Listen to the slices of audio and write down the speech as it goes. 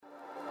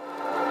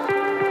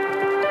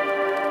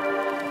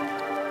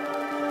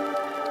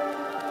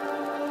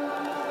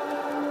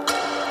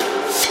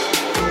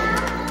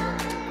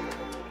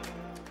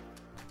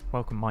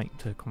welcome, Mike,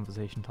 to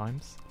Conversation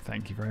Times.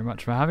 Thank you very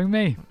much for having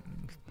me.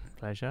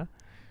 Pleasure.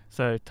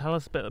 So tell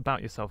us a bit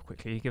about yourself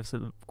quickly. Give us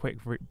a quick,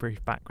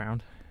 brief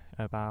background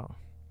about,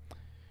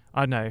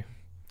 I don't know.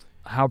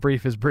 How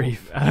brief is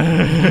brief?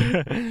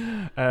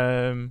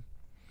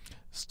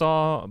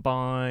 Start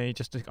by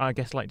just, I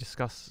guess, like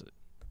discuss.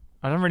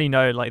 I don't really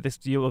know, like this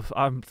deal of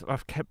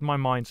I've kept my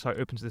mind so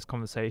open to this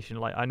conversation.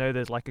 Like I know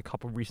there's like a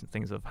couple of recent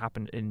things that have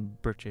happened in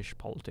British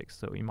politics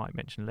that we might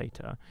mention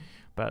later,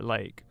 but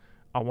like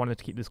I wanted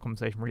to keep this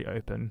conversation really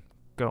open,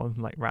 go on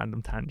like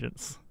random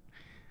tangents.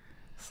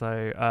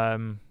 So I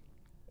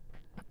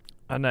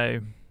don't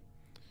know.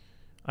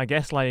 I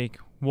guess like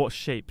what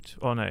shaped?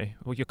 Oh no,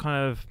 well you're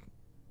kind of.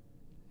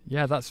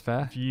 Yeah, that's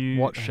fair.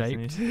 What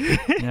shaped?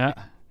 Yeah.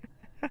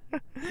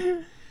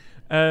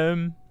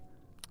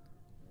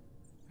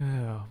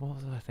 What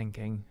was I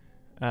thinking?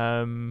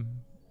 So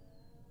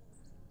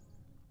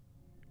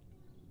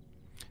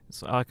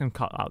I can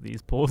cut out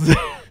these pauses.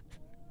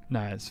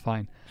 No, it's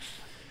fine.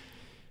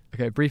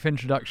 Okay, brief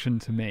introduction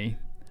to me.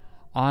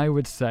 I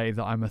would say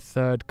that I'm a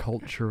third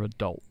culture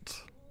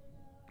adult.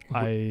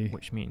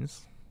 Which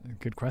means?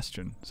 Good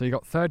question. So you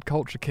got third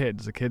culture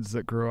kids, the kids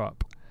that grew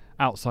up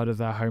outside of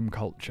their home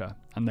culture,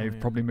 and they've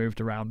probably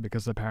moved around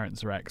because their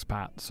parents are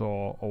expats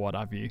or what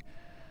have you.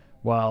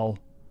 Well,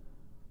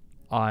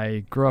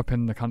 I grew up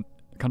in the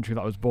country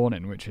that I was born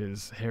in, which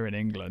is here in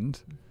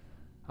England,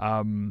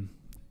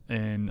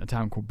 in a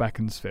town called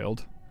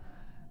Beaconsfield,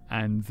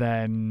 and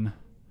then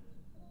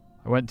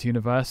I went to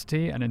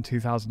university, and in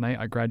 2008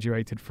 I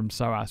graduated from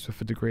SOAS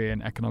with a degree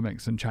in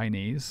economics and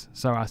Chinese.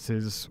 SOAS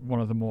is one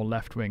of the more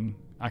left-wing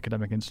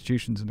academic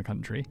institutions in the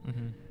country.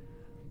 Mm-hmm.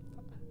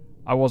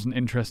 I wasn't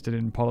interested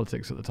in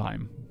politics at the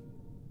time,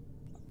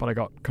 but I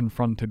got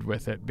confronted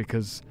with it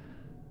because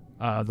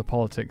the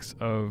politics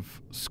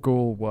of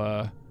school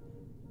were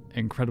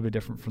incredibly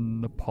different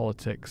from the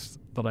politics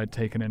that I'd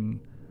taken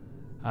in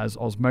as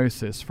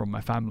osmosis from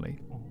my family.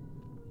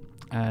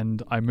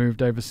 And I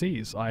moved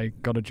overseas. I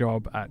got a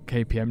job at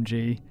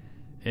KPMG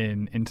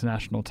in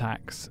international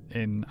tax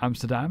in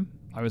Amsterdam.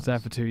 I was there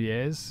for 2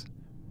 years.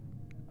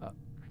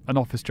 An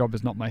office job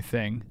is not my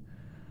thing.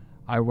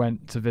 I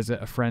went to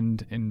visit a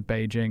friend in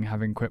Beijing,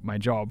 having quit my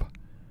job,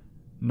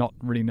 not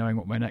really knowing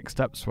what my next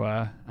steps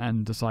were,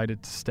 and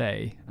decided to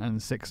stay. And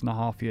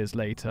 6.5 years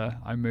later,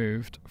 I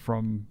moved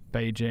from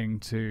Beijing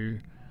to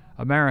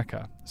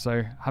America.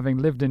 So having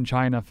lived in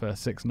China for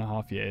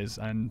 6.5 years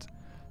and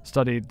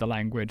studied the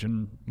language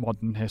and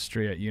modern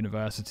history at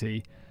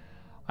university,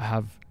 I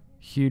have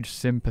huge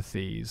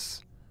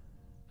sympathies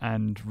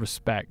and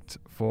respect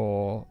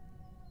for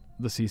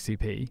the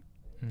CCP.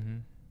 Mm-hmm.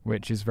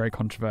 Which is very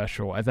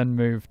controversial. I then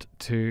moved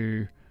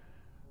to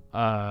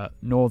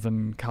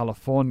Northern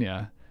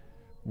California,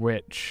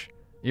 which,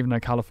 even though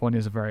California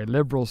is a very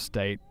liberal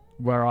state,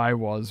 where I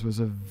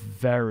was a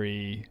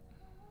very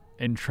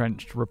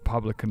entrenched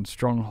Republican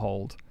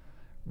stronghold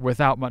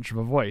without much of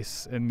a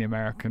voice in the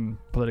American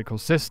political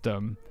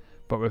system,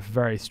 but with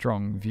very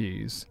strong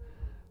views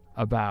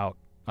about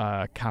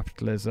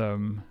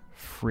capitalism,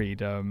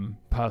 freedom,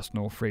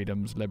 personal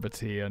freedoms,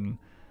 liberty,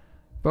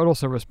 but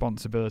also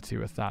responsibility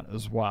with that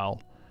as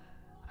well.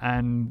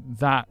 And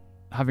that,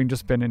 having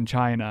just been in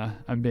China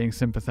and being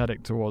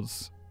sympathetic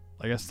towards,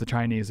 I guess, the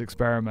Chinese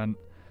experiment,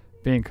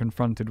 being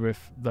confronted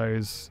with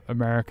those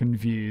American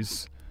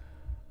views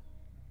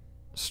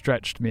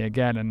stretched me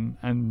again.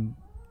 And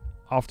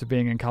after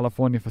being in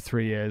California for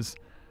 3 years,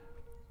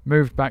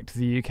 moved back to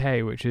the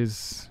UK, which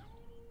is,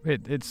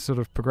 it's sort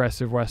of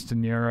progressive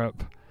Western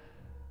Europe.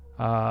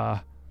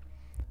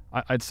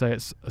 I'd say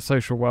it's a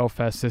social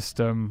welfare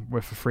system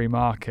with a free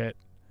market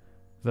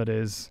that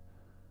is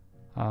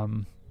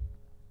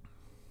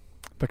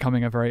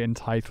becoming a very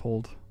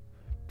entitled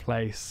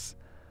place.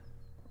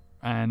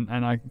 And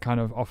I kind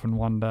of often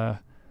wonder,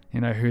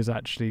 who's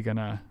actually going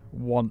to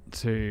want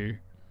to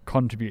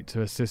contribute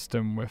to a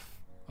system with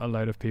a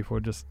load of people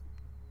just...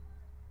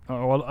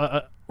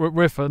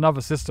 with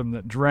another system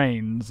that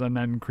drains and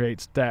then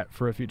creates debt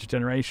for a future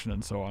generation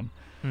and so on.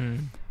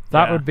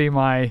 That would be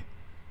my...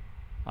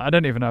 I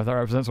don't even know if that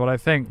represents what I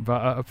think,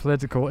 but a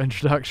political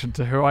introduction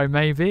to who I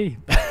may be.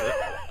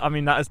 I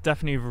mean, that is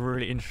definitely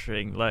really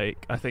interesting.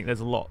 Like, I think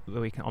there's a lot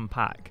that we can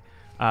unpack.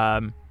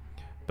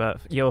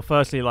 But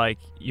firstly, like,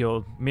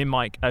 me and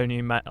Mike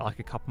only met like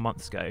a couple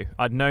months ago.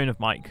 I'd known of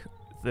Mike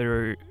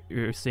through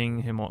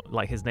seeing him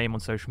like his name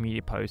on social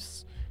media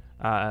posts,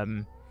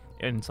 in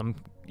some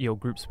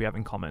groups we have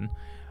in common,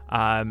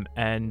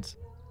 and.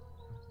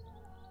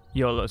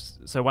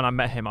 So when I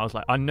met him, I was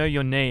like, I know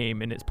your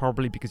name, and it's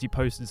probably because you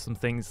posted some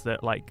things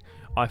that like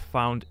I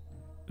found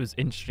was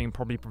interesting,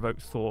 probably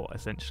provoked thought.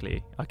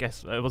 Essentially, I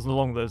guess it was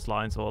along those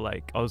lines, or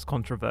like I was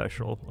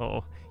controversial,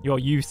 or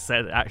you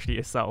said actually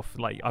yourself,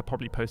 like I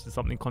probably posted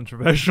something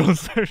controversial on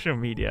social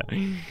media.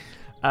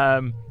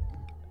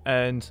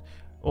 And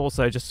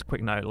also, just a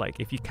quick note,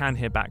 like if you can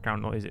hear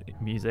background noise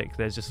music,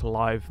 there's just a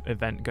live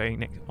event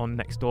going on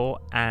next door,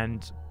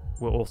 and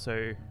we're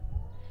also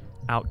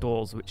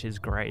outdoors, which is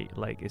great.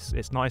 Like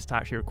it's nice to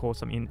actually record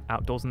something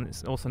outdoors, and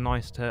it's also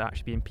nice to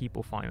actually be in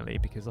people finally,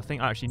 because I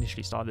think I actually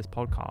initially started this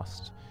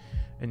podcast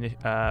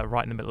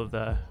right in the middle of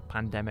the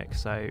pandemic,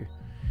 so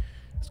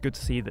it's good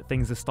to see that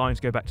things are starting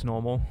to go back to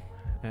normal.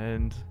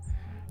 And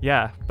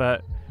yeah,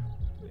 but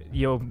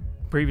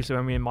previously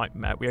when we and Mike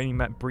met, we only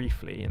met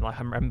briefly, and like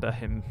I remember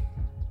him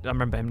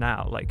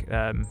now, like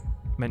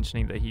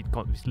mentioning that he'd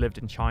lived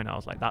in China. I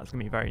was like, that's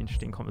gonna be a very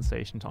interesting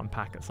conversation to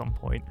unpack at some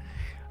point.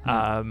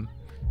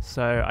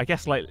 So I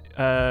guess like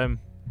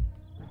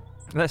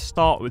let's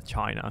start with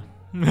China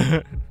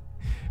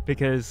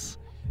because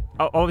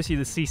obviously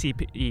the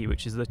CCP,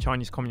 which is the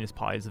Chinese Communist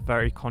Party, is a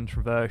very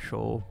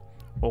controversial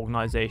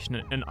organization,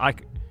 and I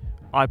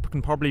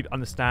can probably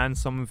understand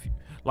some of,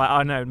 like,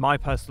 I know my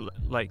personal,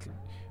 like,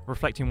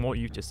 reflecting on what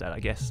you've just said, I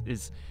guess,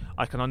 is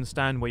I can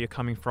understand where you're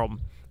coming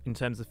from in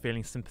terms of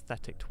feeling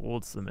sympathetic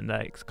towards them and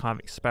their kind of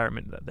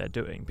experiment that they're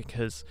doing,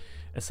 because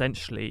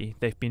essentially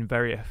they've been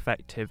very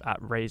effective at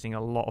raising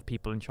a lot of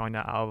people in China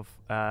out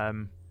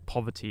of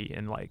poverty,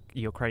 and like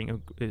you're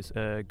creating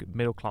a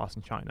middle class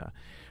in China.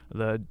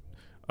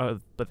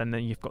 But then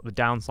you've got the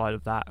downside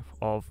of that,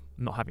 of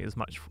not having as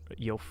much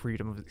your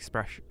freedom of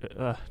expression,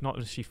 not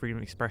just freedom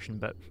of expression,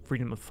 but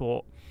freedom of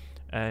thought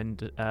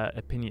and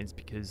opinions,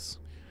 because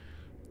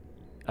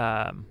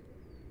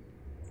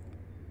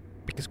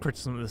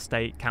criticism of the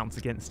state counts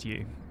against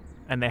you.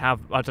 And they have,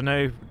 I don't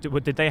know,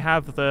 did they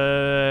have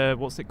the,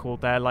 what's it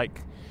called, their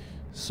like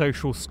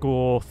social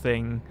score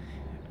thing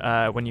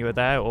when you were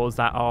there, or was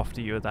that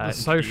after you were there? The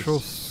social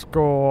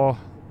score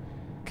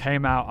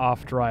came out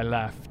after I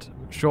left,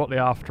 shortly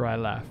after I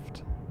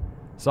left.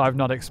 So I've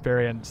not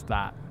experienced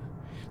that.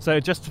 So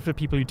just for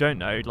people who don't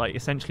know, like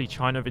essentially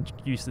China have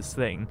introduced this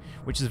thing,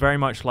 which is very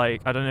much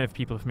like, I don't know if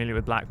people are familiar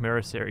with Black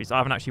Mirror series. I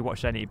haven't actually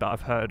watched any, but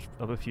I've heard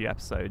of a few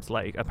episodes.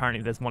 Like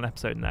apparently there's one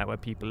episode in there where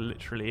people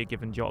literally are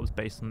given jobs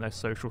based on their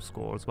social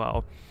score as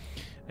well.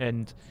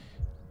 And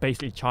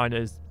basically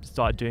China's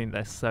started doing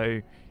this. So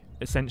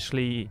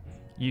essentially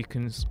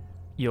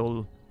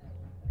you'll,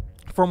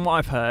 from what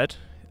I've heard,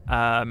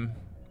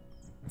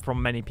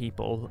 from many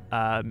people,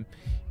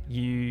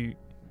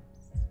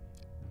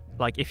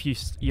 like if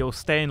you'll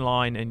stay in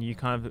line and you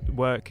kind of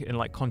work and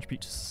like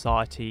contribute to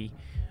society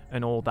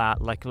and all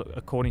that, like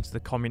according to the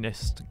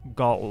communist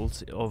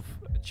goals of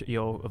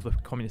the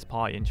Communist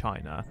Party in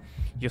China,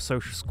 your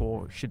social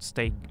score should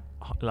stay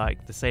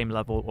like the same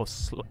level or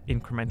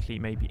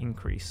incrementally maybe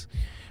increase.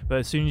 But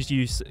as soon as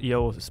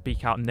you'll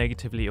speak out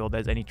negatively, or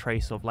there's any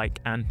trace of like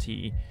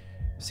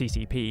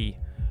anti-CCP,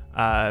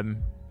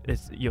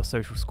 your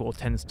social score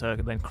tends to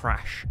then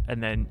crash,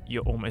 and then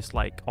you're almost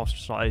like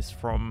ostracized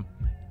from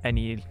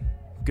any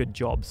good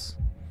jobs.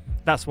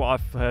 That's what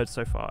I've heard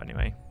so far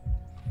anyway.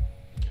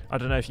 I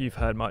don't know if you've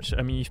heard much.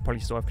 I mean, you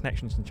probably still have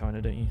connections in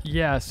China, don't you?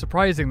 Yeah,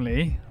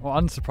 surprisingly, or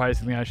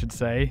unsurprisingly I should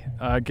say,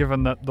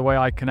 given that the way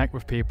I connect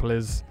with people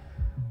is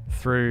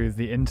through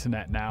the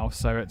internet now,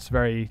 so it's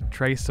very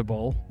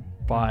traceable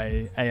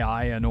by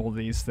AI and all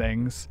these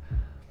things.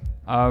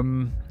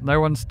 No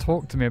one's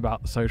talked to me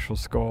about the social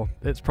score.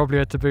 It's probably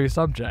a taboo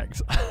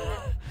subject.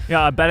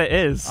 Yeah, I bet it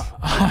is.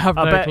 I have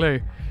no clue.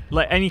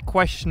 Like any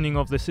questioning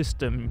of the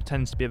system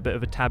tends to be a bit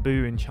of a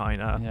taboo in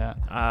China.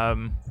 Yeah.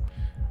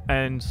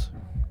 And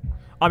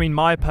I mean,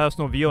 my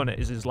personal view on it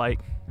is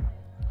like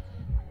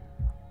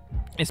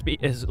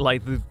it's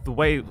like the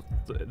way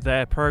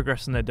their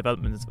progress and their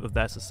development of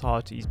their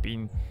society has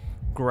been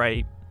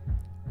great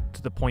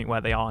to the point where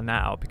they are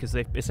now, because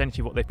they've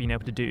essentially, what they've been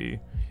able to do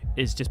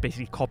is just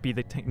basically copy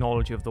the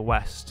technology of the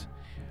West,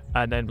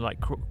 and then like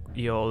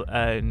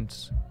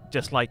and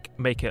just like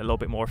make it a little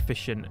bit more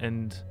efficient.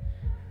 And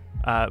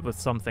with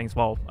some things,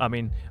 well, I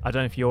mean, I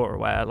don't know if you're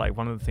aware, like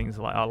one of the things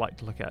like I like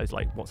to look at is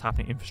like what's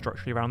happening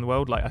infrastructurally around the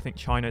world. Like I think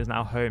China is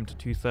now home to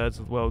 2/3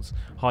 of the world's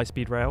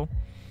high-speed rail,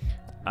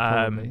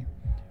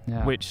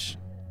 which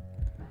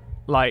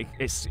like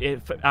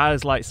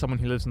as like someone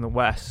who lives in the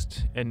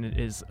West and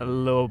is a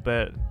little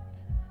bit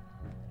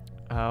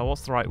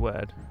what's the right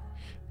word,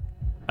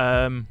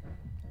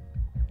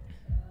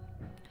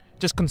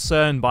 just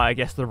concerned by, I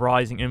guess, the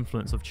rising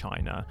influence of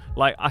China.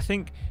 Like I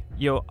think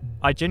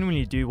I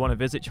genuinely do want to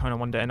visit China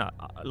one day, and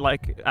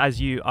like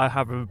as you, I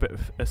have a bit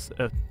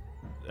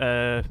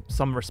of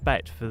some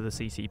respect for the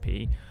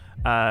CCP,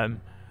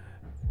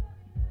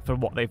 for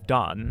what they've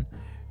done,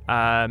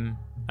 and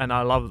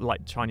I love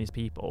like Chinese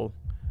people,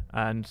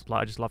 and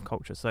like I just love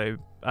culture. So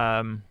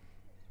I've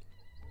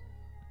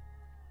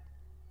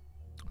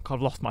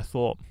lost my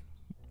thought.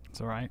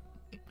 It's all right.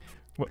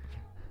 What?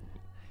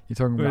 You're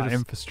talking about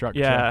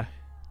infrastructure. Yeah.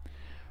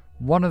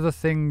 One of the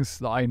things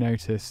that I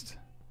noticed,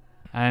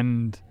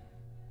 and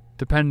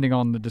depending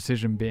on the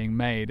decision being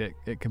made,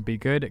 it can be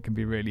good, it can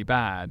be really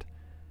bad,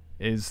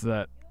 is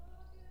that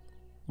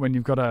when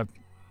you've got a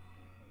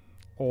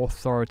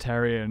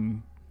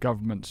authoritarian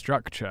government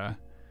structure,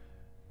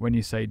 when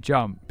you say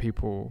jump,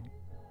 people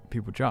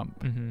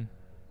jump. Mm-hmm.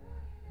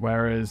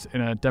 Whereas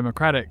in a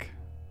democratic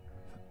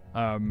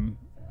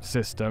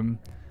system,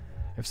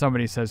 if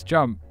somebody says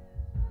jump,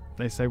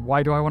 they say,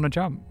 why do I want to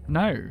jump?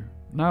 No,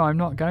 No, I'm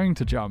not going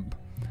to jump.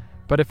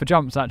 But if a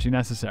jump's actually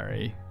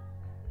necessary,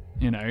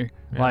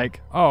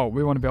 like, oh,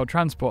 we want to build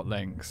transport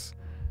links.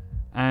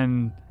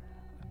 And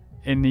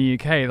in the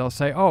UK, they'll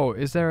say, oh,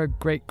 is there a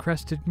great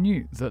crested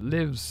newt that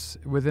lives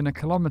within a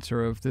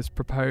kilometre of this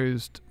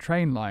proposed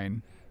train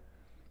line?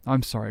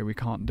 I'm sorry, we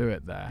can't do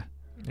it there.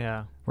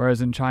 Yeah.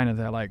 Whereas in China,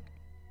 they're like,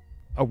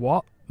 a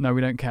what? No,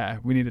 we don't care.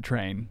 We need a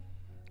train.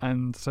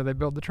 And so they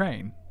build the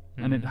train,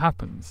 and it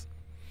happens.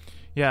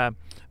 Yeah,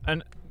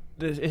 and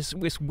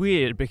it's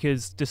weird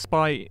because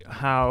despite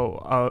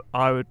how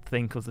I would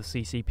think of the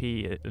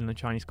CCP and the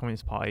Chinese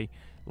Communist Party,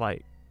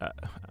 like,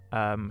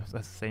 that's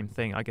the same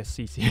thing, I guess.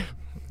 CC.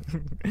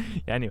 Yeah.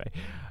 Anyway,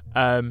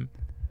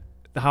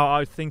 how I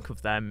would think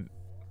of them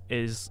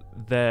is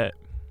that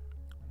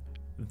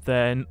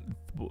they're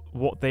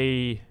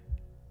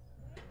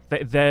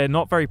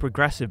not very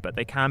progressive, but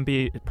they can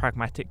be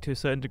pragmatic to a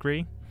certain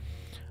degree.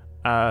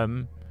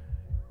 And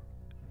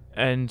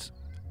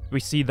we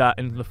see that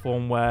in the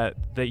form where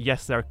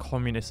yes, they're a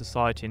communist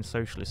society and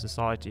socialist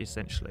society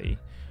essentially,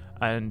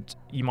 and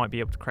you might be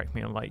able to correct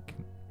me on, like,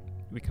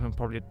 we can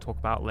probably talk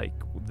about like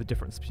the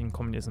difference between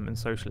communism and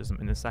socialism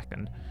in a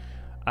second,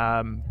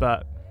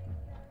 but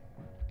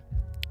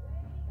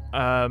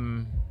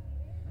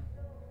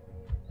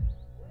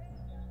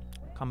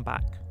come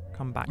back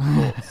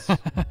thoughts.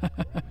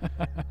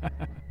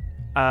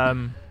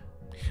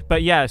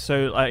 But yeah,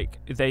 so like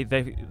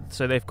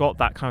they've got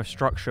that kind of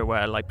structure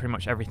where like pretty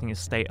much everything is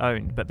state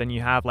owned, but then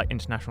you have like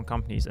international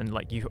companies, and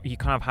like you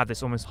kind of have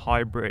this almost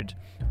hybrid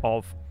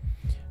of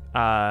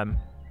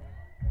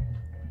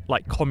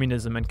like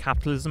communism and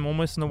capitalism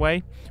almost in a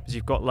way, because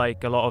you've got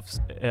like a lot of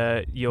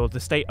the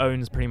state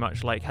owns pretty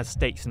much like has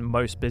stakes in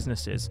most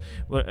businesses.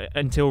 Well,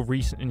 until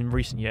in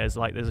recent years,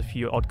 like there's a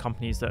few odd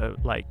companies that are,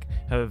 like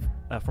have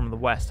from the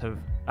West have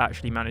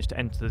actually managed to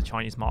enter the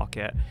Chinese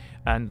market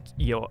and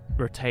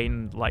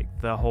retain like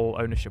the whole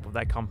ownership of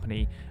their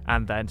company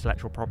and their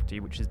intellectual property,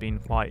 which has been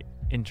quite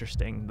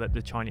interesting that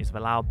the Chinese have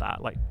allowed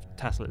that. Like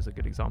Tesla is a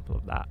good example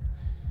of that.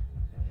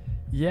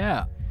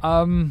 Yeah.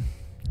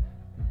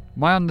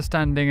 My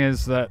understanding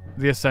is that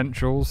the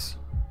essentials,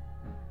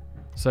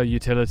 so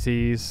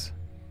utilities,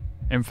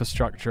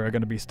 infrastructure, are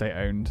going to be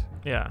state-owned.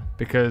 Yeah.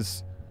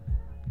 Because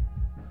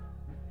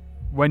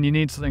when you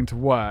need something to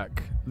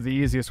work, the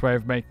easiest way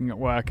of making it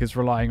work is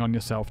relying on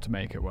yourself to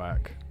make it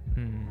work.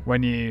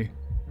 When you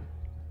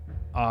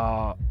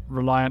are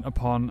reliant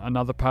upon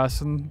another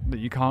person that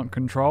you can't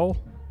control,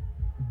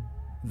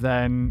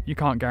 then you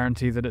can't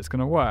guarantee that it's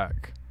going to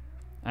work.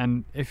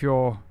 And if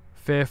you're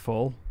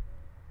fearful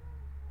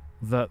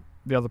that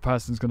the other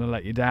person's going to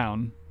let you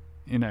down,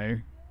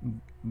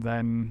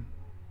 then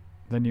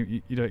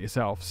you do it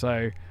yourself.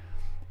 So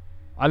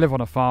I live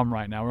on a farm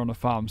right now. We're on a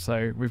farm,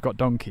 so we've got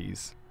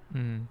donkeys.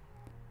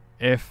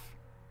 If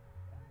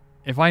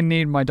I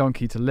need my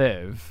donkey to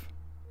live,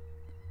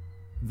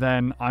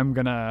 then I'm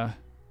going to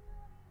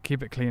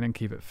keep it clean and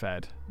keep it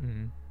fed.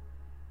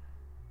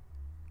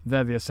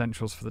 They're the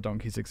essentials for the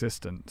donkey's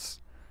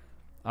existence.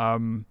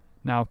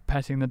 Now,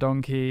 petting the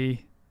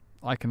donkey,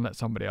 I can let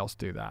somebody else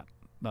do that.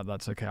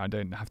 That's okay. I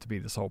don't have to be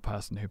the sole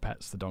person who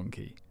pets the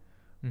donkey,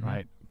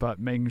 right? But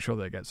making sure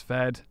that it gets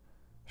fed,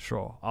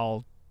 sure,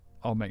 I'll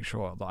make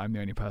sure that I'm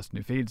the only person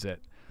who feeds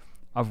it.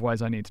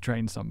 Otherwise, I need to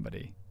train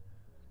somebody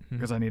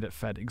because I need it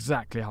fed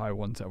exactly how I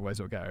want it.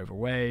 Otherwise, it'll get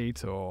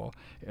overweight or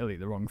it'll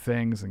eat the wrong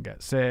things and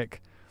get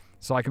sick.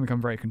 So I can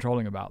become very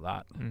controlling about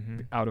that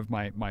out of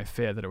my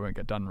fear that it won't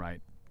get done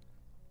right.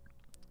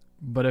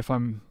 But if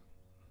I'm...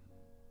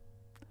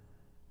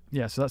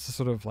 Yeah, so that's the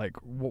sort of like,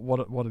 what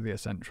are the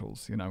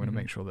essentials? I'm going to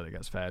make sure that it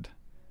gets fed.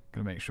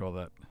 I'm going to make sure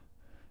that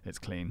it's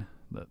clean,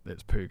 that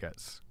its poo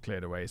gets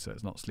cleared away so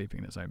it's not sleeping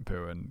in its own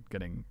poo and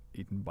getting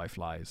eaten by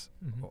flies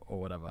or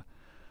whatever.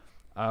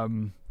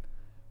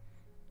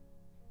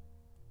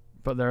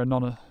 But there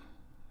are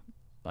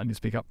I need to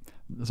speak up.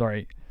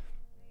 Sorry.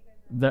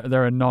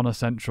 There are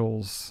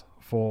non-essentials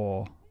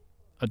for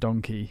a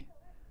donkey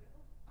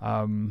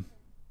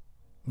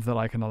that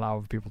I can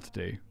allow people to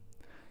do.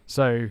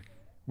 So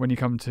when you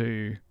come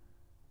to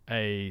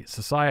a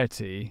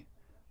society,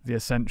 the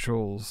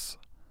essential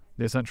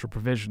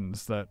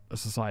provisions that a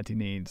society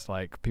needs,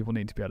 like people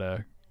need to be able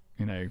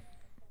to,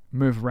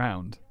 move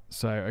around.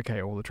 So,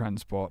 okay, all the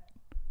transport,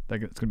 it's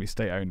going to be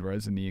state-owned,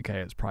 whereas in the UK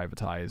it's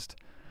privatised.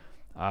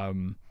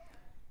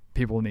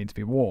 People need to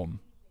be warm.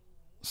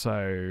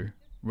 So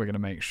we're going to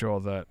make sure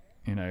that,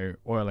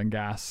 oil and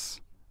gas,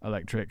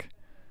 electric,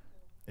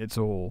 it's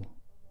all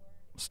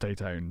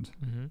state-owned,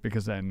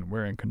 because then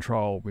we're in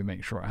control. We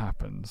make sure it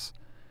happens.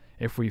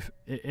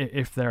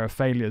 If there are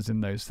failures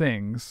in those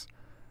things,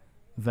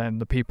 then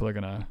the people are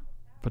going to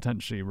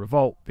potentially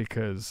revolt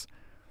because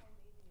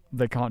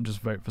they can't just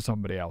vote for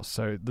somebody else.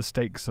 So the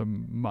stakes are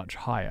much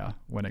higher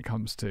when it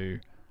comes to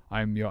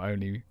I'm your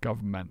only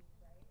governmental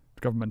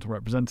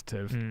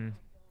representative.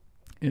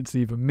 It's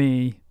either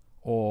me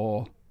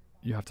or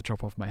you have to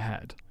chop off my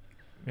head.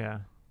 Yeah.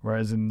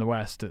 Whereas in the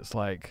West, it's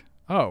like,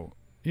 oh,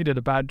 you did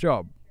a bad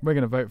job. We're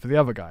going to vote for the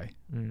other guy.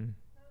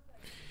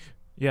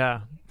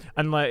 Yeah.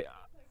 And like,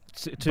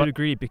 To a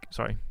degree.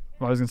 Sorry.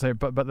 Well, I was going to say,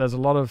 but there's a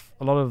lot of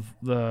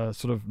the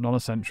sort of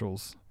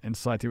non-essentials in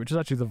society, which is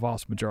actually the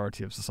vast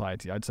majority of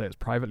society. I'd say it's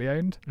privately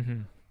owned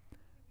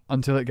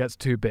until it gets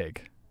too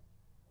big.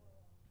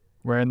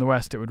 Where in the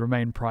West it would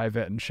remain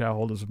private and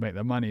shareholders would make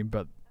their money,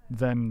 but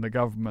then the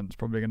government's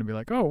probably going to be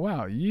like, oh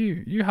wow,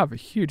 you have a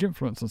huge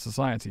influence on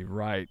society,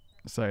 right?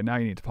 So now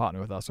you need to partner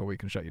with us or we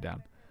can shut you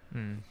down.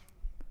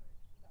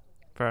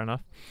 Fair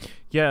enough.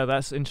 Yeah,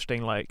 that's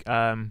interesting. Like,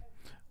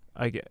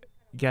 I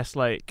guess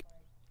like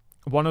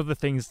one of the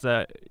things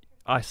that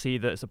I see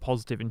that's a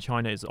positive in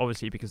China is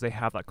obviously because they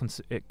have that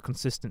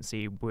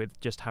consistency with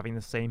just having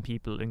the same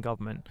people in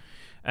government,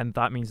 and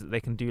that means that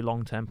they can do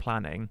long-term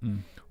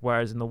planning.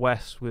 Whereas in the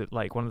West, with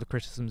like one of the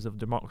criticisms of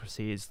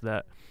democracy is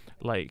that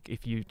like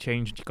if you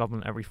change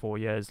government every 4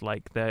 years,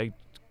 like they're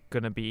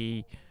going to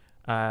be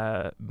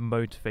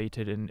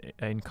motivated and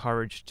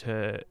encouraged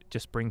to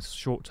just bring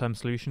short-term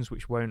solutions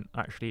which won't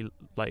actually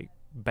like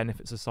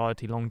benefit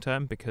society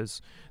long-term,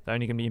 because they're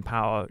only going to be in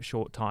power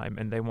short time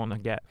and they want to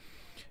get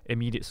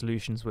immediate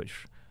solutions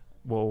which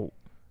will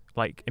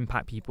like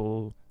impact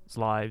people's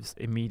lives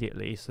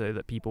immediately so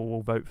that people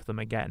will vote for them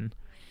again,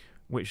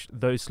 which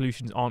those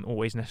solutions aren't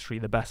always necessarily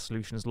the best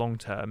solutions long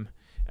term,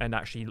 and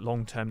actually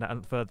long term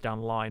and further down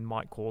the line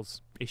might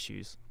cause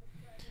issues.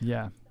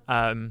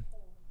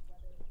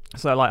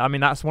 So like I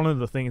mean that's one of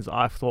the things that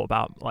I've thought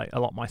about like a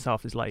lot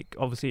myself, is like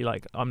obviously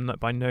like I'm not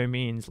by no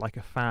means like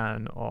a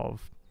fan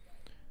of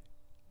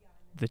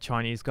the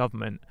Chinese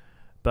government,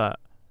 but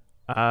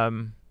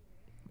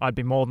I'd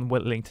be more than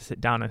willing to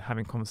sit down and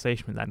having a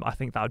conversation with them. I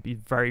think that would be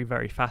very,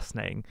 very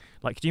fascinating.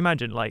 Like, could you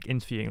imagine like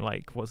interviewing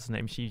like what's his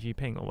name, Xi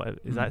Jinping or whatever?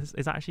 Is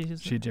that actually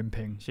his Xi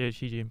Jinping? Xi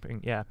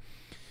Jinping, yeah.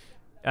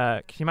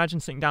 Can you imagine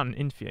sitting down and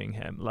interviewing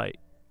him? Like,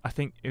 I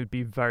think it would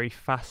be very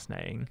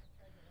fascinating,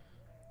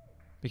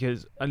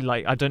 because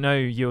like I don't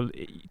know,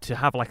 to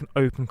have like an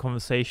open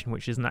conversation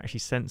which isn't actually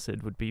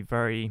censored would be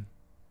very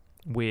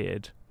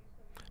weird,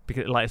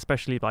 because like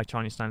especially by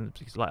Chinese standards,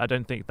 because like I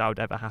don't think that would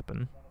ever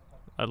happen.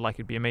 Like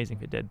it'd be amazing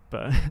if it did,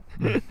 but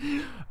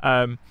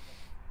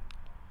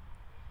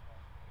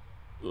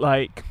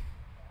like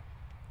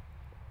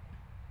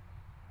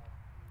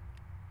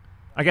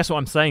I guess what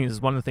I'm saying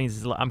is one of the things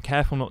is like I'm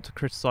careful not to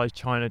criticize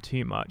China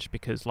too much,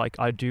 because like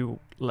I do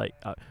like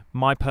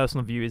my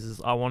personal view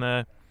is I want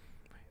to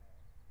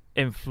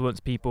influence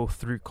people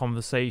through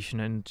conversation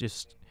and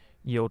just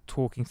you're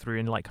talking through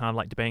and like kind of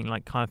like debating,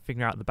 like kind of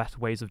figuring out the better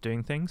ways of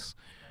doing things.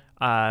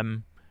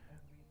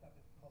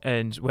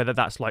 And whether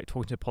that's like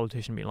talking to a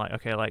politician, being like,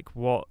 okay, like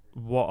what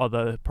are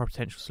the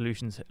potential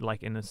solutions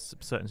like in a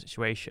certain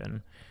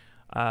situation,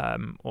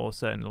 or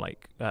certain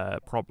like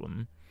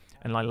problem,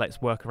 and like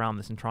let's work around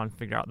this and try and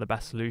figure out the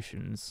best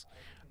solutions.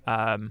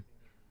 And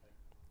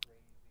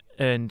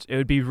it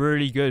would be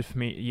really good for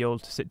me to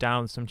sit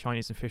down with some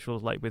Chinese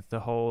officials, like with the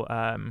whole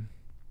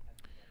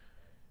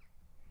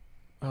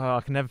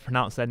I can never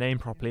pronounce their name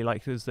properly.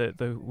 Like there's the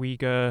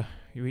Uyghur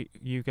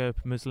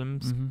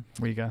Muslims.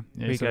 Uyghur,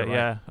 Uyghur, right.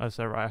 yeah. Oh,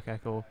 so right, okay,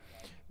 cool.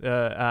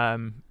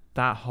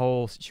 That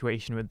whole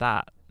situation with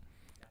that,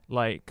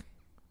 like,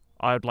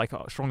 I would like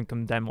strongly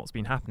condemn what's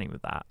been happening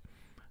with that.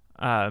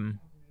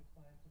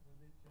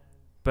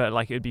 But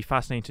like, it would be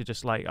fascinating to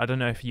just like, I don't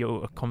know if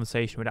your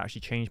conversation would actually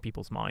change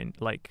people's minds,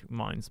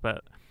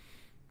 but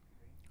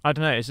I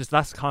don't know. It's just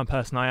that's the kind of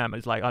person I am.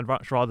 It's like I'd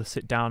much rather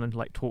sit down and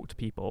like talk to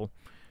people,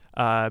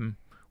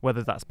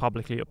 whether that's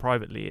publicly or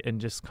privately, and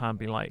just kind of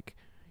be like,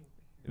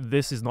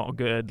 this is not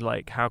good,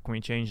 like how can we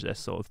change this,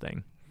 sort of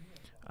thing.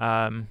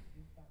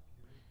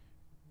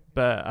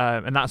 But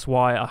and that's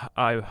why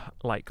I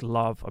like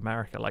love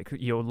America. Like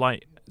your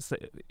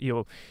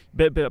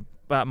bit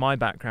about my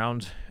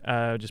background,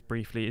 just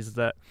briefly, is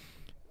that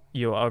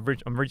I'm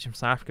originally from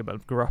South Africa, but I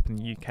grew up in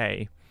the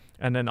UK,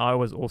 and then I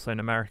was also in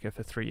America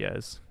for 3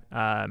 years,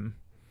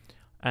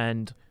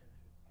 and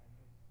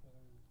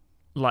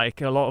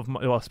like a lot of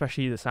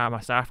especially my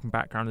South African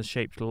background has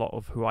shaped a lot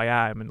of who I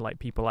am, and like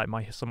people like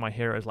some of my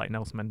heroes like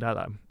Nelson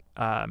Mandela,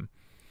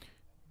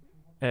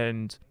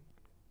 and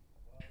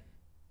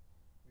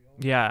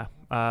yeah,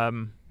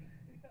 and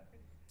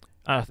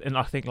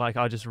I think like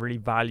I just really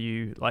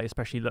value like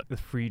especially the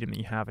freedom that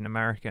you have in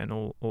America and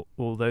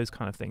all those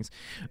kind of things.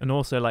 And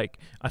also like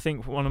I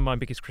think one of my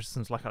biggest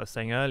criticisms, like I was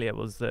saying earlier,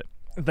 was that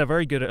they're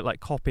very good at like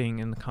copying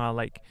and kind of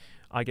like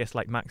I guess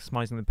like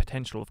maximizing the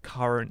potential of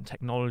current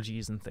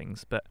technologies and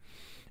things, but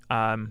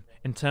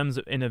in terms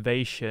of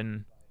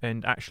innovation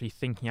and actually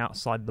thinking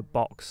outside the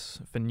box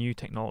for new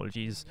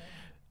technologies,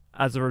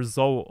 as a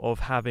result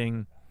of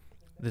having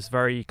this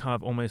very kind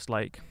of almost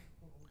like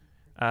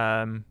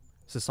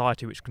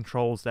society which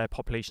controls their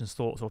population's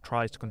thoughts or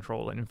tries to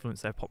control and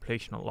influence their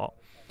population a lot,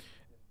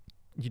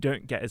 you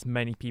don't get as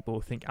many people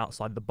who think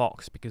outside the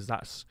box, because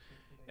that's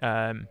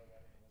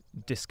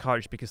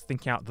discouraged, because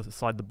thinking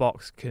outside the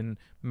box can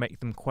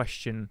make them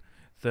question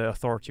the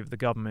authority of the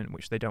government,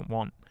 which they don't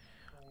want,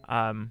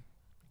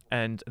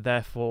 and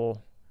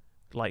therefore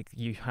like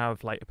you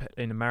have like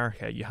in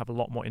America you have a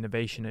lot more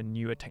innovation and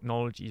newer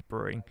technologies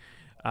brewing,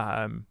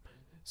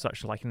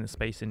 such like in the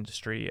space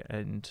industry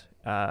and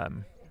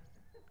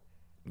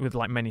with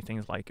like many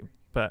things like,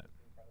 but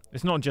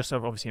it's not just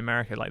obviously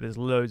America. Like there's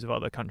loads of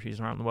other countries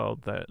around the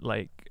world that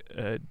like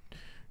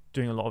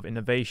doing a lot of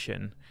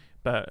innovation,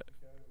 but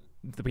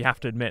we have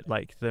to admit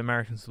like the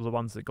Americans were the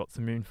ones that got to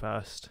the moon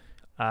first.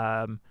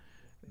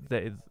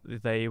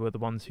 They were the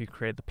ones who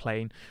created the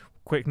plane.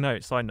 Quick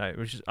note, side note,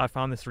 which is, I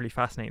found this really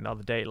fascinating the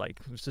other day. Like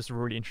it was just a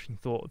really interesting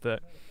thought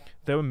that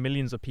there were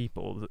millions of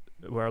people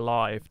that were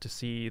alive to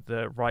see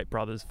the Wright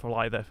brothers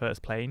fly their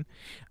first plane,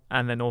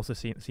 and then also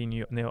see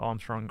Neil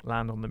Armstrong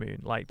land on the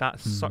moon. Like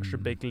that's such a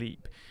big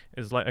leap. It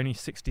was like only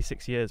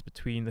 66 years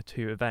between the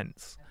two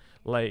events.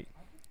 Like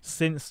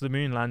since the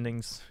moon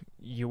landings,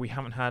 we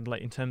haven't had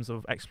like in terms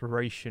of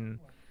exploration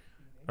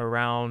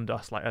around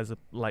us, like as a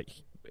like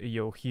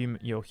your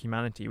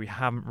humanity, we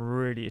haven't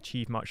really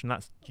achieved much, and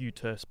that's due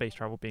to space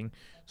travel being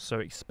so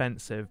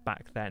expensive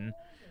back then,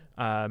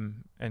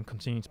 and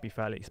continuing to be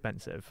fairly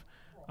expensive,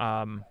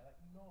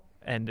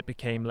 and it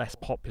became less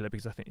popular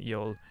because I think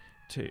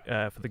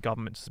for the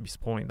government to be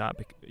supporting that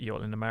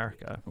in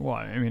America. Well,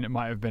 I mean, it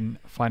might have been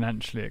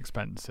financially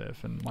expensive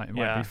and might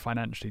be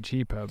financially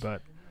cheaper,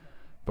 but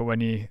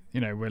when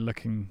we're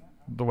looking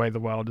the way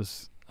the world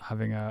is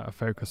having a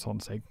focus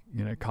on, say,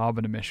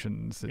 carbon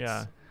emissions,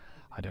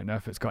 I don't know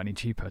if it's got any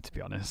cheaper, to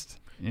be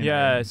honest.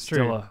 It's still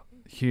true. A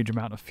huge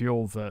amount of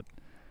fuel that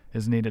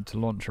is needed to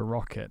launch a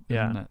rocket,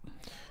 isn't it?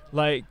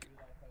 Like,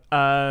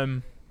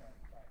 but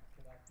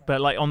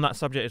like on that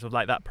subject of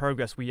like that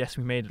progress, we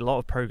made a lot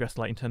of progress,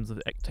 like in terms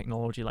of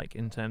technology, like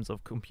in terms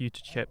of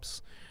computer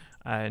chips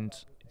and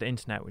the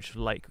internet, which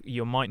like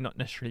you might not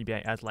necessarily be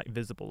as like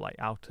visible, like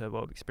outer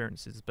world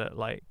experiences, but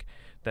like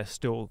there's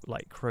still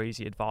like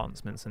crazy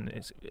advancements, and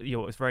it's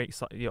very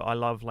exciting. I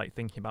love like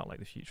thinking about like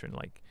the future and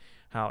like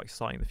how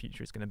exciting the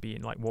future is going to be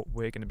and like what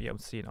we're going to be able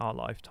to see in our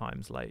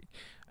lifetimes. Like,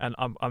 and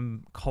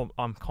I'm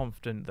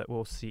confident that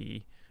we'll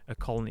see a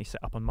colony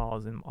set up on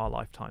Mars in our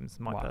lifetimes.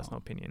 My personal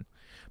opinion,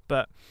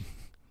 but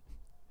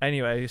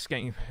anyway, just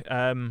getting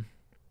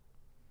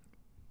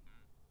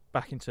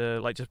back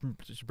into like just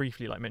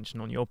briefly like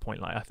mention on your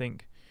point. Like I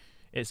think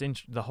it's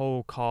the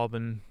whole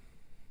carbon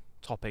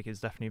topic is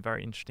definitely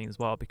very interesting as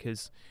well,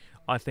 because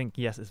I think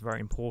yes, it's very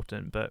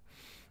important, but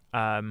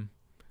I'm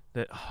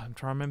trying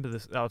to remember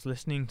this. I was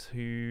listening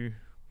to.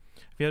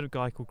 Have you heard of a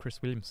guy called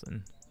Chris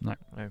Williamson? No.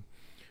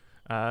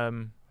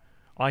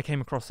 I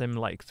came across him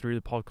like through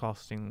the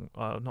podcasting,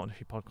 not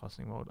through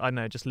podcasting world. I don't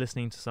know, just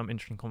listening to some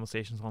interesting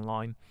conversations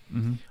online.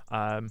 Mm-hmm.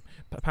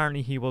 But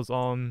apparently he was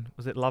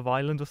it Love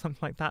Island or something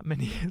like that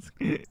many years?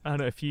 I don't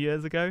know, a few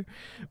years ago.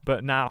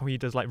 But now he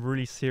does like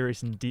really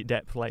serious and deep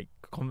depth like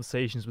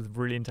conversations with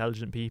really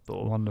intelligent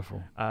people.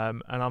 Wonderful.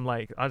 And I'm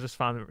like, I just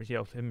found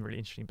him really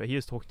interesting. But he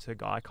was talking to a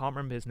guy, I can't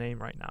remember his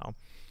name right now,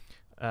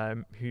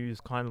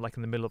 who's kind of like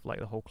in the middle of like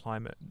the whole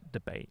climate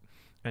debate.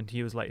 And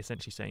he was like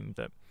essentially saying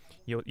that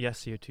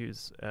yes, CO2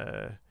 is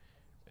a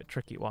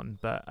tricky one,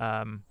 but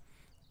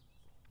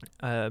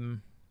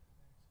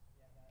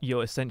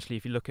essentially,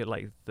 if you look at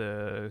like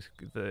the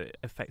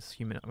effects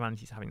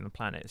humanity's having on the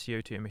planet,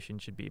 CO2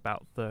 emissions should be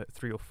about the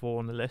 3 or 4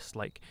 on the list.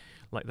 Like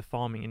the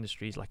farming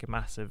industry is like had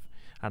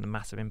a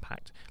massive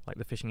impact. Like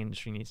the fishing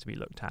industry needs to be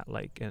looked at.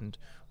 Like and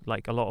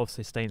like a lot of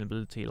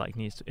sustainability like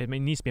needs to be a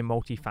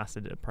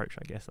multifaceted approach.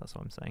 I guess that's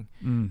what I'm saying.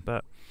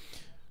 But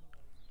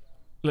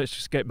let's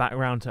just get back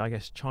around to, I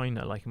guess,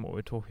 China, like, and what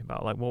we're talking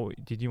about. Like,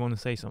 did you want to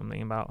say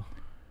something about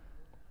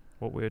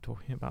what we were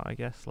talking about, I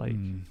guess? Like,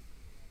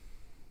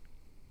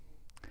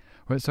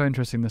 well, it's so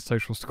interesting, the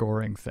social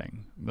scoring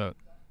thing that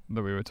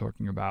we were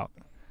talking about.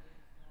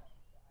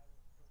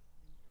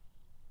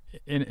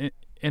 In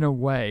a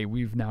way,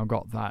 we've now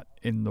got that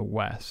in the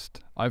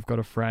West. I've got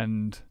a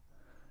friend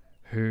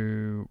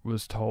who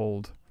was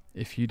told,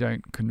 if you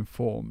don't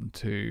conform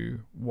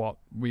to what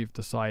we've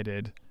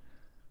decided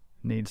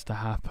needs to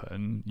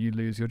happen, you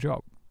lose your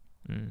job.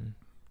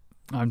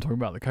 I'm talking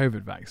about the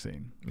COVID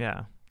vaccine.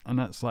 Yeah. And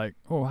that's like,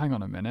 oh, hang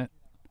on a minute.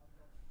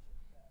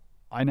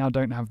 I now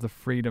don't have the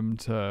freedom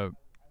to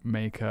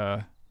make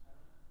well,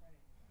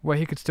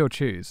 he could still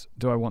choose,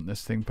 do I want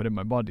this thing put in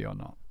my body or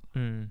not?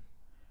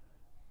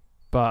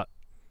 But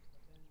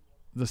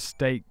the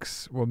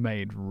stakes were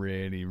made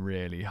really,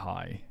 really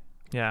high.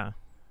 Yeah.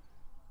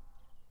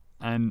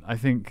 And I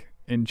think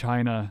in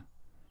China,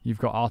 you've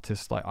got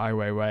artists like Ai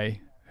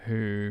Weiwei,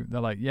 who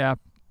they're like, yeah,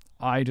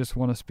 I just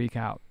want to speak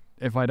out.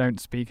 If I don't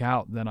speak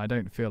out, then I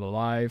don't feel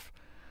alive.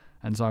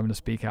 And so I'm going to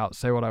speak out,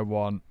 say what I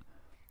want.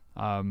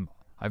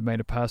 I've made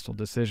a personal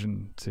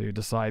decision to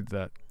decide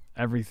that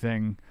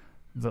everything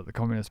that the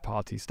Communist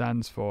Party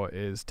stands for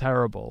is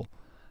terrible.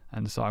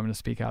 And so I'm going to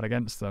speak out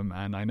against them.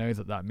 And I know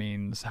that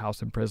means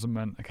house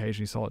imprisonment,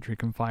 occasionally solitary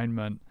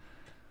confinement,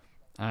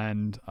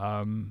 and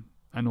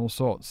all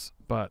sorts.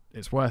 But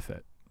it's worth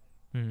it.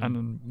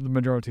 And the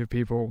majority of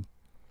people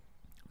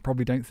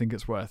probably don't think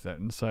it's worth it,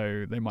 and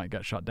so they might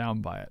get shut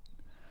down by it.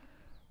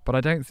 But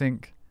I don't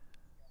think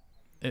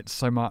it's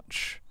so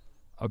much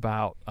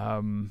about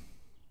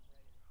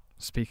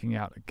speaking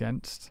out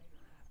against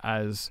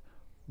as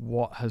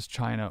what has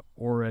China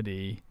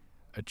already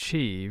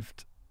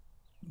achieved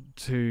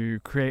to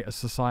create a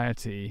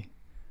society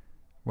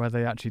where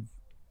they actually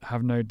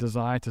have no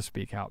desire to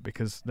speak out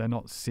because they're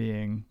not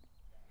seeing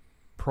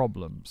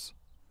problems.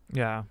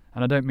 Yeah.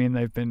 And I don't mean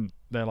they're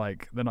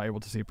not able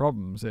to see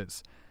problems.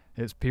 It's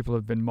people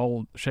have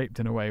been shaped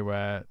in a way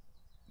where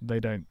they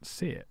don't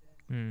see it.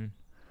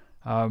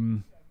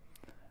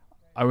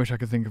 I wish I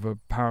could think of a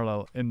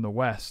parallel in the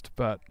West,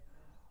 but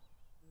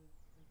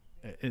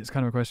it's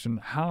kind of a question: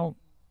 how,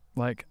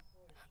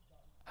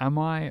 am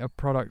I a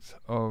product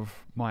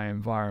of my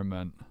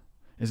environment?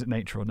 Is it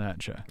nature or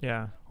nurture?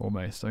 Yeah.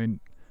 Almost. I mean,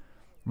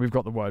 we've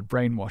got the word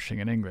brainwashing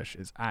in English.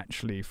 It's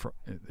actually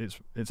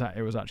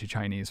it was actually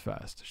Chinese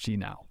first.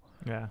 Xinao.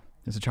 Yeah.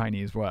 It's a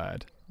Chinese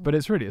word, but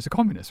it's a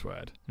communist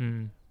word.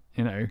 You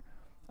know,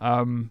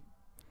 and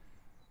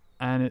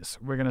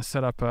we're going to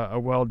set up a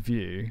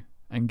worldview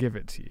and give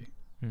it to you,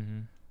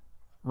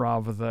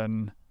 rather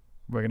than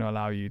we're going to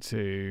allow you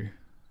to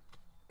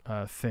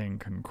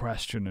think and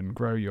question and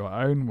grow your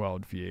own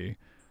worldview.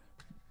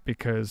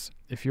 Because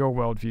if your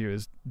worldview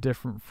is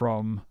different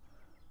from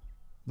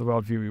the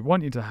worldview we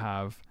want you to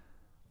have,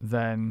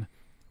 then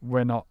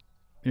you're not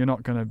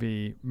going to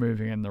be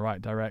moving in the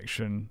right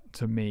direction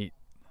to meet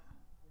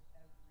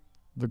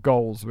the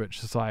goals which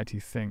society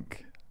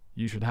think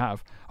you should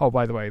have. Oh,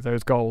 by the way,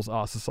 those goals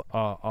are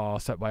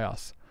set by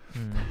us.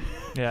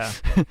 Yeah.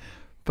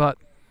 But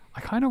I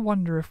kind of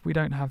wonder if we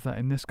don't have that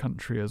in this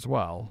country as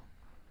well.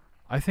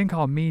 I think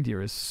our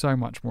media is so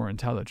much more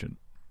intelligent.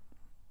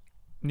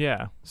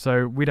 Yeah.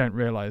 So we don't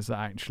realize that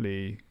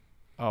actually,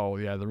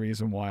 the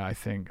reason why I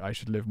think I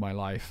should live my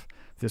life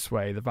this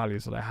way, the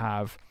values that I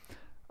have,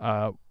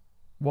 how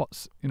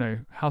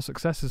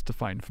success is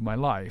defined for my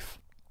life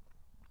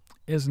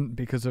isn't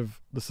because of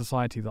the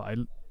society that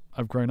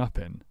I've grown up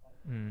in.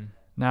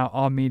 Now,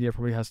 our media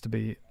probably has to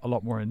be a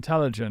lot more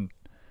intelligent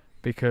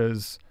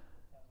because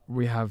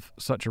we have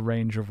such a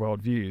range of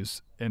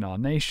worldviews in our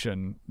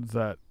nation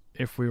that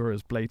if we were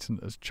as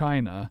blatant as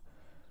China,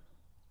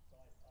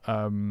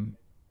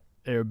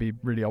 it would be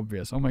really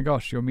obvious. Oh my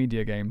gosh, your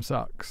media game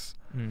sucks.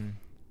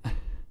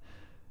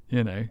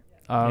 You know.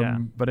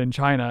 But in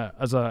China,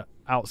 as a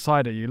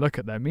outsider, you look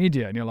at their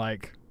media and you're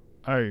like,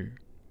 oh,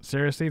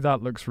 seriously,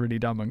 that looks really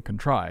dumb and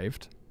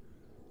contrived.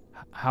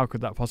 How could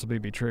that possibly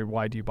be true?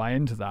 Why do you buy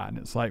into that? And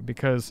it's like,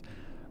 because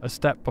a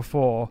step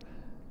before,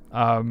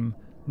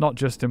 not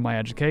just in my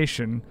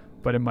education,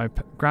 but in my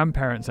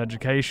grandparents'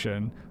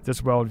 education, this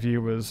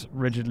worldview was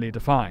rigidly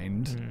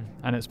defined,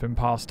 and it's been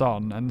passed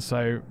on. And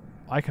so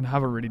I can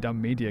have a really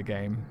dumb media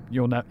game.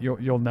 You'll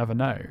never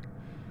know.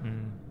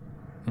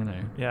 You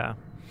know. Yeah.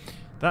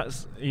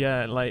 That's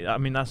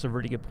a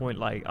really good point.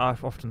 Like,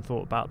 I've often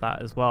thought about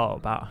that as well,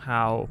 about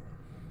how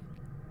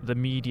the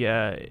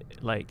media,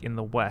 like, in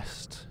the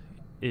West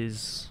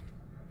is,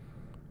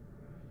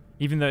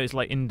 even though it's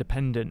like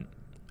independent,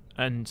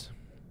 and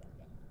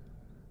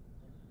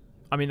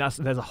I mean,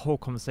 there's a whole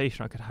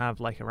conversation I could have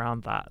like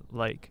around that.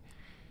 Like,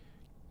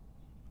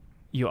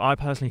 I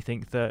personally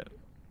think that,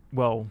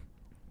 well,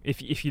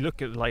 if you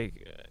look at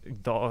like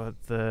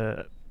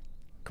the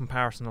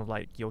comparison of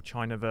like your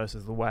China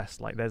versus the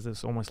West, like there's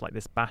this almost like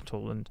this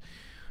battle, and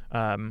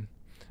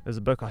there's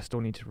a book I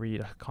still need to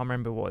read. I can't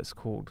remember what it's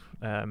called.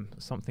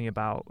 Something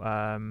about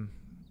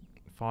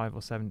 5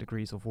 or 7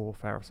 degrees of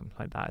warfare or something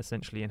like that.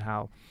 Essentially, in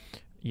how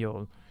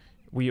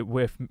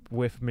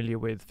we're familiar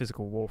with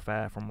physical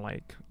warfare from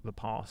like the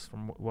past,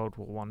 from World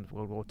War I,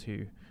 World War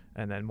II,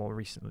 and then more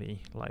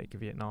recently like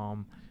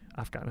Vietnam,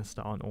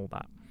 Afghanistan, all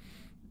that.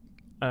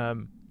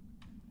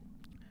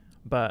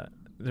 But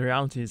the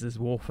reality is, this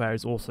warfare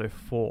is also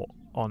fought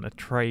on a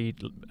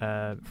trade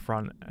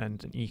front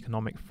and an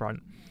economic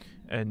front,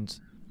 and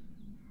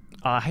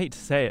I hate to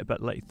say it,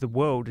 but like the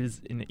world is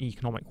in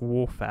economic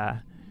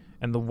warfare,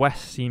 and the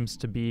West seems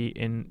to be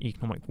in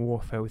economic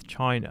warfare with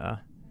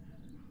China.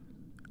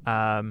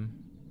 And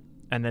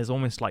there's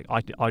almost like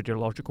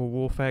ideological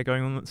warfare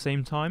going on at the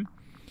same time,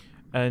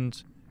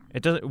 and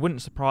it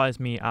wouldn't surprise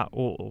me at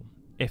all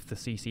if the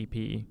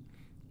CCP,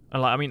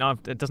 and like, I mean,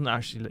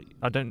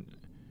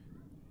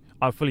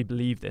 I fully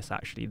believe this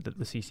actually, that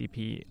the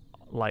CCP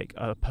like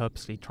are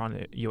purposely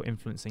you're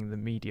influencing the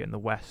media in the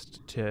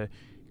West to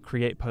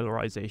create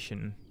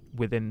polarization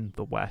within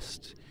the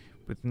West,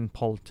 within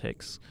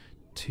politics,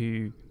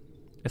 to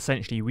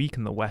essentially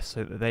weaken the West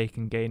so that they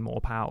can gain more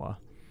power.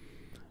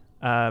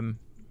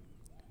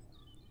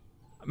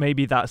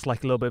 Maybe that's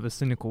like a little bit of a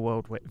cynical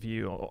world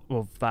view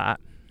of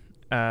that.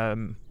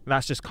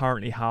 That's just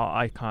currently how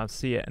I kind of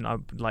see it, and I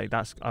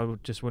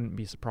wouldn't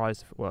be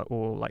surprised if it were,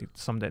 or like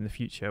someday in the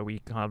future we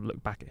kind of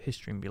look back at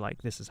history and be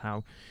like, this is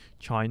how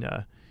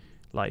China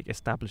like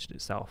established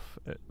itself.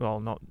 Well,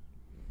 not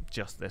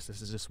just this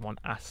is just one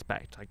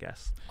aspect, I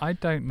guess. I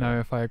don't know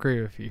if I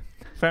agree with you.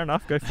 Fair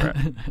enough, go for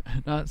it.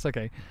 No, it's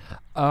okay.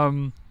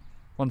 1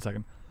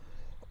 second.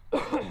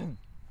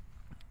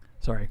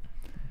 Sorry.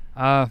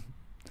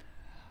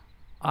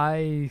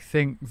 I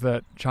think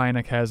that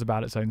China cares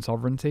about its own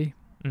sovereignty,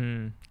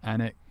 and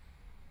it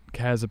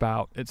cares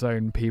about its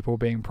own people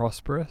being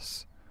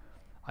prosperous.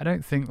 I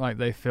don't think like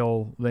they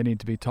feel they need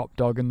to be top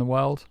dog in the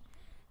world.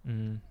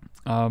 I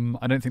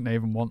don't think they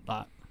even want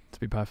that, to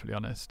be perfectly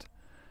honest.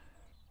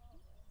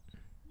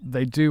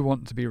 They do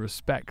want to be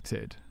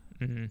respected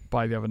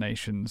by the other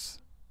nations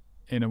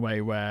in a way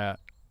where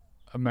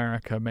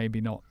America, maybe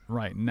not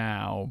right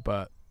now,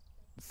 but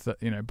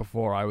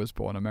before I was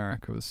born,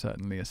 America was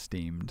certainly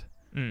esteemed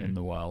in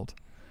the world.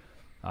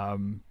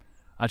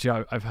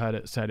 Actually, I've heard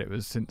it said it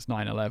was since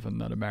 9/11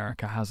 that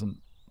America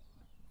hasn't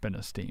been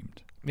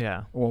esteemed.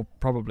 Yeah. Or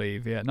probably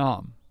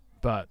Vietnam.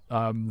 But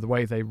the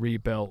way they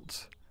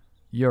rebuilt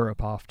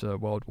Europe after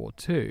World War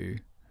II,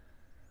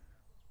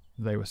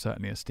 they were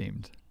certainly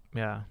esteemed.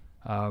 Yeah.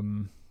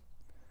 And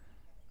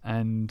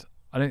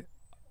I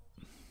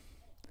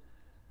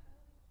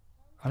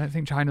don't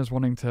think China's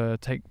wanting to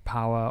take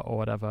power or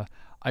whatever.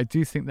 I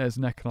do think there's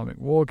an economic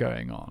war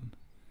going on.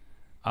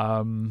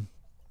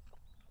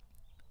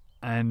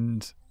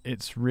 And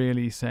it's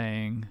really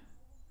saying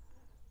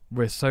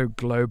we're so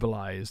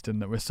globalized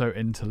and that we're so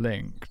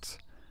interlinked.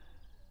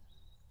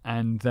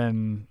 And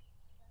then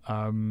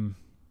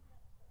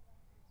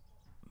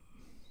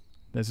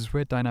there's this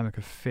weird dynamic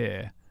of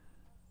fear.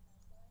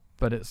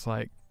 But it's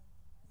like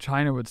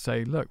China would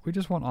say, look, we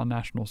just want our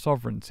national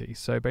sovereignty.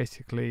 So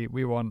basically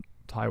we want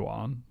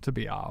Taiwan to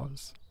be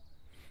ours.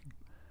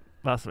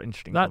 That's an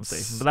interesting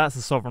conversation. But that's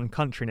a sovereign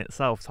country in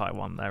itself,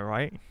 Taiwan, there,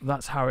 right?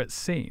 That's how it's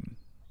seen.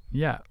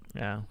 Yeah.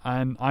 Yeah.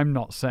 And I'm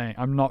not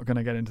going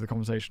to get into the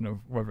conversation of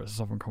whether it's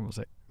a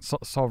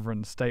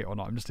sovereign state or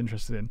not. I'm just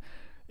interested in,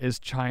 is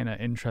China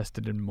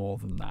interested in more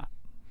than that?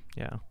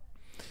 Yeah.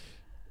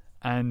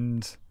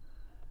 And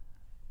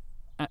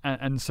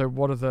so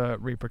what are the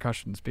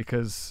repercussions?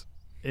 Because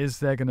is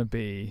there going to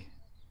be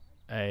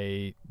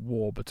a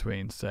war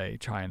between, say,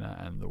 China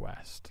and the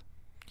West?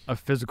 A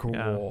physical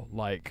war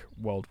like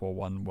World War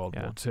I, World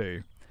War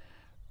II?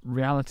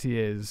 Reality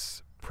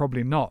is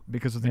probably not,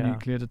 because of the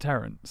nuclear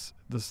deterrence.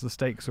 The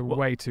stakes are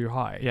way too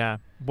high. Yeah.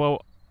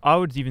 Well, I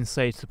would even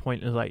say to the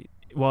point of it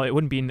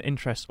wouldn't be in the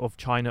interest of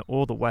China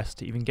or the West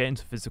to even get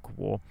into physical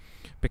war,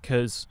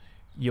 because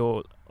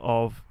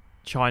of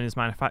China's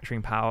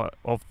manufacturing power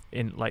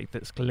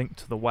that's linked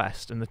to the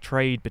West, and the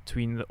trade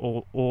between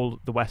all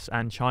the West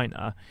and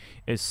China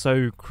is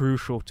so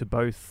crucial to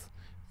both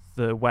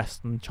the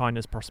West and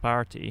China's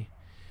prosperity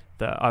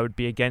that I would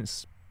be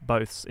against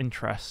both's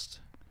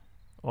interest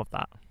of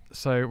that.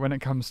 So when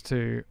it comes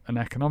to an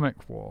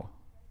economic war,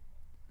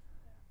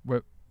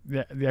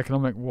 the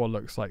economic war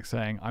looks like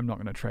saying, I'm not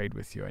going to trade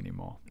with you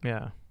anymore.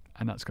 Yeah.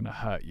 And that's going to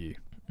hurt you.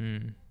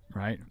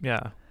 Right?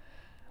 Yeah.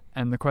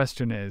 And the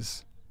question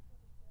is,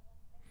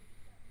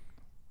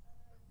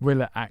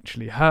 will it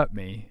actually hurt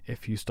me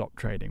if you stop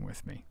trading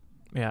with me?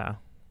 Yeah.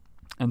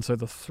 And so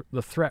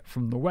the threat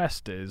from the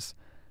West is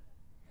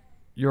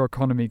your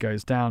economy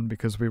goes down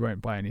because we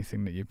won't buy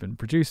anything that you've been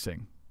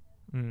producing.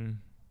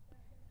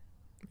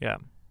 Yeah.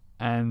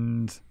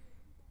 And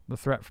the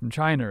threat from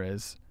China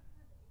is,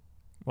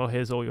 well,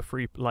 here's all your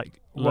free well,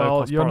 you're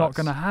products. not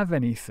going to have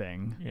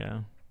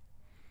anything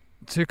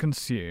to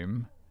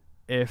consume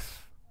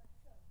if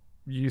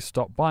you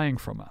stop buying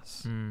from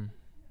us.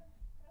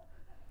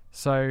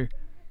 So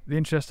the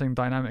interesting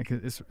dynamic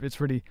is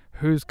it's really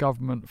whose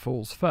government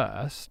falls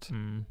first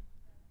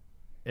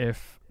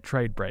if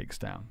trade breaks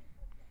down.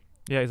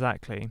 Yeah,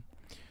 exactly.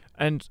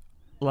 And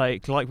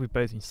like we've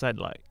both said,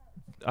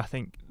 I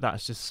think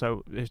that's just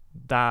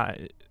that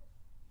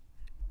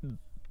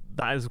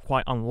is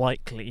quite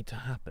unlikely to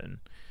happen.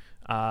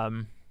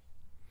 And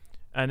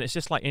it's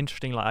just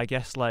interesting, I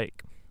guess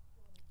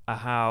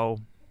how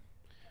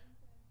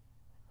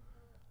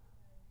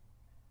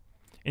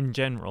in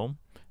general,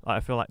 I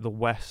feel like the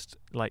West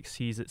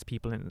sees its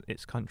people in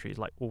its countries,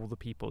 all the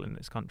people in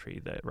this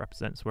country that it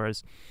represents,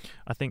 whereas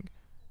I think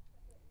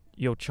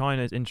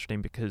China is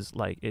interesting because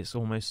it's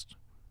almost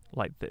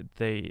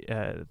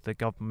the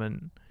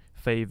government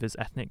favors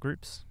ethnic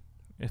groups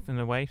in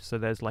a way. So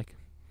there's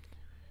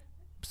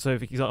so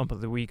for example,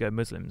 the Uyghur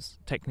Muslims,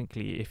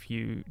 technically, if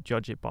you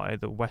judge it by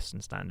the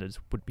Western standards,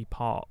 would be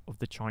part of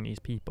the Chinese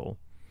people.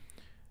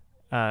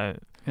 They're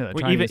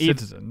Chinese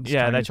citizens.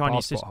 Yeah, they're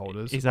Chinese Chinese passport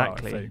holders.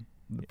 Exactly.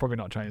 Well, probably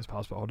not Chinese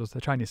passport holders.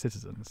 They're Chinese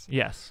citizens.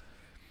 Yes.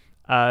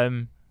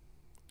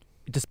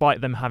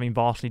 Despite them having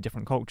vastly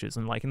different cultures,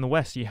 and in the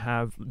West, you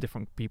have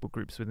different people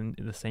groups within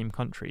the same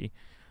country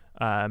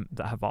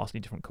that have vastly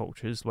different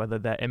cultures, whether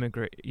they're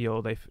they're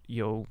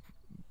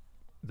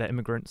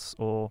immigrants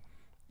or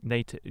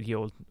native,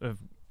 have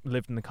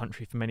lived in the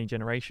country for many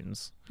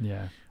generations.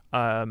 Yeah.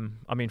 I mean,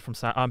 being from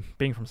South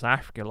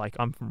Africa,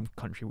 I'm from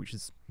a country which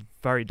is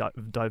very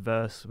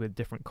diverse with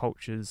different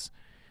cultures,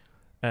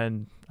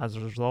 and as a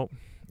result,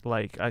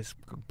 I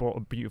brought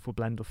a beautiful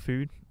blend of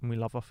food, and we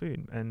love our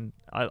food, and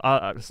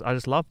I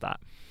just love that.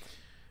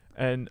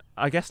 And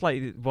I guess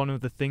one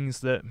of the things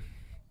that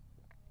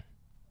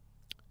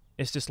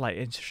it's just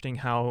interesting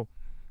how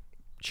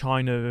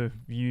China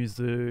views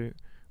the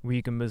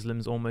Uyghur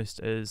Muslims almost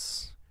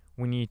as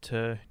we need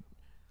to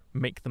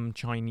make them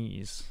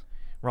Chinese,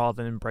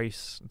 rather than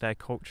embrace their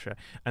culture.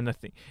 And I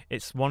think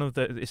it's one of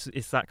the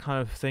it's that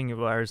kind of thing.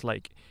 Whereas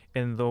like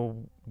in the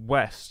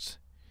West,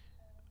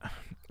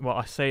 well,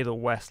 I say the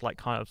West like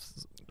kind of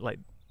like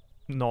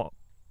not.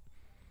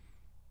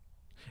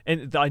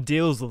 And the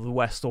ideals of the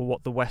West, or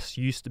what the West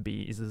used to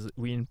be, is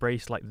we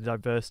embrace like the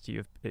diversity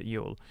of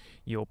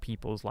your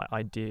people's like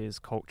ideas,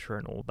 culture,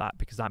 and all that,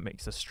 because that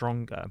makes us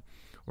stronger.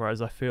 Whereas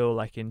I feel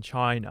like in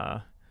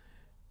China,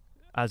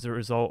 as a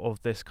result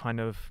of this kind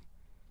of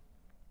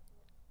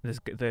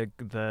the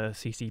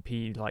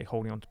CCP like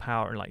holding on to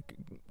power and like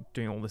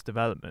doing all this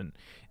development,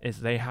 is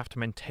they have to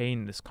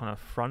maintain this kind of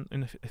front,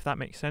 and if that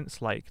makes sense,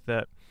 like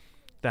that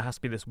there has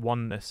to be this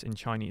oneness in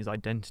Chinese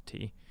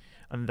identity.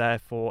 And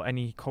therefore,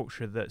 any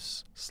culture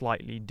that's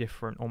slightly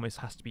different almost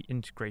has to be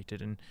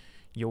integrated, and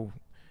you'll,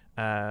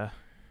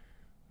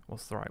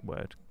 what's the right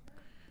word?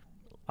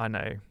 I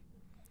know.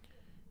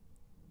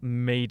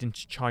 Made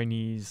into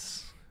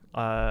Chinese.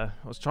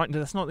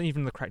 That's not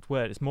even the correct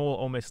word. It's more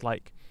almost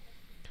like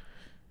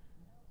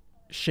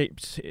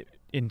shaped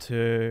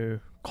into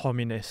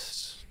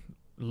communist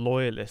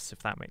loyalists, if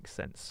that makes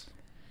sense.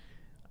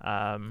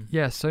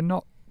 Yeah, so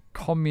not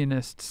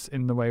communists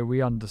in the way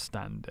we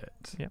understand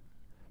it. Yeah.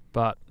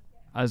 But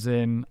as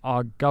in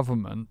our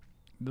government,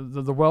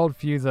 the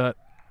worldview that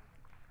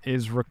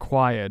is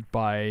required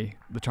by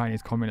the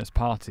Chinese Communist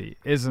Party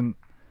isn't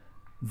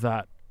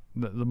that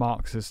the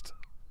Marxist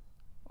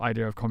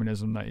idea of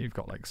communism, that you've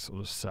got like sort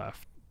of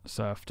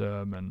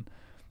serfdom and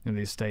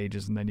these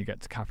stages, and then you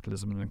get to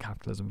capitalism, and then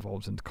capitalism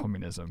evolves into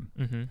communism.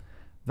 Mm-hmm.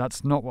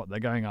 That's not what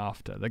they're going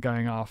after. They're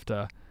going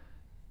after,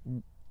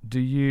 do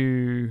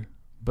you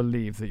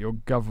believe that your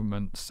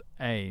government's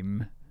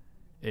aim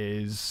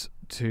is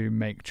to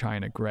make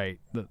China great,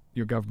 that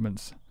your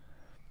government's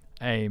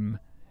aim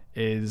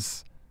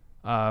is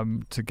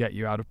to get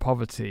you out of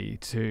poverty,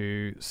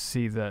 to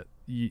see that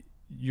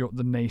you're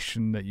the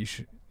nation that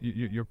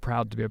you're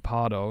proud to be a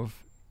part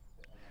of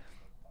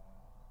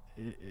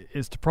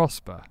is to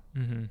prosper.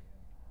 Mm-hmm.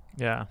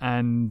 Yeah.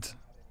 And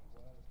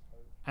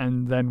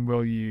then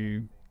will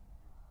you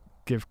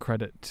give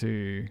credit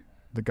to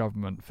the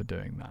government for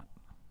doing that?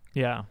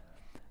 Yeah.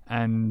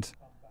 And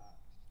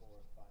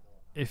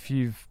if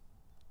your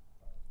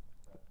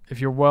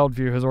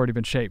worldview has already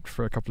been shaped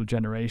for a couple of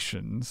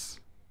generations,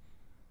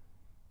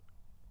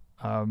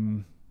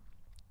 to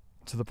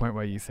the point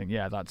where you think,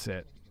 yeah, that's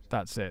it.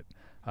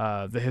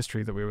 The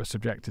history that we were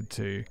subjected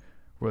to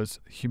was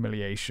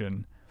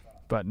humiliation,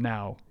 but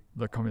now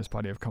the Communist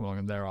Party have come along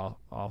and they're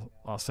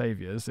our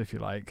saviors, if you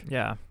like.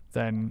 Yeah.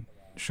 Then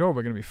sure,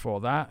 we're going to be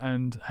for that,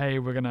 and hey,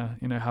 we're going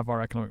to have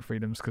our economic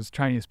freedoms, because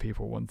Chinese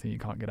people, one thing you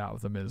can't get out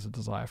of them is a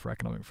desire for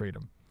economic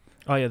freedom.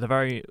 Oh yeah, the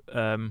very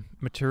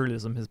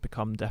materialism has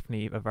become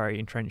definitely very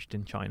entrenched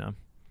in China,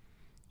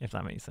 if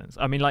that makes sense.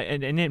 I mean, like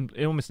in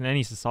almost in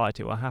any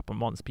society, what happen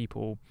once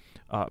people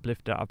are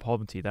uplifted out of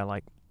poverty, they're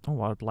like,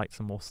 oh, I'd like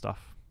some more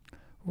stuff.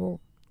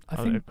 Well,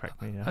 I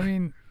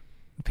mean,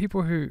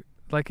 people who,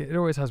 like, it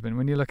always has been,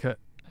 when you look at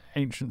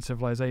ancient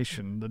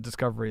civilization, the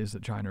discoveries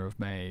that China have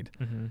made,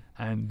 mm-hmm.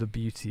 and the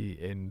beauty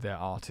in their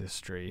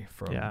artistry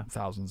from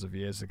thousands of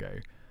years ago,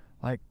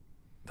 like,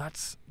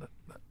 that's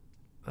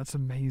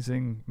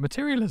amazing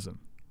materialism.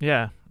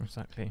 Yeah,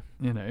 exactly.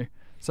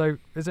 So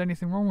is there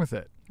anything wrong with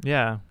it?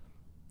 Yeah.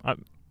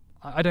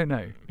 I don't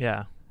know.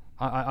 Yeah.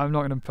 I'm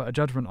not going to put a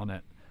judgment on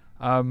it.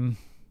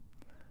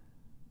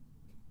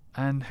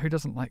 And who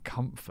doesn't like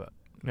comfort?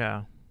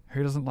 Yeah.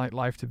 Who doesn't like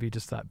life to be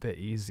just that bit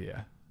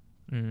easier?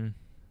 Mm.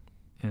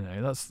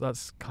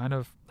 That's kind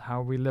of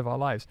how we live our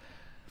lives.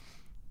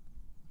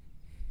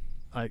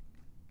 Like,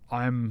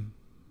 I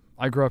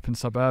grew up in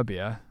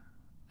suburbia,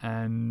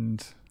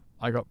 and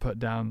I got put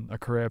down a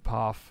career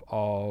path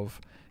of,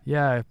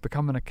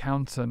 become an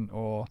accountant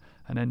or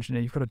an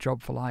engineer. You've got a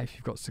job for life.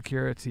 You've got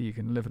security. You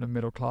can live in a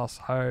middle-class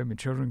home. Your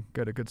children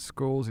go to good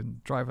schools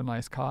and drive a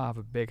nice car, have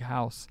a big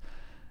house,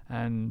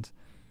 and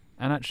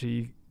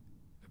actually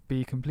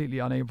be completely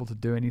unable to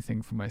do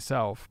anything for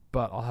myself,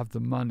 but I'll have the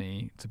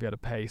money to be able to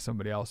pay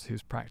somebody else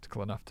who's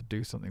practical enough to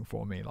do something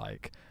for me,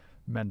 like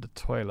mend a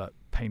toilet,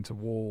 paint a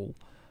wall,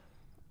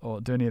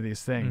 or do any of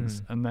these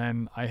things. And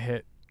then I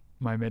hit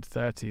my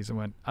mid-30s and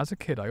went, as a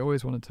kid, I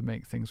always wanted to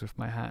make things with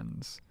my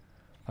hands.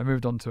 I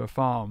moved onto a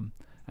farm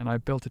and I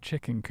built a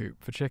chicken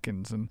coop for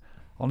chickens, and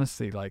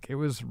honestly, like, it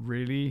was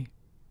really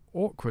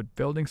awkward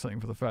building something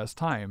for the first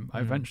time. I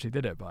eventually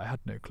did it, but I had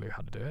no clue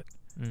how to do it.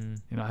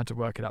 I had to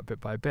work it out bit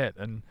by bit,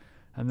 and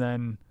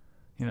then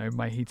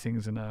my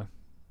heating's in I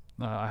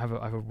have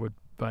a wood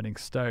burning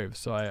stove,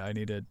 so I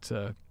needed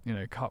to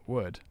cut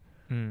wood.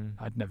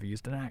 I'd never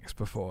used an axe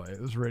before.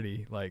 It was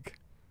really, like,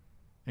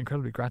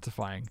 incredibly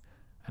gratifying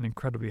and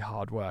incredibly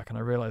hard work, and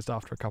I realized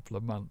after a couple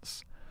of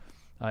months,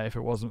 if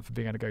it wasn't for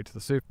being able to go to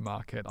the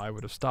supermarket, I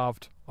would have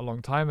starved a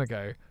long time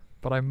ago,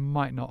 but I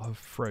might not have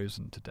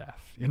frozen to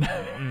death.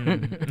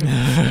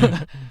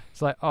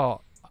 It's like,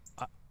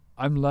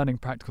 I'm learning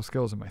practical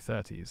skills in my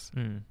 30s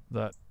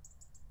that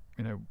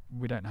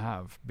we don't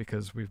have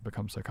because we've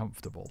become so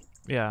comfortable.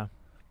 Yeah.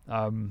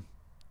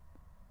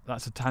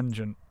 That's a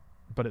tangent,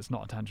 but it's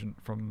not a tangent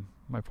from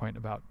my point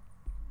about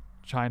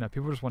China.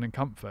 People just wanting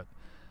comfort,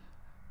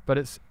 but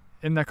it's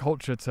in their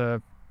culture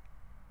to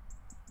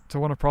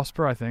want to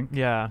prosper, I think.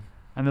 Yeah.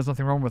 And there's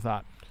nothing wrong with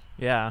that.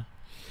 Yeah.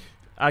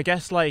 I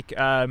guess like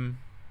and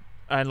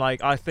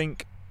like I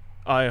think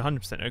I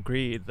 100%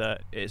 agree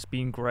that it's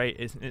been great.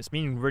 It's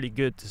been really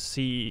good to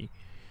see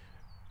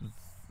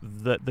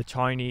that the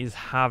Chinese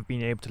have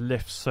been able to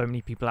lift so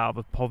many people out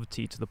of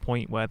poverty to the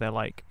point where they're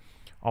like,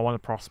 I want to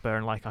prosper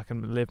and like I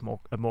can live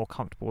a more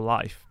comfortable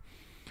life.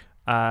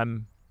 I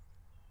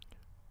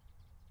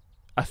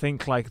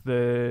think like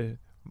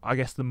I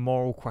guess the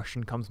moral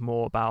question comes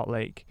more about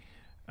like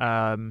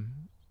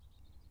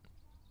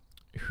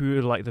who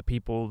are like the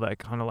people that are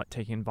kind of like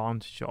taking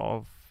advantage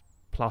of,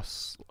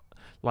 plus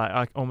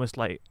like almost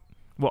like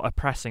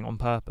oppressing on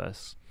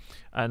purpose.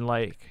 And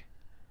like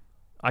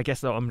I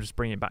guess that I'm just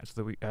bringing it back to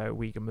the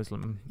Uyghur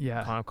Muslim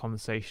kind of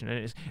conversation,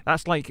 and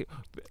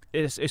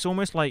it's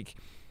almost like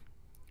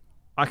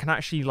I can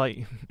actually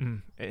like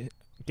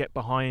get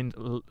behind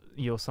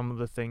some of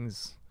the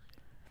things.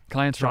 Can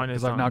I interrupt,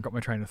 because I've now got my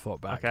train of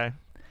thought back? Okay.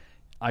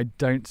 I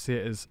don't see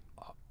it as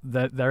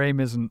their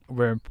aim isn't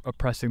we're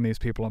oppressing these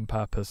people on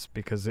purpose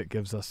because it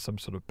gives us some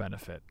sort of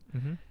benefit.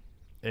 Mm-hmm.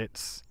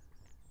 It's,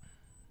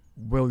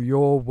 will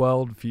your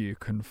worldview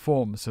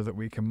conform so that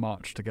we can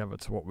march together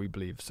to what we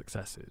believe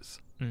success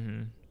is?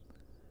 Mm-hmm.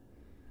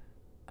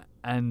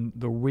 And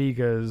the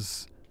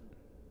Uyghurs,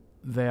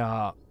 they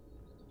are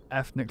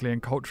ethnically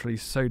and culturally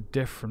so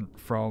different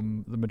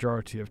from the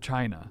majority of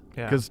China.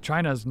 Because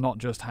China's not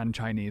just Han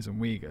Chinese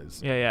and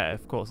Uyghurs. Yeah,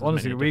 of course.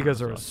 Honestly,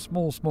 Uyghurs are a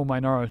small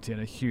minority in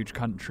a huge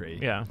country.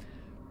 Yeah.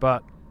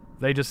 But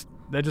they're just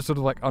sort of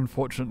like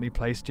unfortunately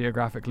placed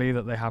geographically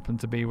that they happen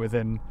to be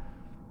within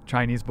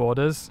Chinese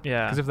borders.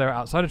 Yeah. Because if they were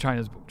outside of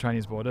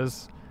Chinese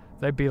borders,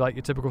 they'd be like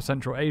your typical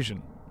Central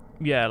Asian.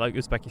 Yeah, like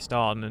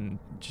Uzbekistan and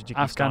Tajikistan,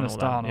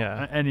 Afghanistan,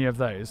 or any of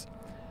those.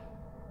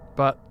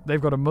 But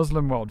they've got a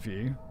Muslim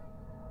worldview,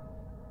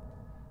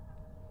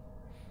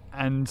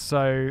 and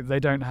so they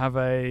don't have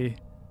a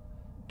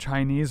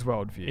Chinese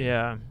worldview.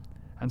 Yeah.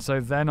 And so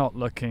they're not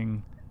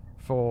looking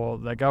for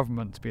their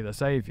government to be their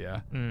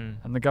savior. Mm.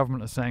 And the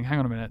government is saying, hang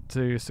on a minute,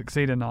 to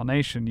succeed in our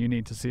nation, you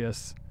need to see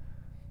us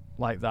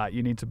like that.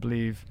 You need to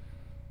believe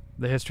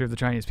the history of the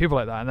Chinese people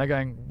like that. And they're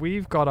going,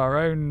 we've got our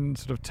own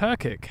sort of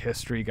Turkic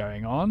history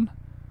going on.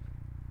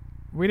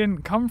 We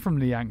didn't come from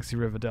the Yangtze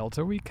River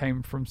Delta. We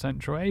came from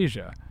Central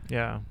Asia.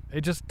 Yeah.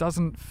 It just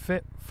doesn't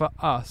fit for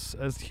us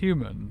as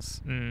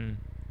humans. Mm.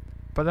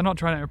 But they're not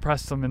trying to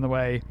oppress them in the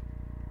way,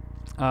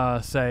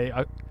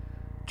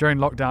 during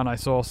lockdown I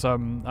saw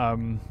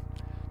some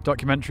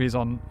documentaries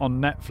on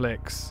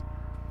Netflix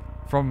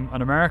from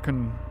an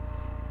American,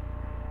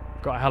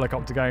 got a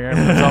helicopter going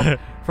over the top,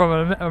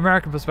 from an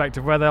American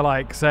perspective, where they're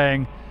like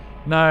saying,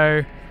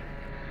 no.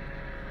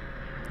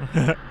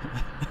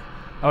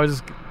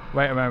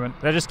 Wait a moment.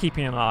 They're just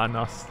keeping an eye on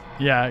us.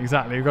 Yeah,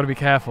 exactly. We've got to be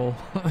careful.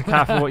 Be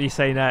careful what you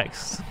say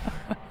next.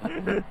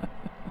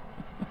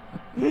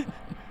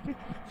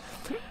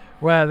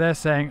 Where they're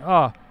saying,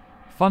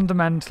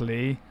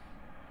 fundamentally,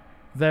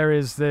 there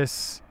is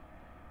this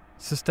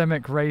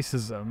systemic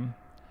racism,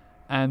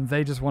 and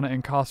they just want to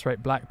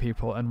incarcerate black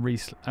people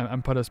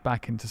and put us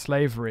back into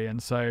slavery.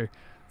 And so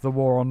the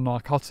war on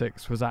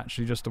narcotics was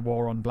actually just a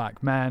war on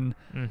black men.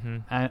 Mm-hmm.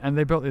 And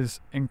they built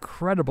these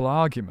incredible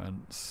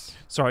arguments.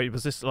 Sorry,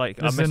 was this like...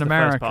 This is in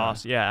America. First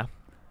part. Yeah.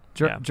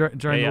 During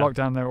the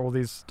lockdown, there were all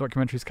these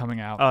documentaries coming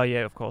out. Oh,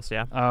 yeah, of course,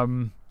 yeah.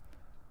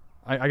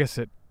 I guess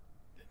it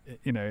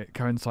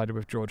coincided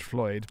with George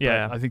Floyd, but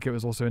I think it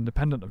was also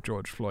independent of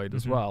George Floyd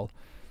as well.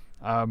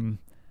 And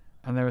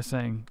they were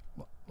saying,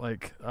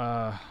 like,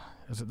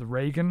 is it the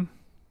Reagan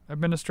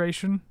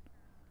administration?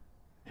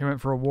 He went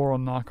for a war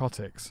on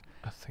narcotics.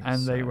 I think and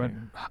so.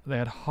 They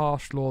had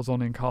harsh laws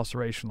on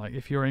incarceration. Like,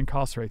 if you're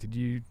incarcerated,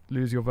 you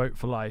lose your vote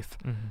for life.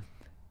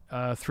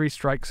 Mm-hmm. 3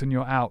 strikes and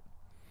you're out,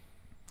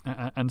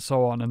 and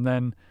so on. And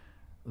then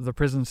the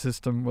prison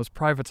system was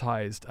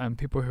privatized, and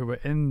people who were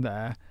in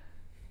there,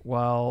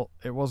 well,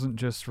 it wasn't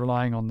just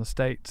relying on the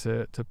state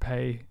to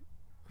pay.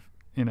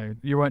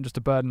 You weren't just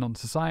a burden on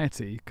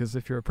society, because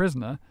if you're a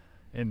prisoner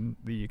in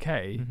the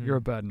UK, you're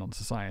a burden on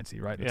society,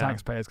 right? The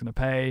taxpayer's going to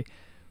pay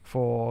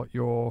for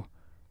your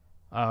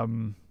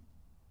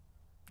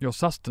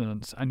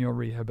sustenance and your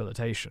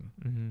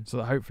rehabilitation, so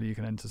that hopefully you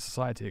can enter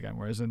society again.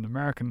 Whereas in the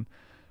American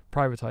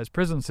privatized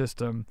prison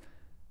system,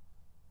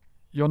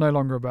 you're no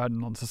longer a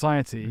burden on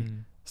society.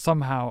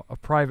 Somehow a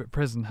private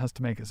prison has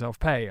to make itself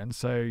pay, and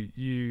so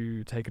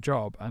you take a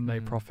job and they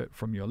profit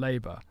from your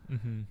labor.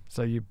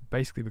 So you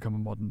basically become a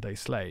modern day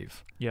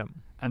slave.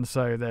 And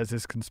so there's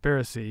this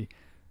conspiracy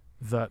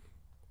that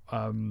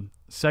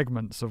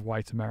segments of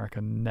white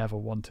America never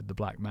wanted the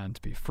black man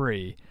to be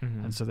free,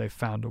 and so they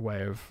found a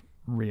way of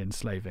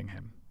re-enslaving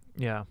him.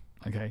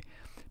 Okay.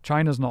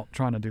 China's not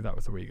trying to do that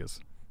with the Uyghurs.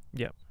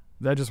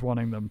 They're just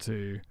wanting them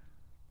to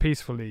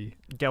peacefully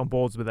get on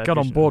board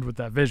with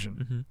their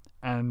vision.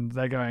 And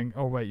they're going,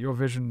 oh wait, your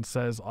vision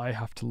says I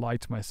have to lie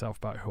to myself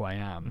about who I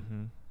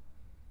am.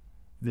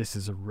 This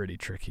is a really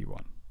tricky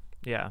one.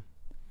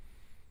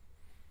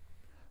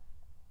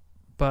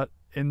 But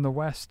in the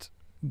West,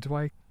 do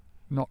I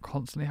not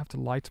constantly have to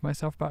lie to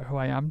myself about who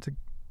I am to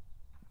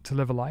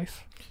live a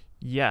life?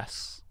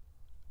 Yes.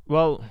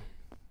 Well,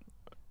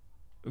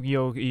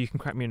 you can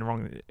correct me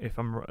if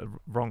I'm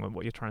wrong on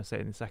what you're trying to say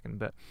in a second,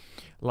 but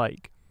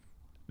like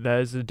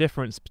there's a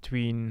difference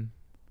between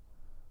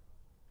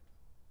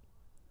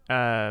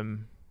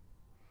I'm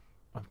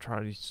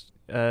trying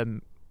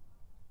to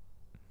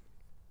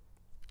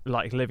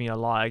like living a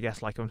lie, I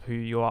guess, like on who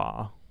you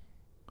are,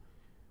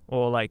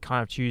 or like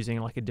kind of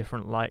choosing like a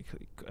different like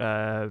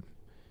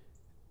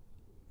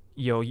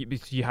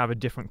you have a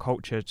different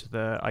culture to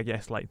the, I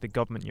guess, like the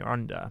government you're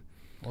under,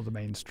 Or the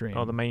mainstream.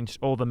 or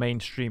the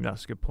mainstream.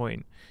 That's a good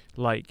point.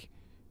 Like,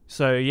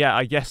 so yeah,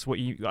 I get what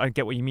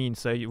you mean.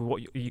 So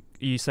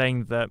you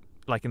saying that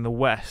like in the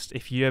West,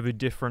 if you have a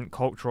different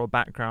cultural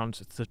background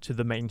to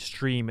the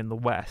mainstream in the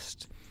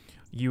West,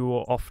 you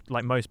are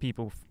like most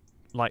people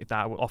like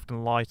that will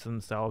often lie to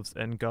themselves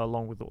and go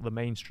along with what the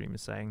mainstream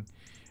is saying,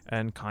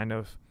 and kind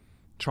of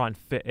try and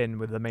fit in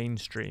with the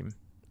mainstream.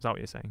 Is that what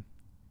you're saying?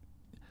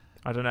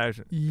 I don't know.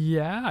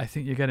 Yeah, I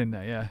think you're getting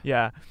there.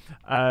 Yeah.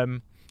 Yeah.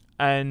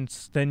 And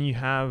then you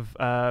have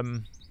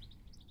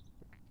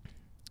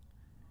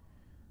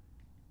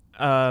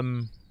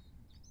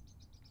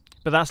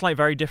but that's like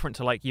very different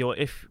to like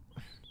I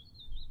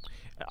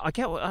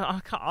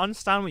can't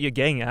understand what you're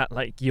getting at.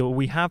 Like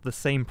we have the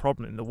same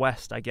problem in the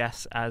West, I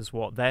guess, as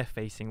what they're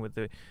facing with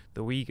the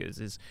Uyghurs,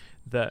 is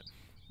that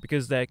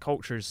because their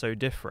culture is so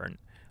different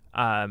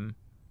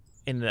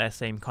in their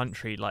same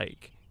country,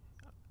 like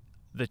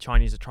the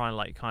Chinese are trying to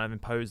like kind of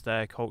impose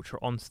their culture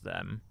onto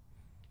them.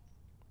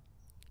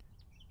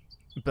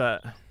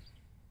 But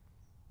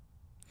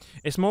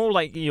it's more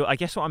like, I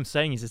guess what I'm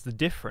saying is the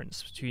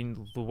difference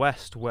between the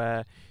West,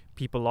 where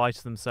people lie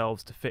to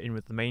themselves to fit in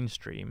with the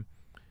mainstream,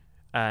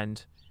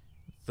 and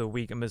the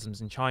Uyghur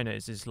Muslims in China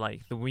is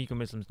like the Uyghur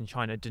Muslims in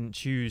China didn't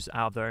choose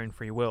out of their own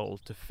free will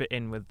to fit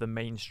in with the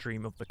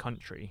mainstream of the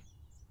country,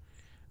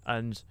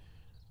 and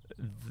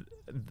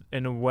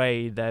in a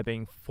way they're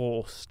being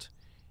forced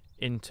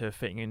into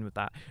fitting in with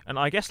that. And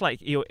I guess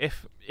like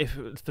if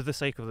for the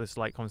sake of this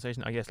like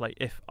conversation, I guess like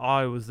if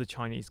I was the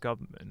Chinese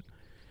government,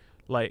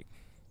 like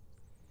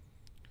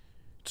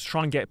to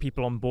try and get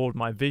people on board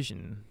my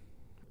vision,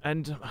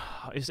 and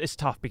it's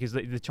tough because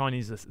the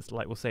Chinese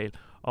like will say,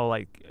 oh,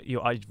 like you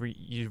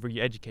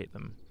re-educate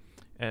them,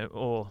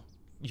 or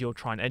you'll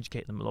try and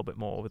educate them a little bit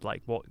more with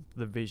like what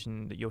the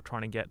vision that you're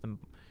trying to get them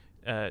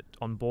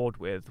on board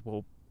with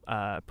will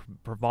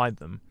provide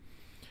them.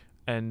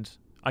 And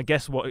I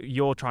guess what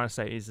you're trying to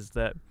say is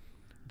that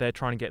they're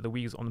trying to get the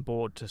Uyghurs on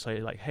board to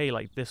say like, hey,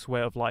 like this way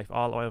of life,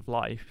 our way of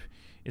life,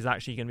 is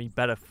actually going to be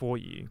better for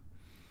you.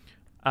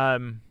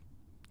 And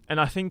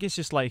I think it's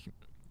just like,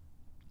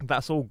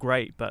 that's all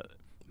great, but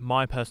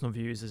my personal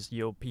view is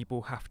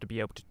people have to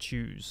be able to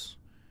choose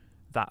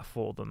that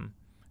for them,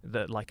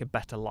 that like a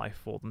better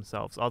life for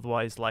themselves.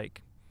 Otherwise,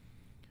 like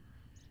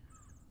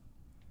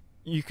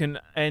you can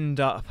end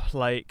up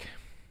like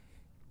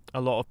a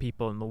lot of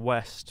people in the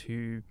West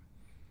who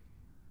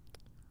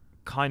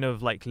kind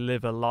of like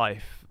live a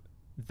life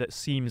that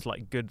seems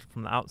like good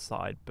from the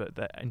outside, but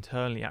that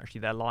internally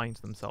actually they're lying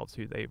to themselves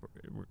who they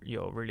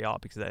really are,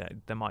 because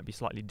they might be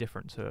slightly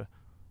different to,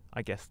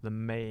 I guess, the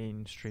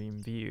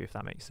mainstream view, if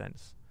that makes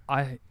sense.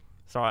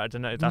 Sorry, I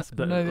don't know. That's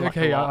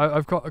okay.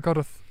 I've got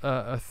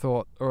a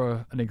thought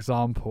or an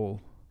example,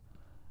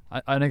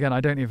 and again, I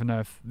don't even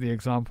know if the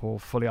example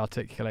fully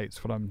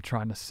articulates what I'm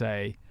trying to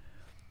say.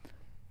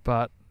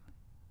 But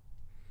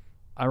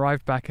I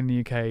arrived back in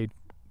the UK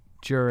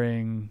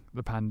during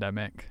the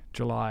pandemic,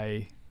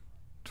 July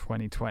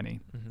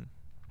 2020,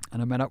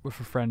 and I met up with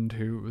a friend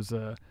who was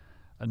a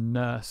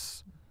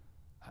nurse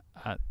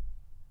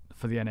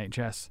for the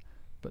NHS,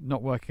 but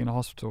not working in a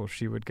hospital.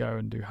 She would go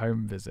and do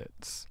home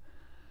visits.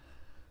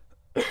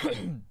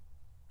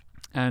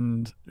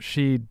 And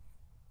she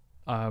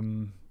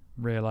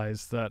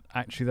realised that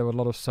actually there were a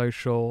lot of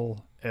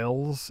social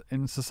ills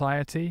in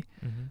society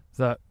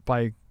that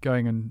by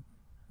going and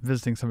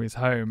visiting somebody's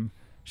home,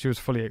 she was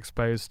fully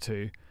exposed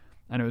to,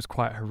 and it was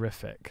quite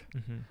horrific.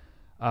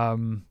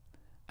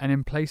 And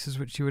in places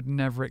which you would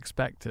never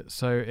expect it.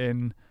 So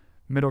in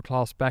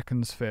middle-class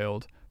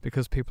Beaconsfield,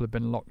 because people had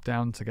been locked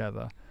down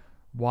together,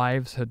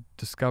 wives had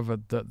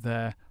discovered that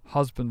their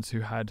husbands,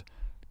 who had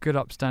good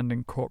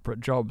upstanding corporate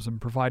jobs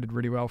and provided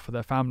really well for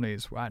their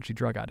families, were actually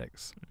drug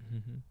addicts.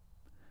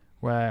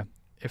 Where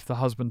if the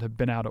husband had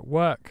been out at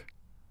work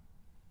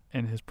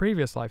in his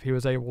previous life, he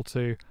was able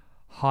to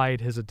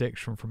hide his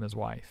addiction from his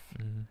wife.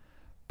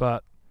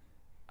 But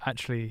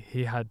actually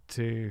he had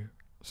to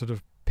sort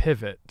of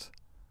pivot.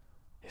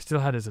 He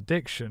still had his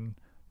addiction,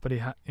 but he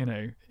had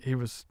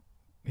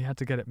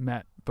to get it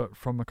met, but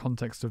from a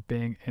context of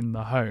being in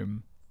the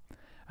home.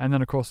 And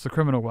then, of course, the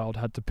criminal world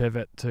had to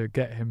pivot to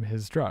get him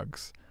his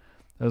drugs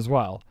as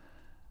well.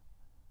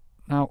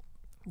 Now,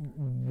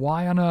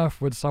 why on earth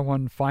would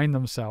someone find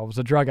themselves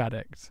a drug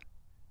addict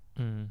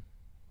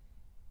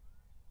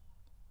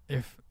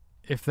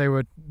if they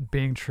were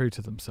being true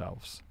to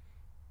themselves?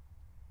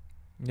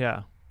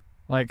 Yeah.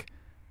 Like,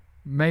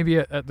 maybe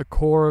at the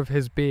core of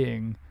his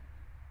being,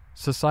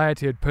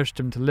 society had pushed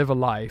him to live a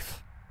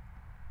life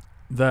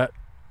that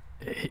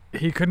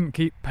he couldn't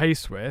keep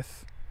pace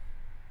with,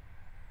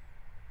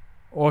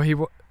 or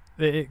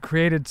it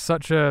created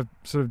such a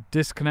sort of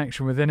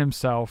disconnection within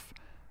himself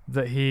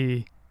that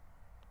he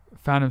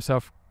found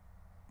himself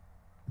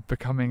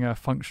becoming a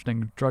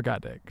functioning drug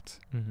addict.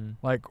 Mm-hmm.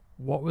 Like,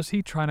 what was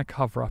he trying to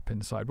cover up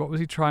inside? What was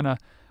he trying to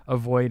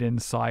avoid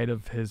inside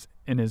of his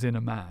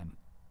inner man?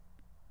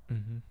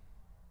 Mm-hmm.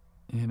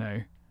 You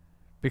know,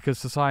 because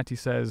society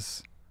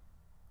says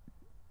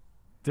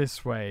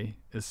this way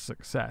is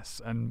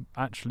success, and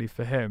actually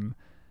for him,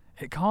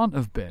 it can't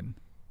have been.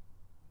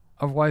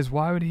 Otherwise,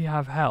 why would he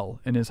have hell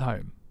in his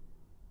home?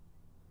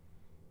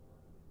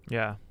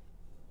 Yeah.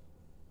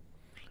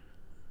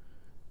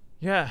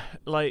 Yeah,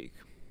 like,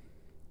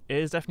 it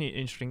is definitely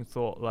an interesting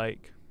thought,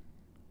 like,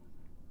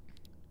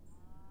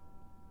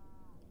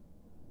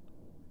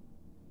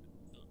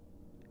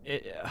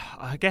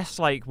 I guess,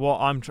 like, what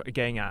I'm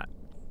getting at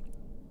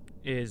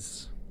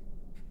is,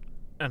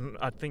 and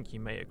I think you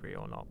may agree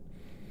or not,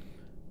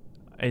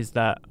 is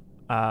that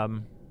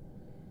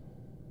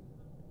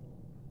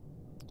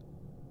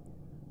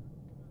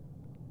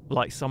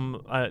like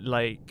some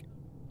like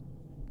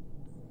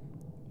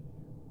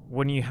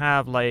when you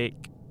have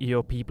like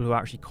your people who are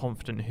actually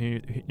confident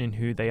in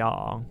who they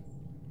are,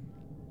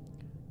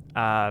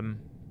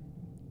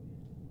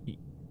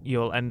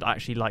 you'll end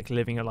actually like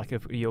living a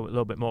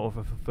little bit more of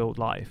a fulfilled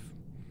life.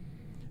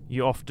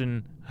 You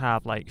often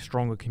have like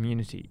stronger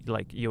community,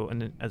 like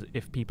as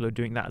if people are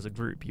doing that as a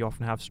group, you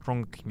often have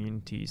stronger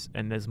communities,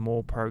 and there's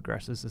more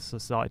progress as a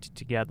society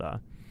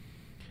together.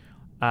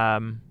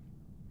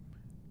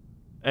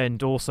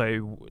 And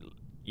also,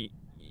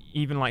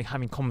 even like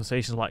having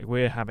conversations like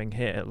we're having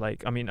here,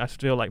 like, I mean, I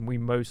feel like we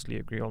mostly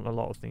agree on a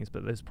lot of things,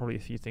 but there's probably a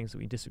few things that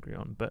we disagree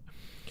on. But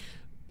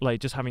like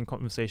just having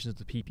conversations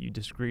with people you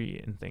disagree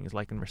in things,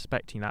 like, and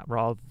respecting that,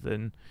 rather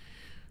than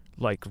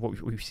like what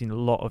we've seen a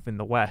lot of in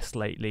the West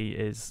lately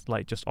is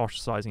like just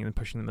ostracizing and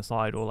pushing them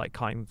aside, or like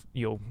cutting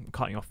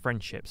off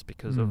friendships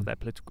because of their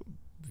political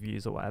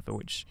views or whatever,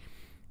 which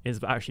is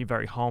actually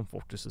very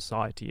harmful to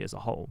society as a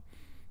whole.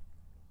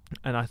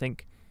 And I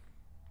think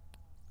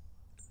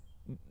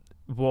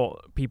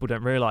what people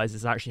don't realize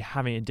is actually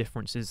having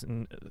differences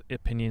in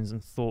opinions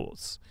and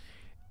thoughts,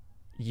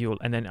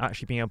 and then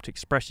actually being able to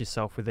express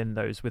yourself within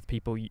those with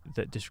people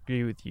that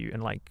disagree with you,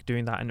 and like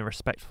doing that in a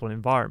respectful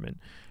environment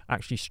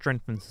actually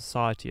strengthens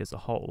society as a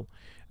whole,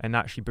 and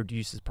actually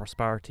produces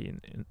prosperity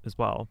in as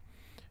well.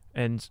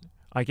 And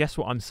I guess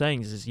what I'm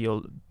saying is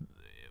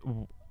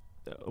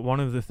one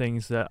of the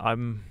things that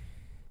I'm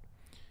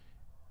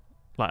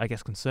like, I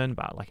guess, concerned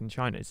about, like in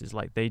China, is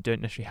like they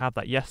don't necessarily have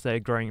that. Yes, they're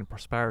growing in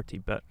prosperity,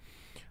 but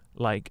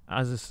like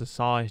as a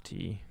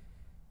society,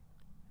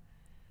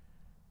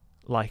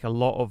 like a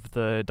lot of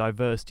the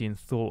diversity in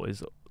thought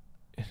is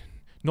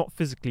not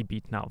physically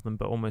beaten out of them,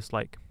 but almost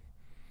like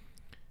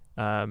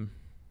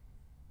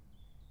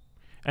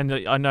and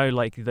I know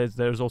like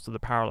there's also the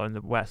parallel in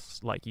the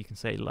West, like you can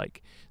say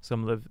like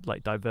some of the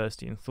like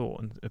diversity in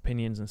thought and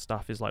opinions and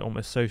stuff is like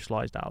almost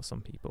socialized out of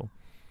some people,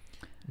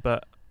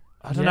 but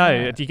I don't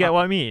know. Do you get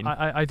what I mean?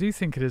 I do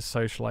think it is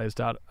socialized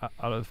out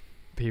of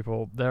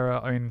people. There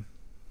are, I mean,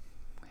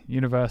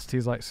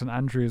 universities like St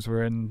Andrews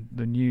were in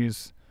the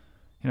news.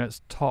 You know,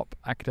 it's top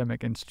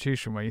academic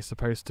institution where you're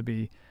supposed to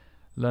be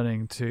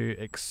learning to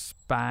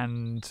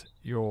expand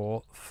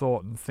your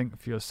thought and think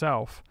for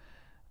yourself.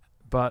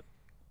 But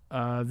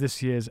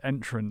this year's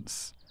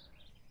entrance,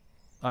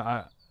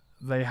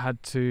 they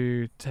had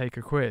to take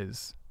a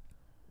quiz,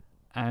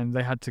 and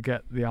they had to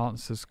get the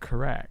answers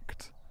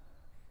correct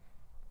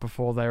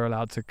before they were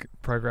allowed to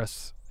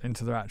progress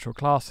into their actual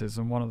classes.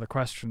 And one of the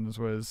questions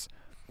was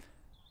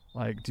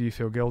like, do you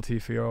feel guilty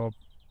for your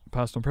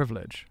personal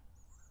privilege?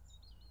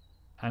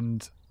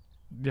 And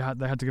they had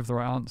to give the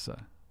right answer.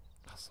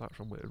 That's such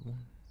a weird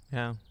one.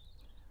 Yeah.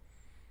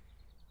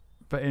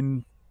 But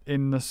in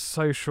the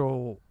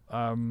social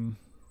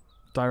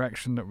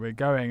direction that we're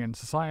going in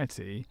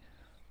society,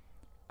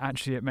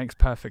 actually it makes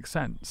perfect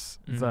sense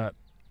that,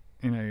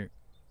 you know,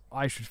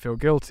 I should feel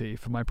guilty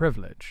for my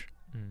privilege.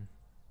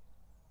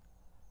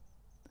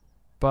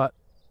 But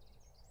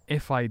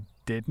if I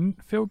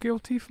didn't feel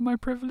guilty for my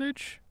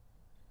privilege,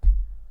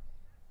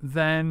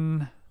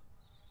 then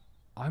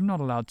I'm not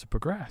allowed to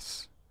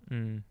progress.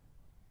 And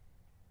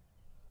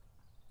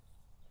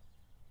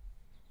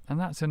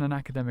that's in an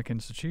academic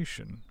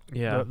institution.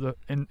 Yeah.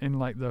 In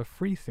like the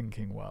free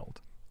thinking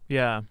world.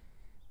 Yeah.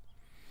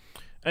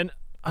 And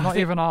I'm not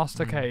even asked,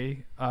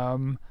 okay,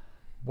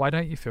 why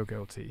don't you feel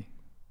guilty?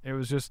 It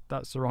was just,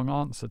 that's the wrong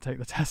answer. Take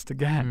the test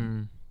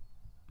again.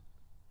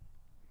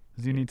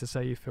 You need to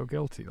say you feel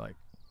guilty, like.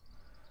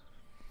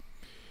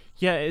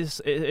 Yeah, it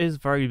is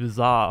very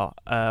bizarre.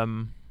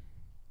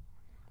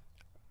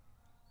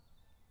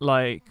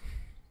 Like,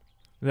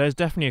 there's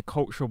definitely a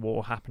culture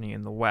war happening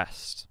in the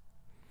West,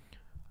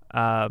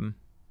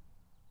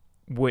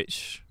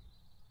 which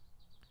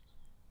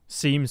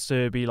seems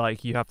to be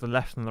like you have the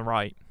left and the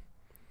right,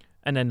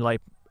 and then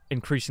like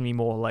increasingly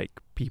more like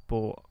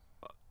people,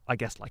 I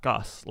guess, like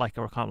us, like,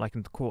 are kind of like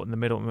in the court in the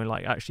middle, and we're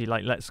like, actually,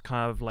 like, let's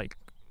kind of like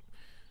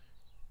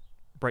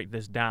break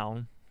this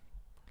down,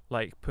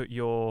 like put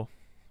your,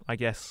 I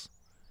guess,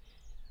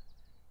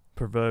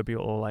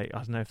 proverbial, or like, I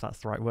don't know if that's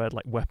the right word,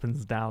 like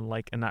weapons down,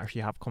 like, and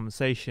actually have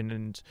conversation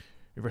and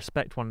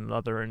respect one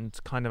another and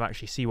kind of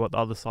actually see what the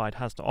other side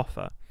has to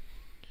offer.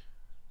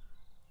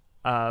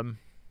 But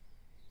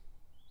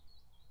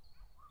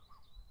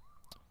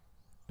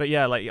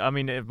yeah, like, I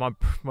mean, if my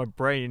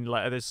brain,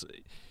 like, this,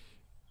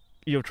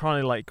 you're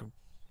trying to like,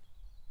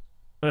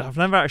 I've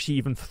never actually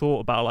even thought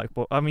about like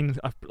what, I mean,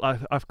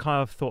 I've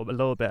kind of thought a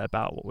little bit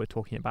about what we're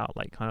talking about,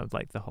 like kind of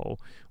like the whole,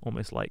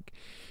 almost like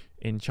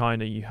in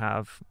China you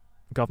have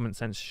government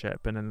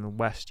censorship, and in the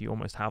West you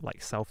almost have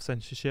like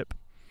self-censorship.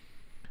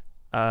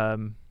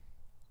 And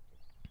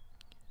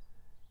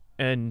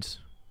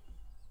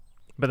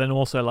but then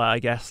also, like, I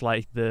guess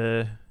like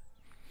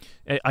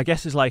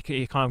it's like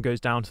it kind of goes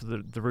down to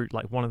the root,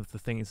 like one of the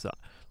things that,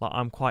 like,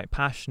 I'm quite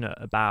passionate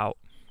about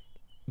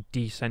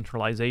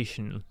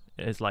decentralization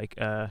is like,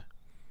 I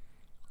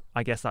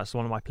guess that's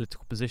one of my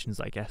political positions,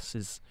 I guess,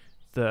 is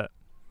that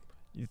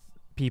the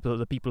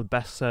people are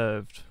best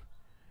served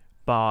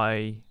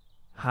by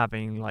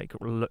having like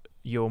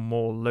your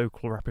more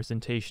local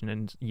representation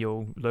and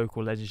your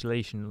local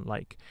legislation,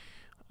 like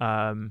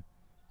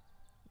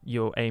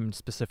you're aimed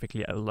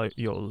specifically at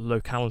your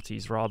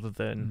localities rather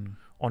than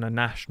on a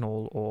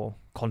national or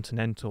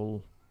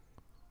continental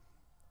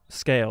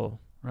scale.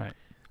 Right.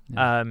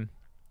 Yeah.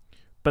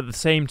 But at the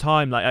same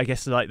time, like, I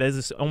guess like there's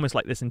this almost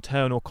like this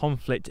internal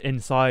conflict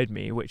inside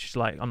me, which is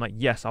like, I'm like,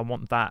 yes, I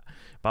want that,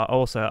 but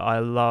also I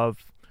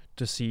love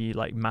to see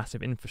like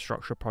massive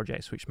infrastructure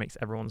projects which makes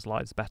everyone's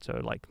lives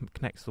better, like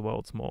connects the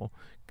world more,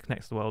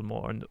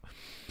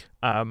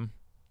 and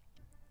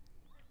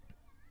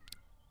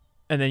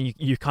then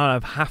you kind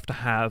of have to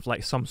have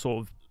like some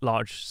sort of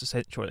large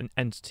central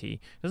entity.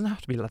 It doesn't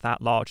have to be like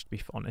that large, to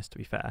be honest, to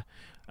be fair.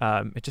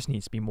 It just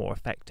needs to be more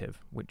effective,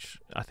 which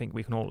I think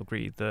we can all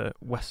agree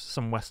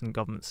some Western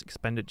governments'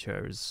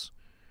 expenditure is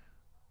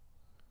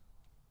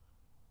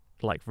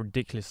like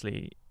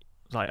ridiculously,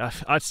 like,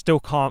 I still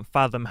can't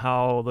fathom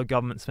how the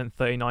government spent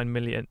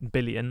 39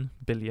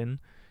 billion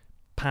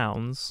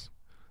pounds.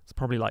 It's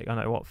probably like, I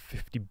don't know what,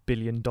 $50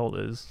 billion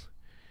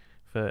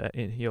for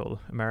your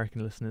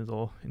American listeners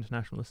or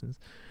international listeners,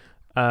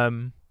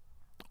 on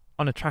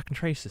a track and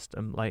trace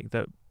system like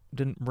that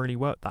didn't really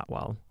work that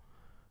well.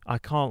 I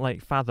can't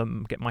like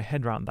get my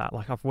head around that.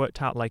 Like, I've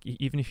worked out, like,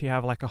 even if you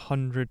have like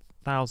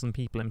 100,000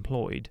 people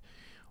employed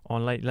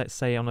on, like, let's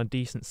say on a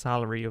decent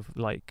salary of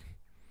like,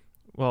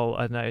 well,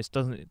 I don't know, it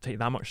doesn't take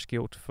that much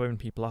skill to phone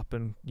people up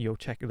and you'll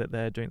check that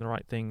they're doing the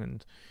right thing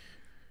and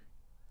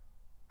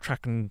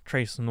track and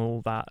trace and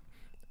all that.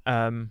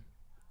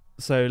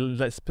 So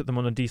let's put them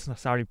on a decent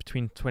salary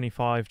between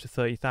 25 to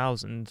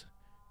 30,000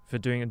 for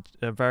doing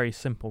a very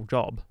simple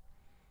job.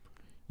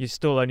 You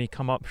still only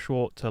come up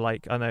short to,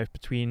 like, I don't know,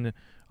 between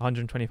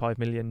 125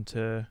 million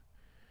to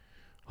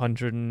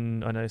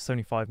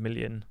 75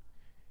 million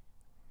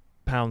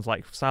pounds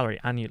like salary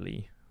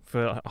annually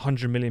for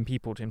 100 million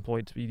people to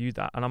employ to do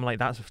that. And I'm like,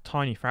 that's a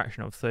tiny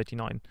fraction of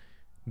 39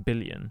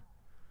 billion.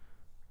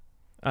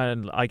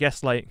 And I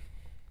guess like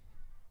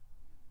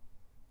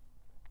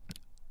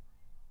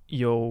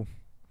one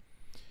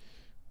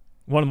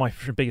of my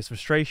biggest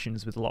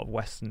frustrations with a lot of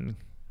Western,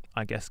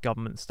 I guess,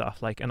 government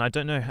stuff, like, and I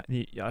don't know,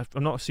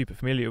 I'm not super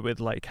familiar with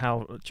like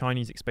how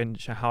Chinese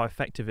expenditure, how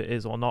effective it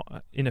is or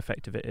not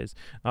ineffective it is.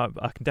 I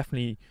can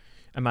definitely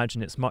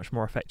imagine it's much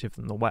more effective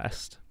than the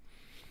West.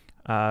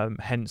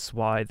 Hence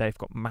why they've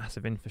got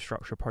massive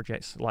infrastructure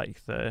projects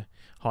like the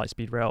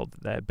high-speed rail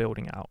that they're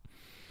building out.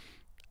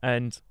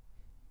 And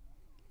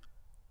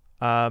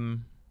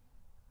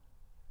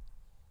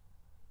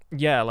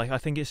yeah, like, I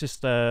think it's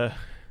just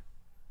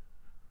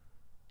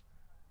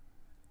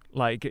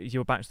like,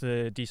 you're back to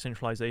the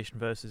decentralization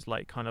versus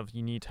like kind of,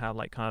 you need to have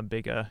like kind of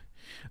bigger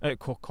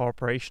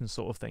corporation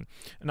sort of thing.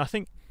 And I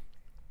think,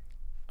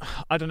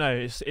 I don't know,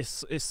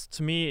 it's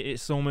to me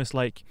it's almost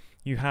like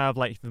you have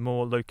like the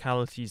more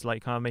localities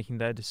like kind of making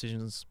their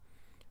decisions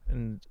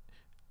and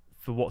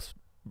for what's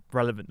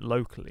relevant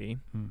locally,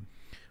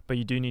 but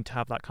you do need to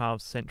have that kind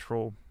of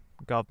central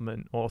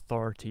government or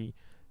authority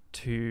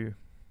to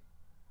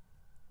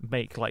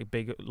make like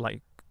big,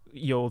 like,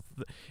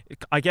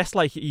 I guess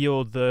like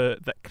you're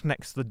that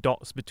connects the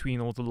dots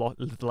between all the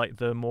like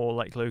the more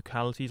like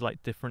localities,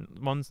 like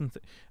different ones,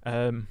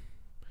 and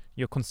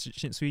your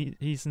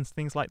constituencies and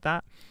things like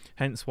that.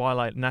 Hence why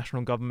like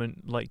national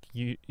government like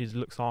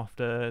looks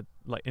after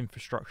like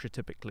infrastructure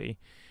typically.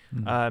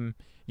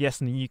 Yes,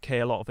 in the UK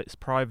a lot of it's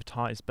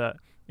privatized, but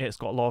it's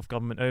got a lot of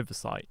government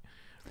oversight.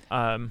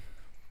 Yeah,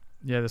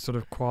 the sort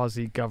of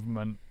quasi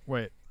government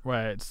where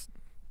it's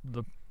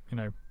the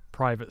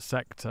private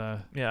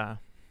sector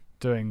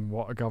doing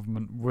what a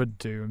government would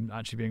do and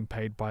actually being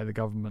paid by the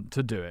government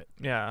to do it.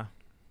 Yeah.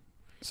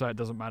 So it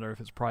doesn't matter if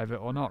it's private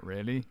or not,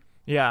 really.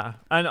 Yeah,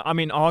 and I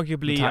mean,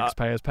 arguably, the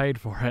taxpayers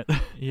paid for it.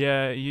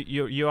 Yeah,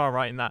 you are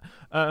right in that.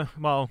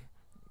 Well,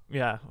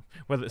 yeah,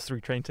 whether it's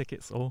through train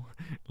tickets or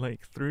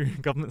like through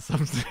government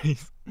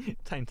subsidies,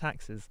 paying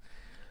taxes.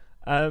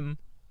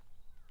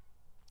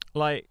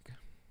 Like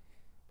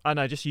I don't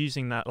know, just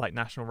using that like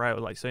national rail,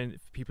 like so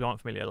if people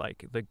aren't familiar,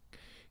 like the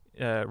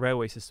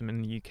railway system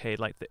in the UK,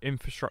 like the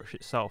infrastructure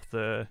itself,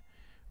 the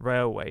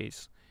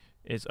railways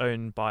is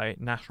owned by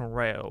National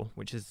Rail,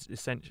 which is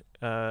essentially,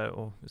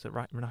 or is it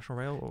National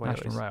Rail or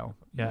National Rail?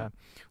 Yeah,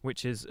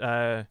 which is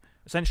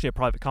essentially a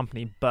private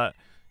company, but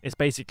it's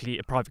basically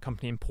a private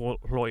company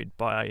employed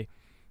by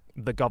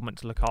the government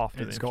to look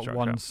after. It's the got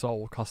one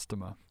sole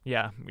customer.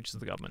 Yeah, which is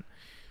the government.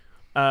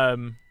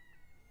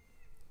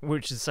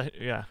 Which is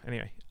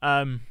anyway.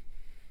 And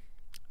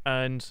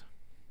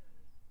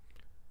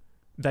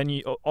then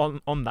you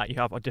on that you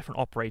have different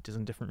operators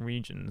in different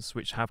regions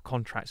which have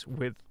contracts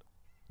with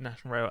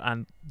National Rail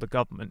and the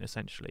government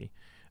essentially.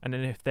 And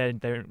then if they're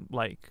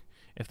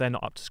if they're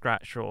not up to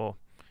scratch, or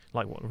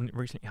like what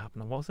recently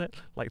happened, what was it?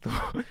 Like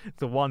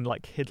the one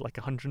like hid like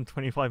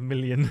 125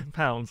 million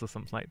pounds or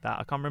something like that.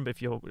 I can't remember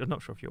I'm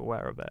not sure if you're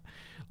aware of it.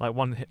 Like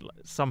one hit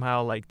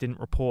somehow like didn't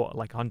report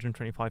like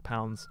 125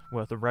 pounds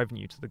worth of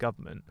revenue to the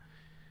government.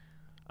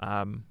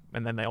 And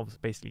then they obviously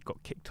basically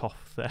got kicked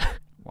off their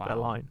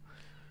line.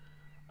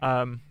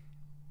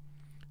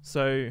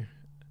 So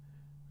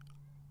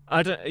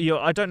I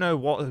don't know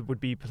what would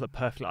be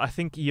perfect. I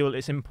think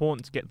it's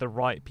important to get the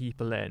right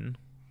people in,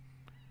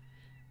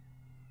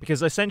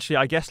 because essentially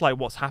I guess like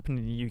what's happened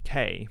in the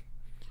UK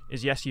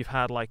is, yes, you've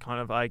had like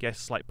kind of, I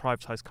guess, like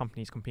privatized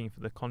companies competing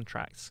for the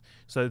contracts,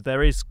 so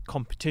there is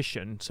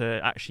competition to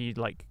actually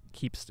like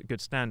keep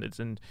good standards.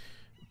 And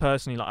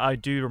personally, like I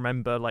do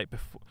remember like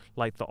before,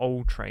 like the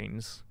old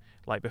trains,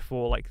 like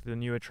before like the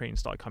newer trains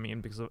started coming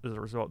in, because as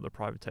a result of the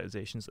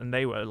privatizations, and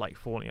they were like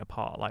falling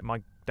apart. Like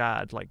my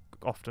dad like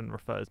often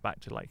refers back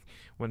to like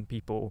when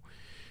people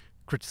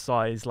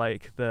criticize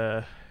like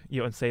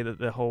and say that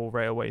the whole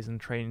railways and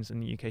trains in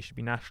the UK should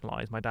be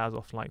nationalized. My dad's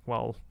often like,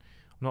 well,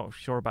 I'm not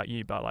sure about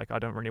you, but like I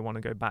don't really want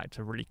to go back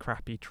to really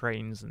crappy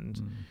trains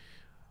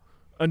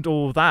and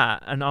all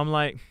that. And I'm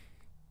like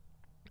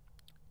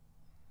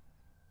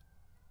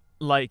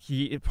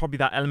probably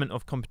that element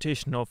of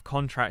competition of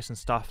contracts and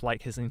stuff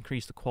like has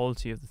increased the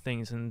quality of the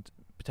things, and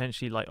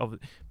potentially like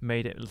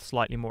made it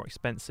slightly more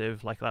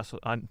expensive. Like that's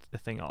the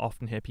thing I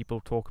often hear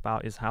people talk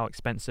about, is how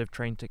expensive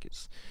train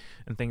tickets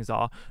and things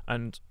are.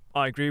 And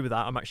I agree with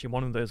that. I'm actually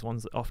one of those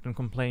ones that often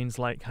complains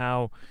like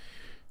how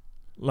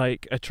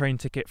like a train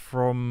ticket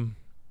from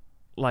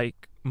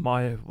like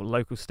my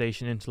local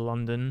station into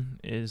London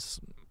is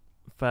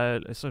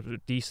sort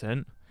of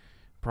decent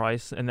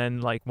price, and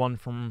then like one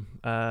from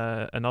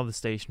another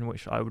station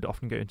which I would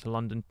often go into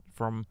London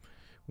from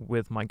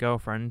with my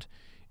girlfriend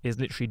is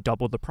literally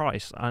double the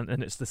price,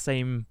 and it's the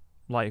same,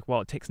 like,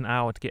 well, it takes an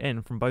hour to get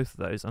in from both of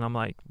those. And I'm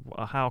like,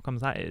 well, how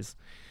comes that is?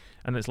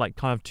 And it's like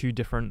kind of two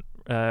different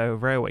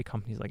railway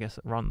companies, I guess,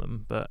 that run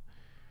them. But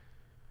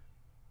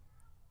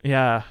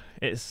yeah,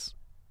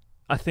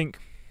 I think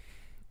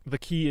the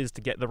key is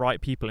to get the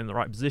right people in the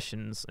right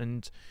positions,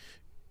 and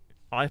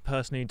I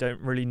personally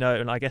don't really know,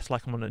 and I guess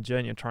like I'm on a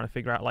journey of trying to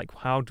figure out like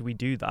how do we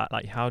do that,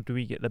 like how do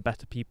we get the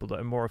better people that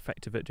are more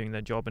effective at doing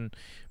their job, and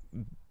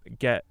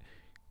get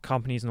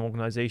companies and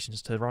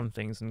organizations to run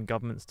things and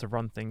governments to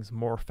run things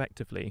more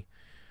effectively.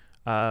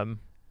 Again,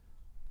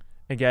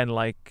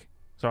 like,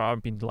 sorry,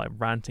 I've been like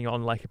ranting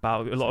on like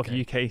about a lot of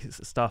UK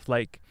stuff.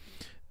 Like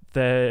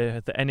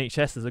the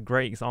NHS is a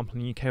great example in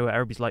the UK, where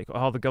everybody's like,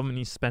 oh, the government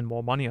needs to spend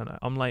more money on it.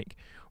 I'm like,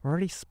 we're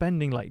already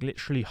spending like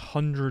literally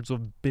hundreds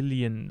of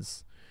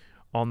billions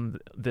on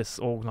this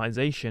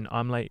organization.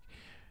 I'm like,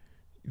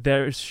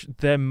 there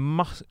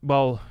must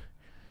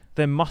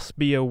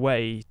be a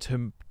way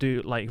to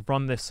do like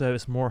run this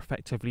service more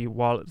effectively,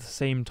 while at the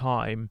same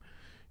time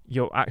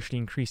you're actually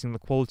increasing the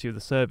quality of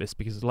the service.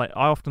 Because like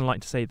I often like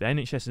to say, the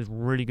NHS is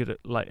really good at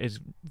is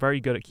very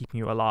good at keeping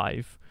you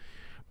alive,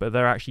 but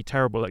they're actually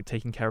terrible at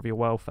taking care of your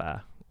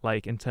welfare,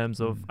 like in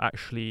terms of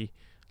actually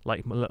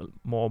like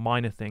more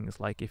minor things.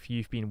 Like if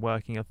you've been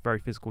working a very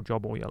physical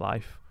job all your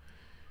life,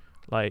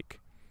 like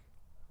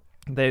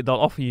they'll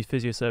offer you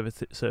physio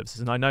services,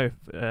 and I know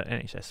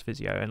NHS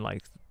physio, and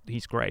like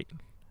he's great.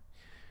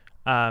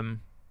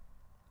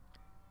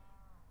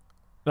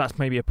 That's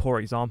maybe a poor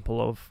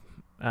example of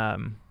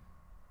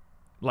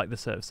like the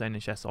service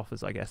NHS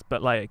offers, I guess.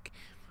 But like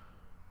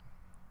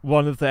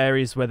one of the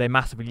areas where they're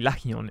massively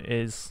lacking on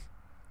is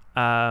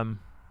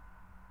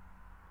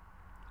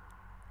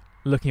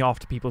looking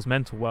after people's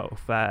mental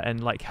welfare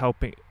and like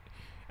helping.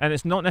 And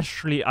it's not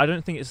necessarily, I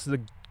don't think it's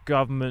the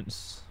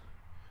government's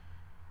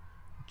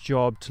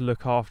job to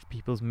look after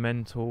people's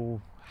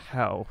mental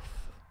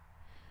health.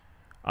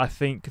 I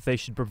think they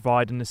should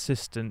provide an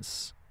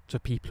assistance to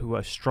people who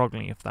are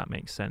struggling, if that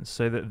makes sense,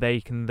 so that they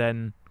can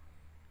then,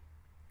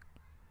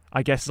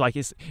 I guess, like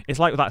it's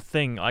like that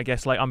thing, I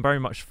guess, like I'm very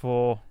much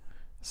for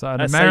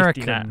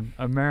Americans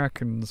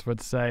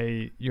would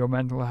say your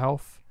mental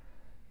health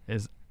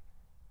is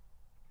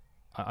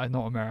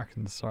not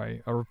Americans,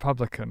 sorry, a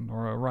Republican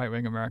or a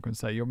right-wing American would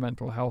say your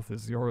mental health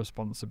is your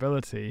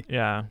responsibility.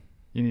 Yeah.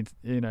 you need,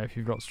 if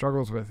you've got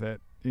struggles with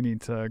it, you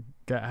need to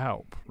get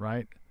help,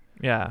 right?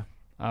 Yeah.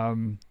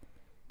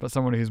 But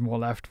someone who's more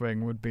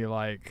left-wing would be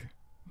like,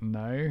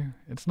 no,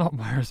 it's not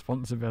my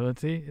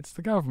responsibility. It's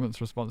the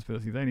government's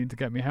responsibility. They need to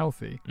get me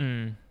healthy.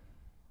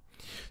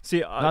 See,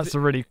 That's that's a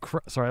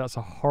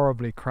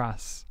horribly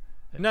crass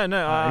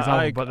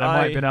example, but there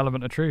might be an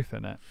element of truth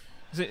in it.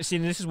 See,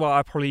 this is why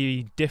I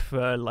probably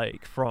differ,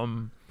 like,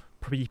 from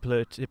people who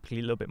are typically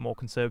a little bit more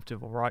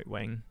conservative or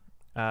right-wing.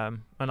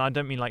 And I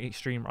don't mean, like,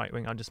 extreme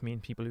right-wing. I just mean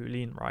people who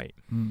lean right.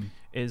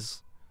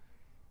 Is,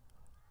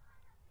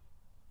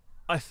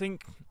 I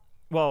think,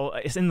 well,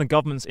 it's in the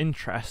government's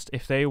interest,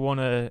 if they want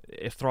a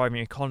thriving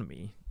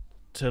economy,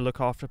 to look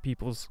after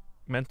people's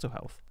mental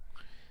health.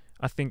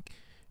 I think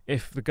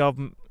if the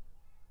government...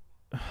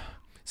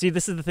 See,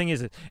 this is the thing,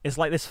 is it's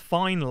like this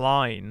fine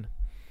line.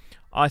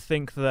 I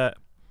think that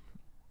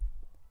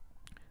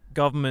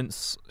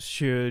governments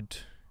should...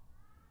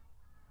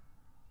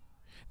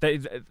 there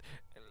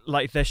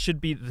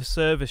should be... The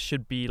service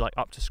should be, like,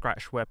 up to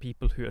scratch, where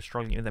people who are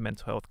struggling with their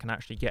mental health can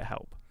actually get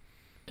help.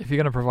 If you're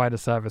going to provide a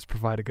service,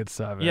 provide a good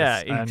service. Yeah,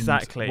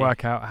 exactly. And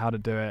work out how to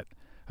do it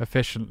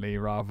efficiently,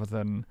 rather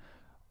than,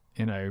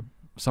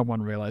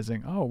 someone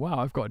realizing, oh, wow,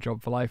 I've got a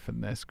job for life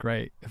in this.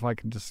 Great. If I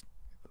can just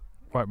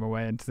work my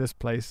way into this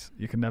place,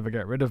 you can never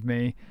get rid of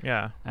me.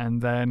 Yeah.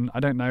 And then I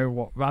don't know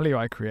what value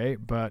I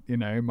create, but,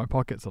 my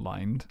pocket's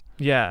aligned.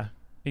 Yeah,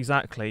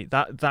 exactly.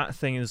 That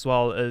thing, as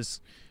well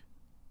as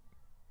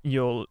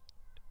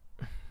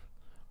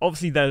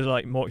obviously there's,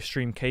 like, more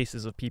extreme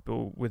cases of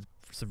people with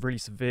some really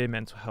severe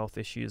mental health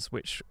issues,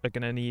 which are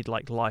going to need,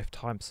 like,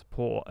 lifetime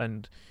support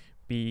and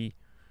be,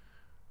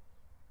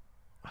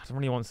 I don't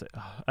really want to say,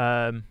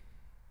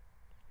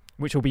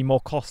 which will be more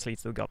costly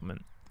to the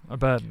government. A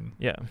burden.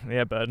 Yeah,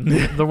 burden.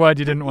 The word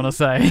you didn't want to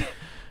say.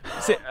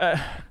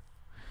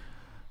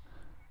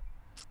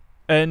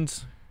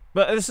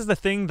 But this is the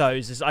thing, though,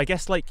 is I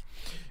guess, like,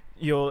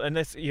 you're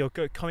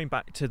coming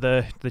back to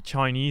the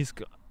Chinese,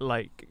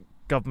 like,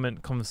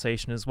 government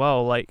conversation as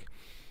well. Like,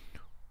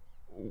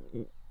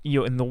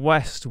 in the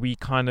West, we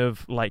kind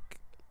of, like,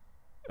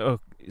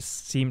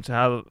 seem to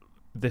have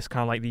this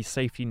kind of, like, these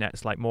safety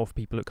nets, like, more for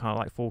people who kind of,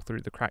 like, fall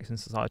through the cracks in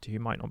society, who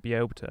might not be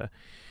able to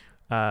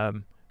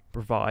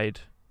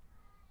provide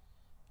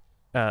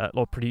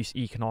or produce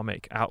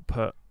economic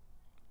output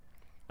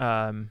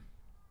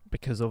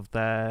because of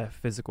their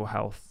physical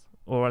health,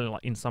 or,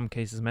 like, in some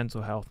cases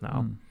mental health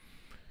now.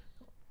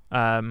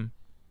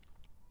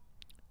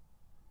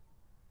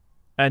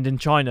 And in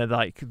China,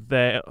 like,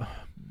 I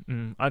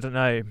don't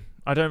know.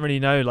 I don't really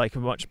know, like,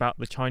 much about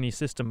the Chinese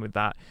system with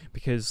that,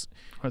 because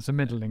it's a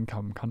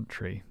middle-income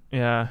country.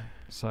 Yeah.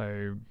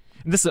 So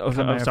this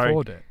can they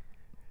afford it?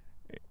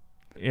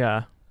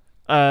 Yeah.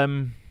 A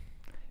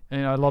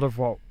lot of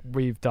what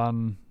we've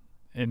done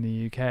in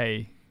the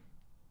UK,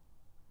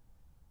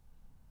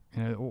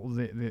 all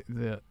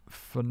the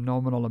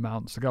phenomenal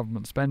amounts of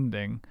government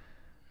spending,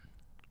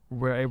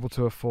 we're able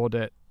to afford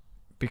it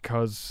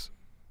because,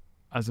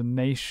 as a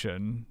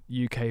nation,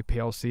 UK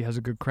PLC has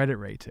a good credit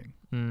rating.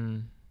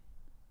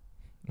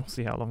 We'll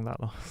see how long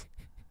that lasts.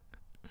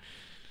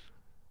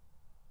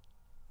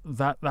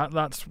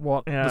 That's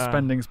what the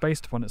spending's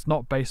based upon. It's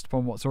not based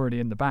upon what's already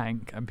in the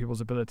bank and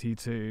people's ability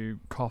to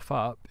cough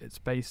up. It's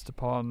based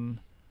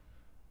upon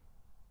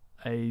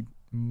a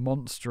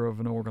monster of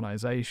an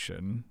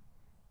organisation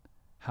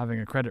having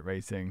a credit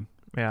rating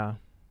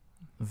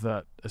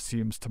that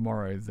assumes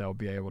tomorrow they'll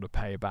be able to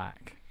pay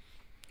back.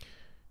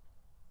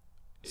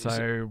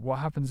 So what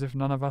happens if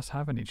none of us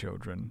have any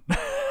children?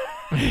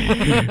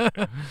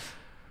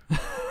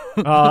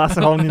 Oh, that's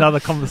a whole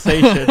other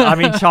conversation. I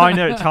mean,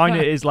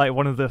 China is, like,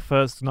 one of the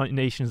first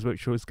nations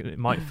which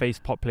might face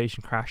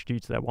population crash due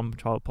to their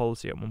one-child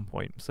policy at one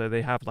point. So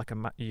they have, like,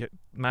 a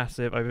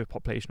massive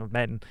overpopulation of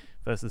men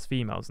versus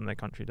females in their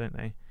country, don't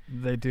they?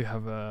 They do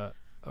have a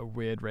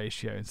weird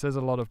ratio. So there's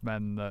a lot of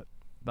men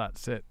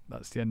that's it.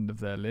 That's the end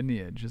of their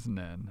lineage, isn't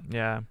it?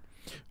 Yeah.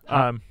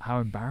 How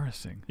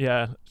embarrassing.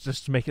 Yeah,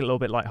 just to make it a little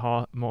bit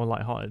more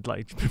lighthearted,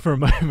 like, for a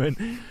moment.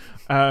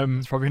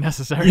 It's probably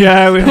necessary.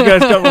 Yeah, we've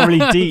got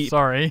really deep.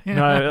 Sorry.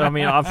 No, I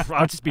mean,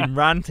 I've just been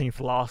ranting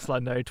for the last,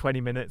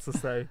 20 minutes or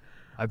so.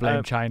 I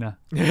blame China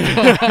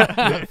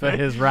for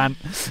his rant.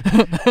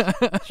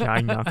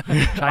 China.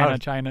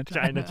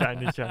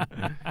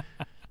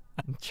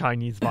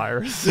 Chinese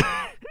virus.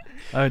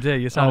 Oh dear,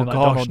 you sound like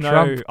Donald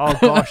Trump. Oh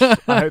gosh,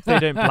 I hope they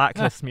don't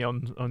blacklist me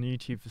on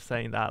YouTube for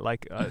saying that.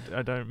 Like,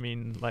 I don't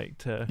mean, like,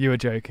 to... You were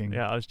joking.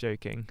 Yeah, I was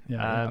joking.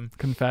 Yeah,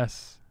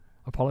 confess.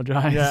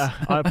 Apologise. Yeah,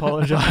 I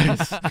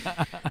apologise.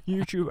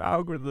 YouTube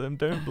algorithm,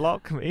 don't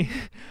block me.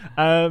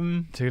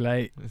 Too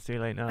late. It's too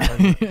late now.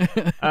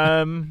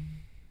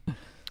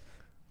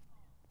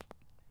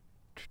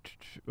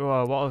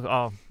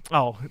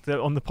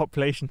 On the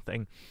population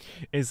thing,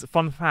 is a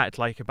fun fact,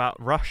 like, about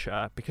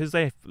Russia, because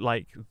they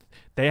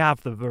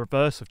have the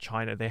reverse of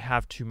China. They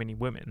have too many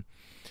women.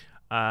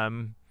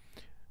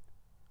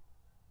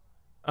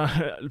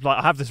 like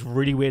I have this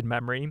really weird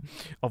memory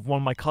of one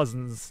of my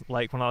cousins,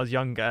 like when I was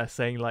younger,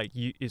 saying like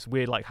it's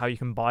weird like how you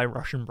can buy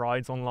Russian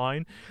brides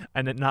online,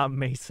 and it now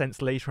made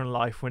sense later in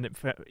life when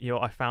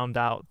I found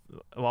out,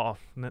 well,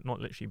 not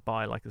literally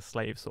buy like a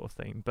slave sort of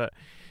thing, but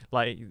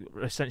like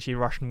essentially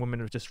Russian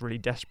women are just really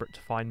desperate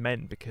to find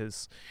men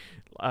because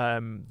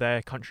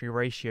their country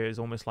ratio is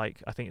almost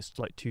like, I think it's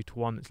like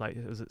 2-1. It's like,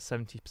 it was at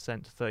 70%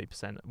 to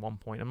 30% at one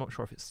point. I'm not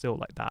sure if it's still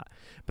like that,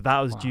 but that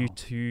was due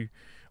to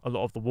a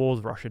lot of the wars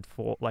Russia had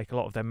fought. Like a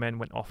lot of their men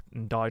went off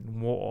and died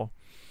in war,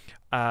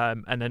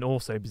 and then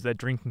also because their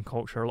drinking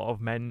culture, a lot of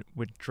men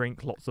would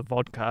drink lots of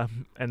vodka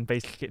and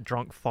basically get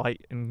drunk,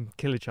 fight and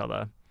kill each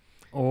other,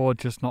 or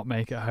just not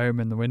make it home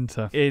in the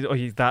winter.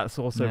 That's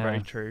also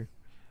very true.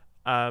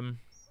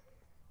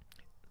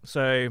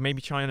 So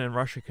maybe China and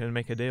Russia can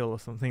make a deal or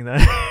something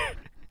there.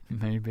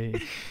 Maybe.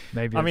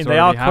 I mean, they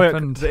are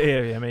happened.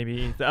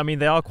 Maybe. I mean,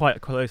 they are quite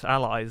close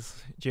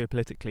allies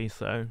geopolitically.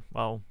 So,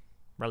 well,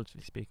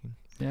 relatively speaking.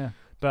 Yeah.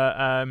 But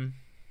I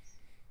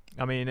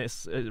mean,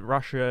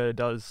 Russia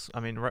does. I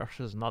mean,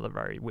 Russia's another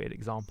very weird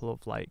example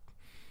of like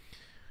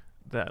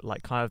that.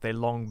 Like, kind of they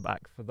long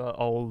back for the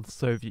old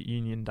Soviet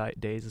Union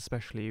days,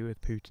 especially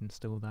with Putin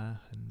still there.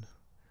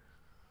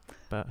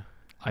 But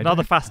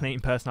another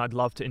fascinating person I'd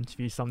love to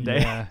interview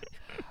someday. Yeah.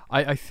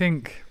 I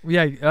think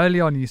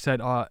early on you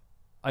said,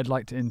 I'd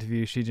like to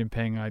interview Xi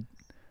Jinping.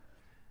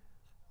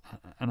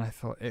 And I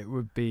thought it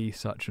would be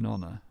such an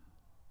honor.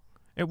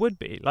 It would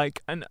be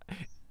like, and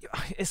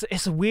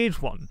it's a weird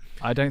one.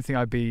 I don't think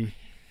I'd be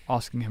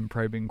asking him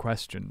probing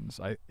questions.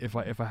 If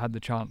I had the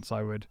chance,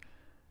 I would.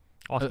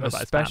 Ask him about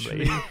his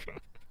family. I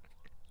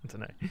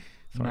don't know.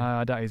 Sorry. No,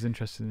 I doubt he's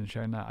interested in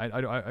showing that.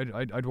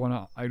 I'd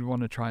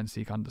want to try and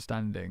seek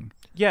understanding.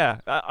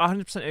 Yeah, I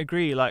 100%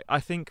 agree. Like, I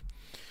think,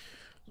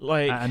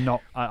 like, and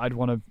not. I'd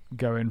want to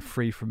go in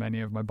free from any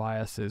of my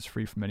biases,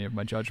 free from any of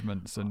my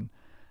judgments, and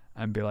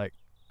be like,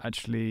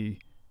 actually,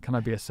 can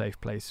I be a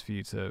safe place for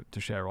you to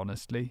share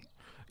honestly?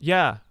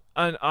 Yeah,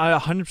 and I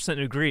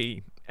 100%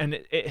 agree. And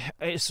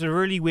it's a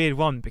really weird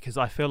one because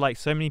I feel like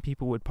so many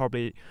people would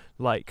probably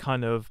like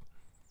kind of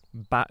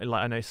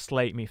I know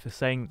slate me for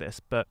saying this,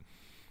 but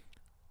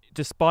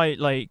despite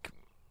like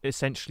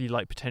essentially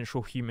like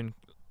potential human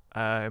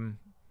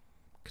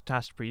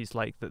catastrophes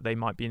like that they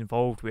might be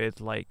involved with,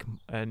 like,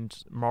 and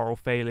moral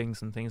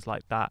failings and things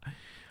like that,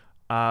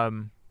 I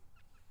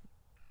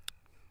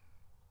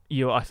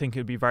think it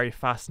would be very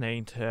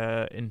fascinating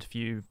to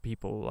interview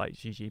people like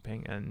Xi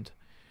Jinping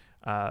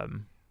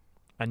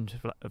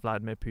and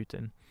Vladimir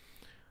Putin.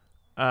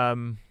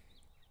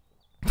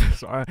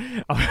 Sorry,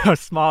 I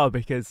smile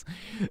because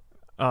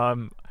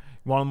one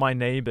of my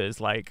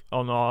neighbors, like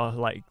on our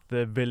like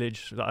the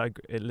village that I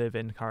live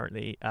in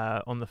currently,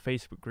 on the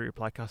Facebook group,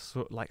 like I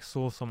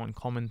saw someone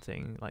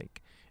commenting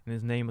like, and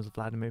his name was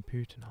Vladimir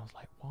Putin. I was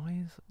like,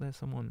 why is there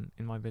someone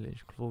in my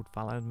village called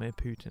Vladimir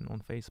Putin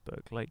on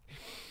Facebook? Like,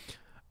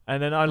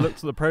 and then I looked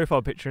at the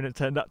profile picture and it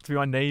turned out to be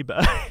my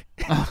neighbor.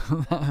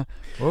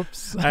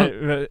 Whoops.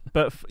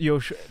 But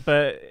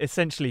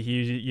essentially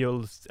he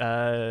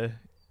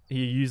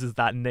uses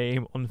that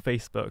name on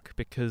Facebook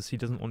because he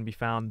doesn't want to be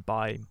found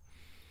by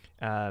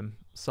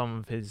some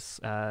of his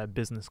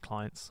business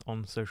clients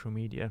on social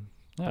media.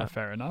 Yeah,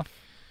 fair enough.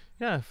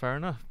 Yeah, fair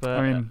enough. But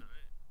I mean,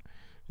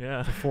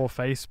 yeah, before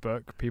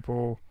Facebook,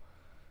 people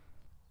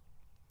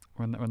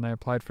when they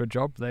applied for a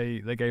job,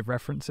 they gave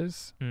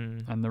references,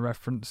 and the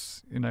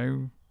reference,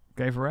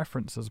 gave a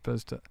reference as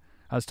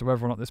to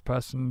whether or not this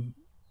person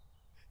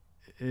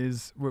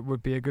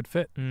would be a good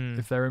fit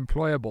if they're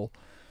employable.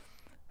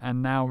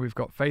 And now we've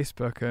got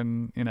Facebook,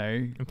 and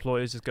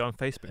employers just go on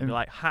Facebook and be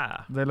like,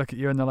 "Ha!" They look at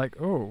you and they're like,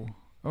 "Oh,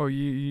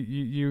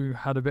 you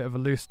had a bit of a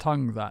loose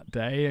tongue that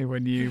day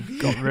when you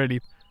got really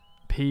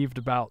peeved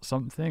about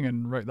something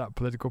and wrote that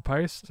political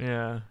post."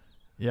 Yeah,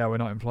 we're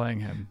not employing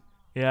him.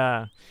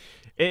 Yeah,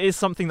 it is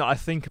something that I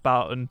think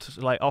about, and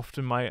like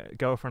often my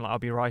girlfriend, like, I'll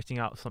be writing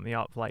something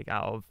up like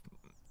out of,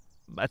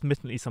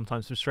 admittedly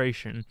sometimes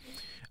frustration,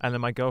 and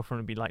then my girlfriend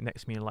would be like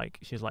next to me and like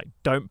she's like,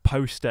 "Don't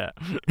post it."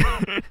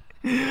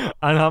 And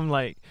I'm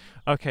like,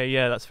 okay,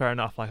 yeah, that's fair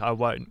enough, like I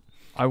won't.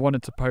 I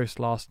wanted to post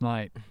last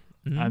night,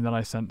 and then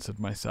I censored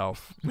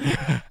myself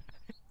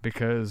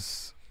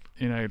because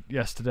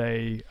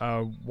yesterday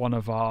one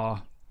of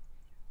our,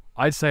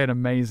 I'd say an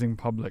amazing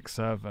public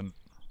servant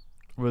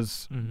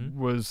was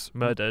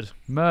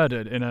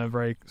murdered in a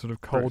very sort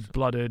of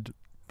cold-blooded,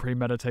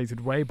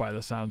 premeditated way by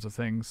the sounds of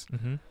things.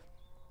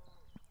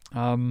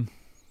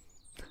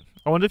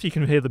 I wonder if you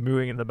can hear the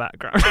mooing in the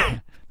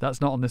background. That's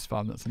not on this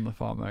farm, that's on the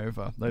farm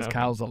over. Those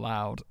cows are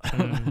loud.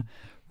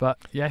 But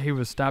yeah, he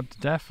was stabbed to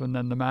death, and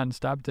then the man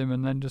stabbed him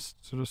and then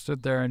just sort of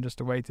stood there and just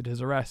awaited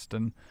his arrest.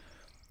 And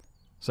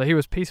so he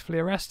was peacefully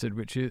arrested,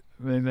 which is,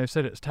 I mean, they've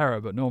said it's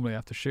terror, but normally you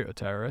have to shoot a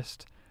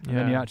terrorist. And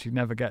then you actually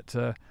never get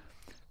to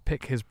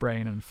pick his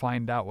brain and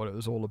find out what it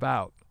was all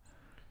about.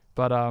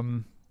 But I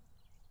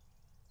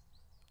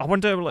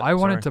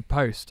wanted to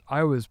post.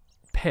 I was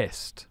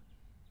pissed.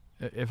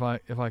 If I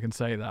can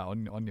say that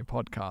on your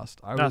podcast.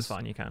 That's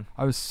fine, you can.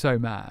 I was so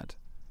mad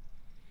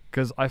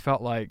because I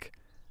felt like,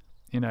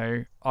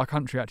 our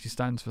country actually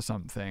stands for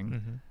something,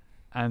 Mm-hmm.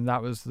 and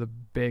that was the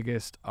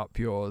biggest up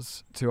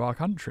yours to our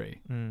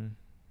country. Mm.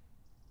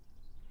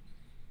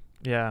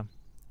 Yeah.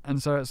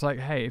 And so it's like,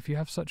 hey, if you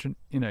have such an,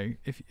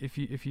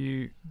 if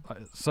you,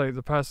 so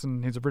the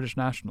person, he's a British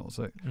national,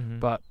 so Mm-hmm.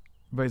 but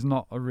he's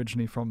not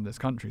originally from this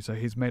country, so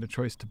he's made a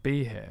choice to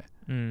be here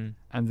Mm.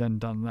 and then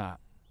done that.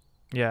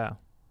 Yeah.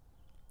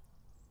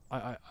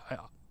 I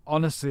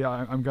honestly,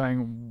 I'm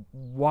going,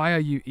 why are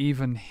you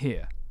even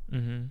here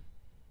Mm-hmm.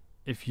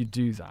 if you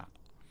do that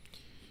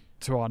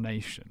to our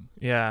nation?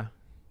 Yeah.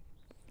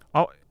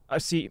 Oh, I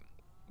see.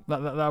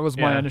 That was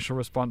my Yeah. initial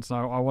response. And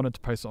I wanted to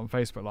post it on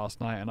Facebook last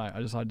night, and I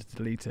decided to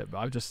delete it, but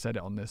I've just said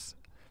it on this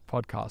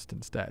podcast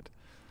instead.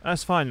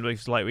 That's fine.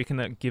 Because like we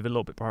can give a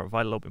little bit,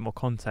 provide a little bit more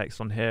context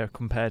on here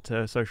compared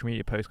to social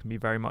media posts. Can be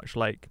very much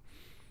like,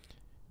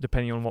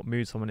 depending on what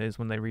mood someone is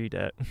when they read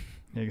it.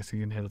 Yeah, I guess you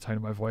can hear the tone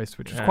of my voice,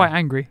 which is Yeah. quite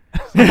angry.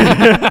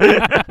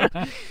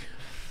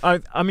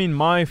 I mean,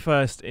 my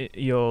first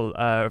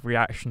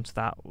reaction to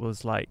that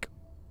was like,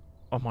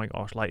 oh my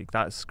gosh, like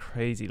that's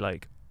crazy.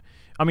 Like,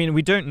 I mean,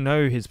 we don't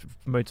know his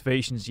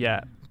motivations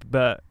yet,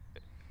 but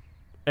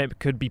it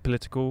could be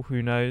political.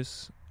 Who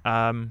knows?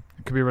 It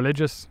could be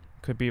religious.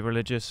 Could be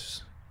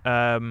religious.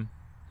 But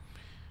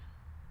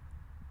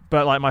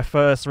like my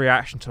first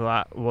reaction to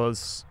that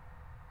was,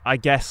 I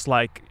guess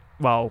like,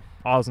 well,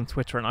 I was on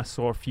Twitter and I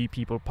saw a few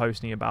people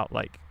posting about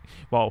like,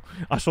 well,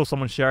 I saw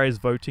someone share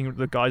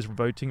the guy's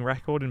voting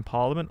record in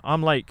Parliament.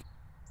 I'm like,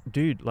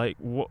 dude, like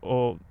what?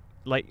 Or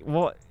like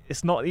what?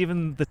 It's not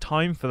even the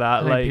time for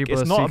that. I think Like people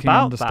it's are not seeking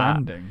about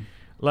understanding,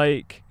 that.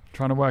 Like,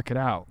 trying to work it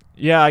out.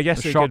 yeah, I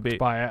guess They're it could shocked be.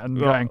 by it and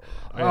Well, going,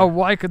 yeah. oh,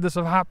 why could this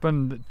have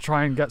happened?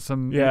 Try and get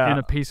some Yeah.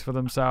 inner peace for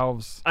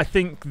themselves. I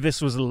think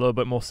this was a little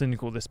bit more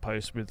cynical. This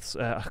post with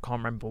I can't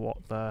remember what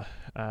the.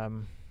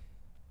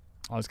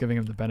 I was giving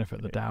him the benefit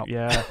of the doubt.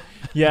 Yeah,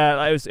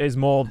 yeah. It was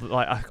more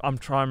like I'm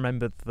trying to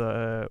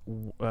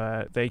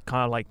remember they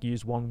kind of like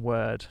used one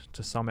word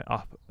to sum it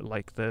up,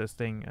 like the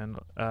thing,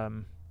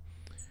 and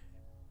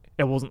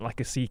it wasn't like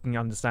a seeking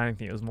understanding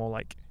thing. It was more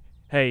like,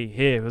 hey,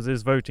 here was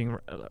his voting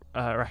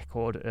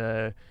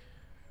record,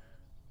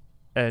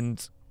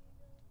 and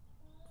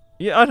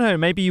yeah, I don't know.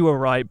 Maybe you were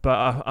right,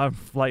 but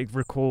I've like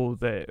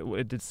recalled that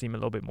it did seem a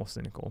little bit more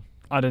cynical.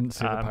 I didn't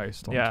see the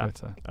post on yeah.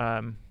 Twitter.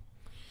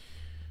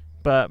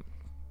 But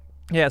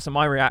yeah, so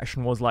my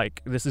reaction was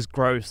like, this is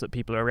gross that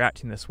people are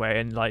reacting this way,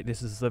 and like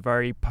this is the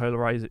very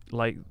polarized,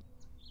 like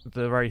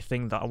the very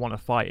thing that I want to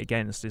fight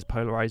against is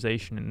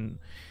polarization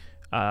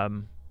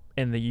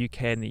in the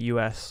UK and the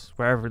US,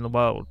 wherever in the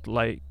world.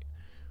 Like,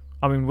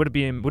 I mean,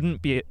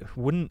 wouldn't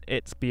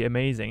it be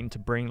amazing to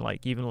bring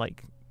like even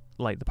like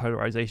the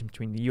polarization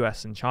between the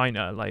US and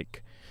China?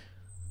 Like,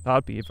 that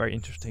would be very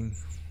interesting.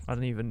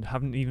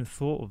 haven't even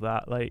thought of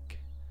that. Like,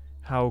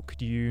 how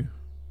could you?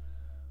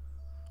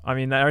 I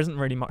mean, there isn't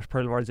really much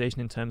polarization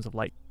in terms of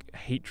like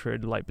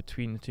hatred like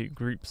between the two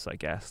groups, I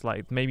guess.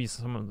 Like maybe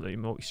some of the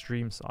more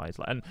extreme sides,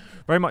 like, and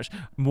very much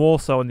more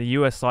so on the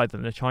US side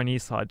than the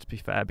Chinese side, to be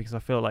fair, because I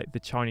feel like the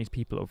Chinese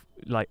people are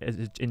like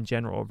in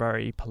general are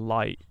very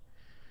polite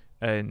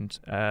and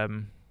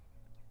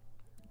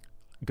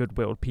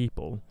good-willed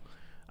people.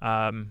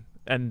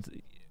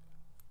 And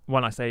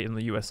when I say in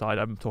the US side,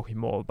 I'm talking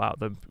more about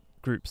the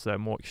groups that are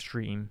more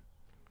extreme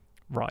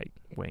right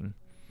wing.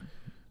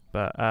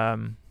 But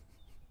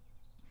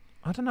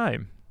I don't know.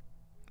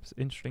 It's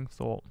an interesting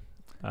thought.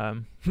 I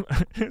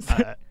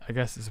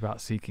guess it's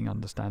about seeking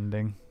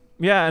understanding.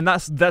 Yeah, and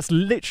that's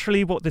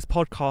literally what this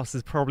podcast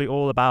is probably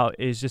all about,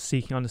 is just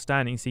seeking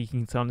understanding,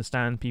 seeking to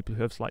understand people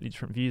who have slightly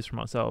different views from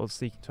ourselves,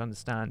 seeking to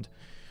understand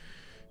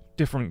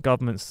different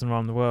governments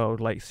around the world,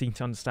 like seeking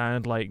to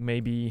understand like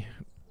maybe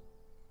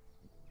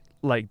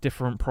like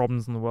different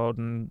problems in the world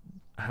and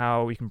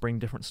how we can bring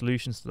different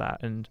solutions to that,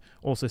 and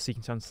also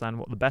seeking to understand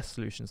what the best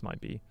solutions might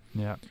be.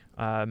 Yeah.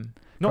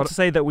 Not to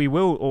say that we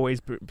will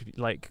always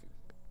like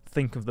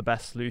think of the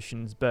best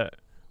solutions, but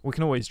we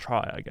can always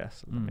try, I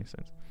guess. If that makes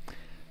sense.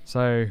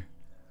 So,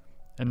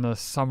 in the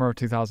summer of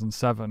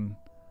 2007,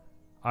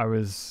 I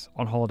was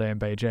on holiday in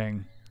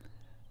Beijing,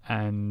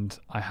 and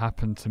I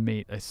happened to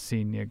meet a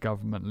senior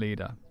government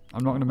leader.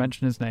 I'm not going to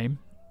mention his name.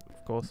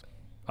 Of course.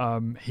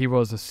 He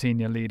was a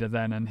senior leader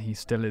then, and he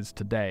still is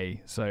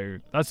today. So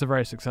that's a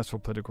very successful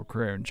political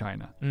career in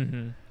China.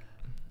 Mm-hmm.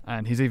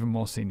 And he's even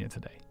more senior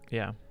today.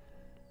 Yeah.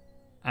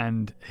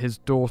 And his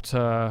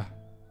daughter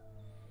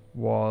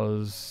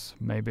was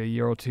maybe a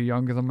year or two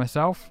younger than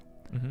myself.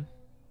 Mm-hmm.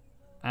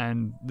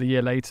 And the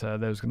year later,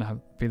 there was going to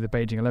be the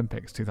Beijing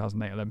Olympics,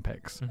 2008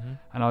 Olympics. Mm-hmm.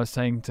 And I was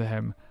saying to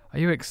him, are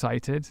you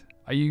excited?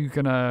 Are you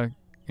going to,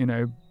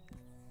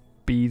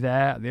 be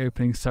there at the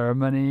opening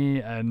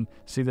ceremony and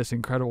see this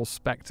incredible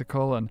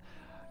spectacle? And,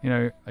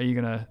 are you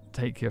going to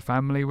take your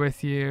family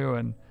with you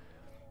and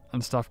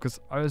stuff? Because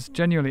I was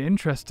genuinely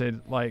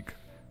interested, like,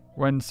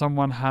 when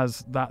someone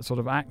has that sort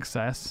of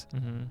access,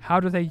 Mm-hmm. how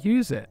do they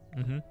use it?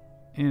 Mm-hmm.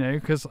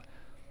 Because,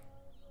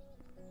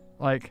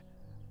 like,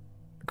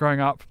 growing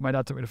up, my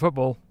dad took me to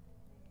football,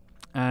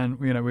 and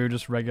we were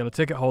just regular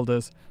ticket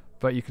holders.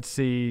 but you could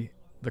see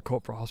the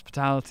corporate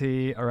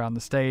hospitality around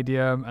the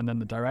stadium, and then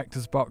the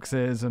directors'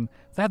 boxes, and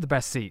they had the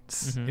best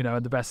seats, Mhm.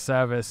 and the best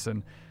service,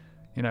 and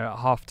at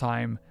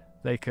halftime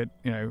they could,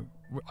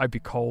 I'd be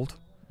cold,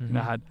 Mhm.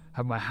 I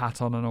had my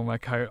hat on and all my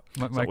coat,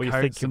 my Is that what you're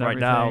coats thinking and right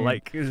now? everything.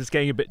 Like, it's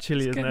getting a bit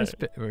chilly, isn't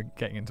it? We're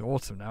getting into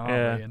autumn now,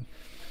 Yeah.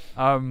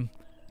 aren't we?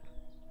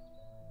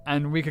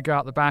 And we could go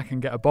out the back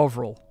and get a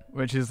bovril,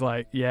 which is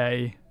like,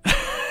 yay.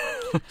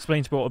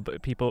 Explain to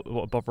people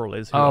what a bovril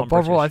is. who Oh, aren't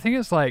bovril, I British. think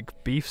it's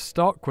like beef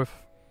stock with...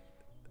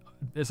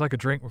 It's like a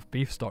drink with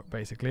beef stock,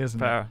 basically, isn't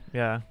Fair,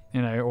 yeah.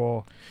 it?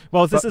 Or...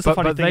 Well, this is the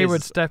funny but thing. they is,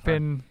 would step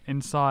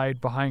inside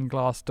behind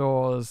glass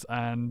doors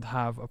and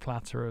have a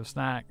platter of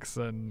snacks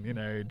and,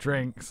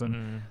 drinks,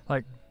 and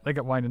they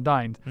get wine and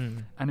dined.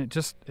 And it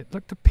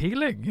looked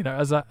appealing,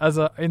 as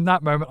a in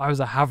that moment I was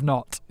a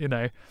have-not,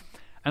 and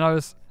I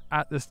was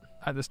at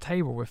this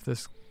table with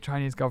this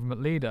Chinese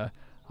government leader,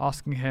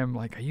 asking him,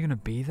 like, are you going to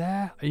be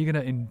there? Are you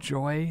going to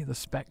enjoy the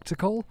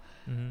spectacle?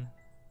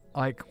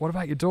 Like, what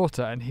about your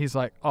daughter? And he's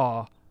like,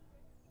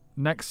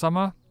 next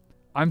summer,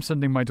 I'm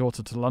sending my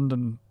daughter to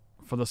London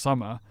for the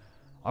summer.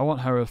 I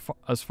want her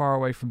as far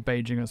away from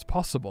Beijing as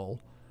possible.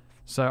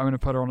 So I'm going to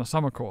put her on a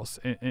summer course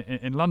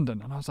in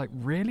London. And I was like,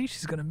 really?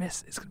 She's going to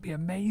miss? It's going to be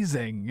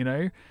amazing,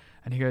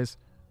 And he goes,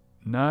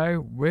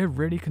 no, we're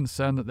really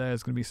concerned that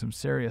there's going to be some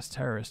serious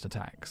terrorist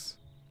attacks.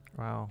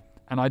 Wow.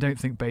 And I don't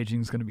think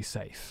Beijing's going to be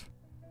safe.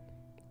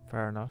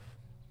 Fair enough.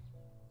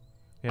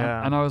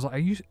 Yeah. And I was like,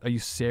 are you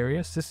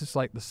serious? This is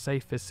like the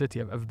safest city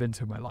I've ever been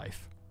to in my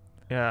life.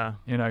 Yeah.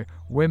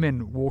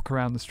 Women walk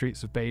around the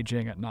streets of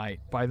Beijing at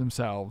night by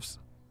themselves,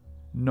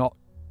 not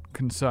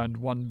concerned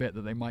one bit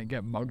that they might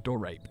get mugged or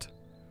raped.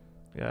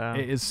 Yeah.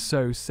 It is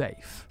so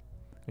safe.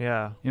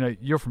 Yeah.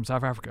 You're from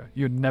South Africa.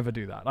 You'd never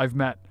do that. I've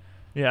met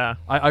Yeah.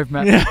 I've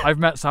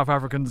met South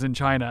Africans in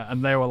China,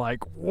 and they were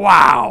like,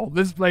 "Wow,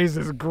 this place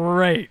is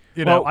great."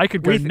 Well, I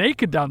could go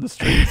naked down the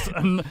streets,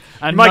 and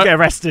You might get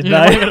arrested, You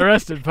though. might get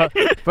arrested,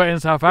 but in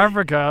South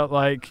Africa,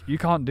 like, you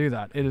can't do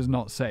that. It is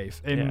not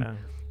safe. Yeah.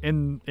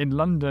 In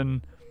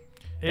London,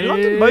 In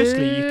London,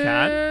 mostly you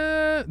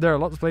can. There are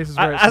lots of places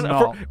where it's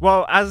not.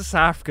 Well, as a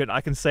South African,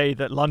 I can say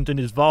that London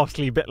is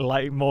vastly a bit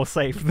more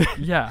safe.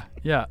 Yeah.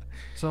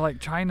 So like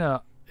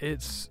China,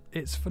 it's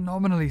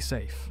phenomenally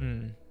safe.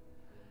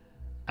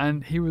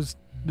 And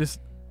this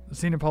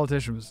senior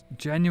politician was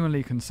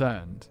genuinely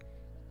concerned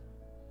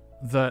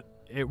that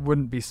it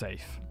wouldn't be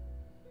safe.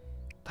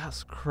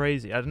 That's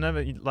crazy. I'd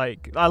never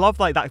I love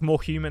that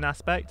more human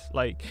aspect.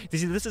 Like,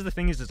 this is the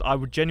thing is I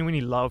would genuinely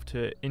love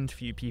to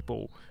interview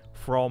people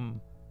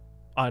from,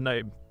 I don't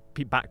know,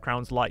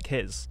 backgrounds like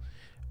his,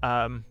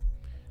 and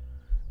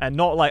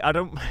not like I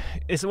don't.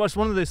 It's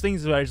one of those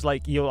things where it's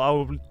like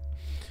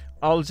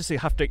I'll just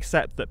have to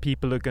accept that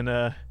people are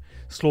gonna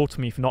slaughter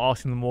me for not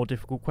asking them more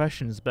difficult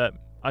questions, but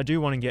I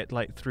do want to get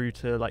through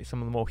to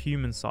some of the more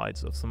human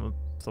sides of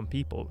some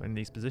people in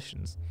these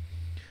positions.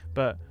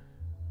 But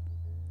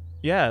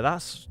yeah,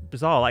 that's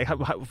bizarre.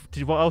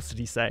 What else did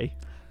he say?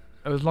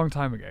 It was a long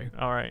time ago.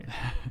 All right.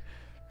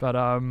 But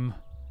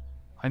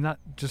and that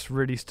just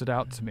really stood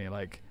out to me,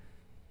 like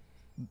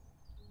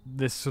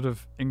this sort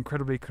of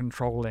incredibly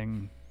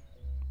controlling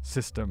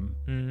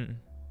system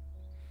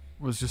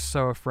was just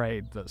so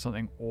afraid that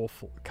something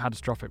awful,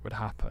 catastrophic would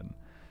happen,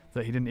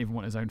 that he didn't even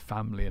want his own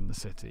family in the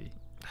city.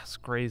 That's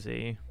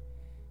crazy.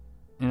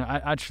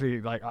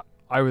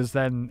 I was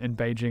then in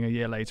Beijing a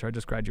year later. I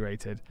just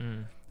graduated.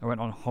 I went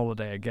on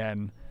holiday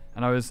again,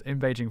 and I was in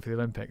Beijing for the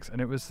Olympics,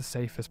 and it was the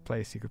safest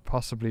place you could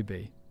possibly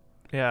be.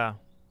 Yeah.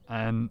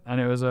 And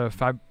it was a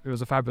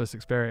fabulous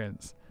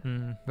experience.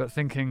 But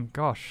thinking,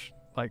 gosh,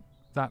 like,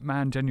 that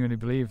man genuinely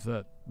believed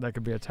that there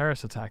could be a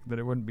terrorist attack, that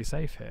it wouldn't be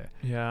safe here.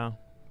 Yeah.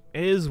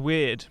 It is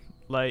weird.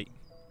 Like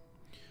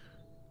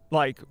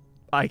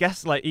I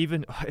guess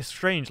even it's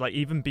strange. Like,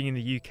 even being in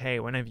the UK,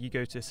 whenever you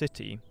go to a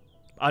city,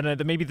 I don't know.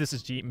 That maybe this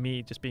is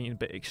me just being a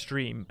bit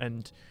extreme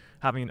and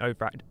having an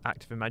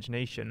overactive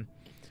imagination.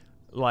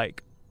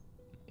 Like,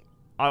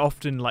 I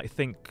often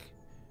think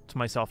to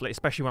myself,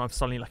 especially when I'm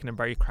suddenly in a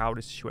very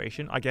crowded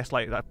situation. I guess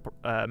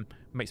that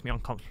makes me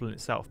uncomfortable in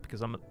itself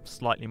because I'm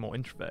slightly more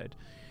introverted.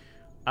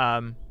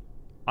 I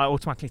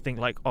automatically think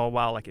oh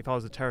wow, if I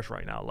was a terrorist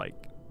right now,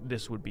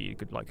 this would be a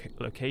good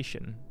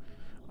location.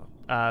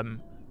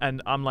 And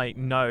I'm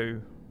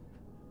no.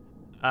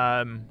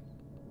 And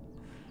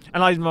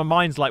my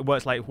mind's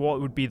works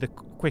what would be the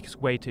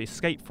quickest way to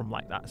escape from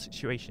that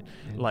situation,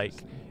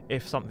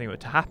 if something were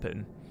to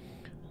happen.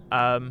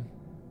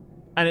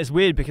 And it's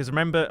weird because I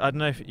don't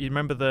know if you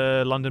remember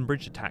the London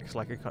Bridge attacks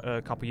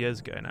a couple of years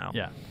ago now.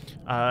 Yeah.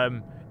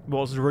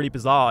 What was really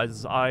bizarre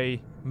is I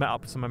met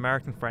up with some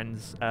American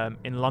friends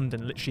in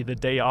London literally the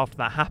day after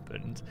that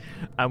happened,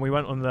 and we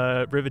went on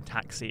the river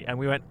taxi and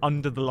we went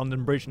under the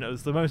London Bridge, and it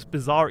was the most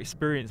bizarre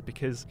experience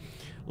because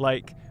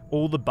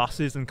all the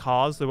buses and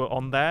cars that were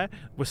on there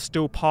were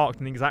still parked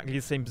in exactly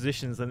the same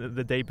positions than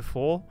the day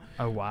before.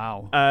 Oh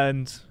wow.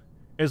 And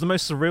it was the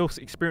most surreal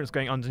experience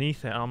going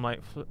underneath it, and I'm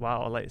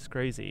wow, it's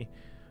crazy.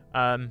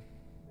 And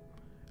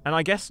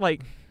I guess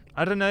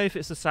I don't know if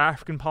it's the South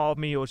African part of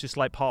me or just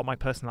like part of my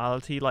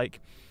personality. Like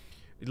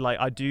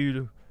I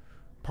do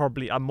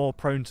probably, I'm more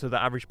prone to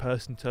the average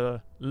person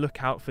to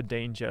look out for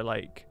danger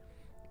like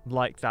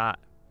that.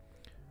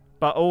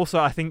 But also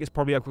I think it's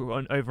probably an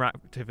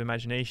overactive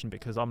imagination,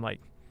 because I'm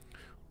like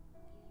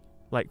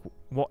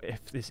what if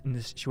in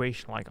this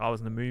situation, like I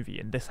was in a movie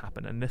and this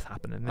happened and this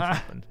happened and this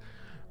happened.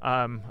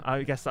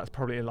 I guess that's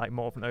probably like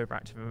more of an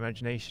overactive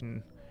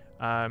imagination,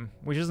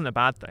 which isn't a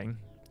bad thing.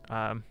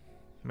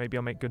 Maybe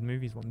I'll make good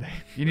movies one day.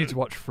 You need to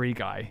watch Free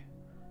Guy.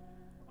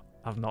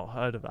 I've not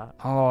heard of that.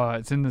 Oh,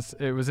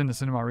 it was in the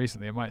cinema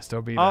recently. It might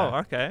still be there.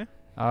 Oh, okay.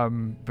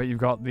 But you've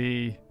got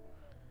the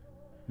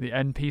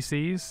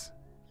NPCs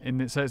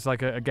in it, so it's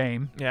like a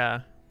game.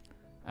 Yeah.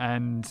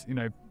 And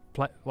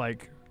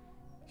like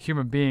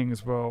human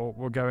beings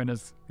will go in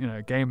as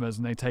gamers,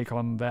 and they take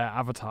on their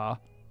avatar,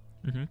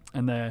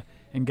 and they're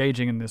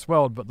engaging in this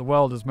world. But the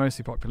world is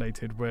mostly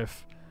populated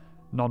with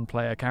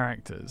non-player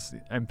characters,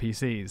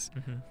 NPCs,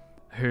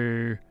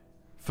 who,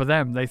 for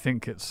them, they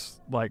think it's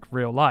like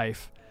real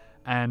life.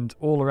 And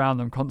all around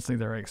them constantly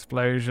there are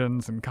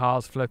explosions and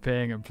cars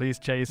flipping and police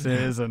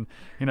chases and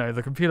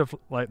the computer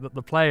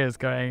the players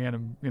going in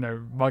and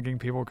mugging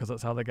people because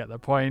that's how they get their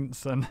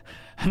points and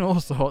all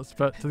sorts.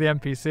 But to the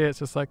NPC it's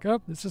just like, oh,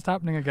 it's just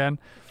happening again.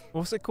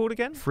 What's it called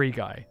again? Free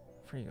Guy.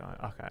 Free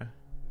Guy. Okay.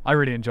 I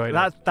really enjoyed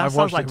it. That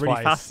sounds like really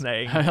twice.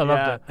 fascinating. I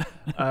loved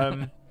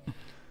it.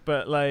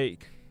 But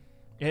like,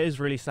 it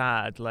is really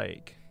sad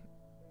like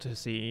to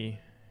see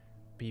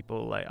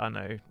people like,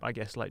 I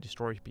guess like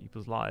destroy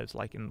people's lives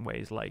like in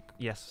ways like,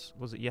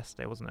 was it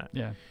yesterday, wasn't it?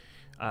 Yeah.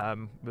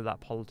 With that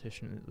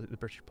politician, the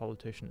British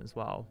politician as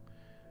well,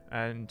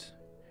 and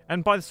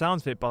by the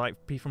sounds of it, by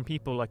like from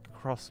people like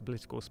across the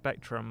political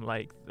spectrum,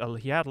 like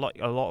he had like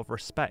a lot of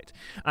respect.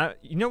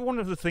 One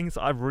of the things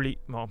that I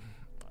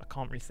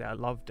can't really say I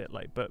loved it,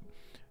 like, but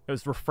it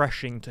was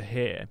refreshing to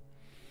hear.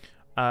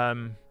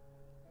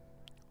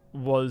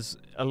 Was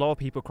a lot of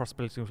people across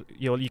political,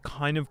 you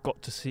kind of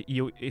got to see,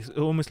 it's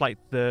almost like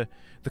the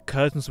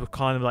curtains were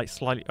kind of like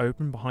slightly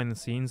open behind the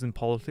scenes in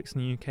politics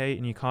in the UK,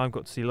 and you kind of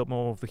got to see a lot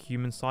more of the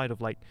human side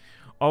of like,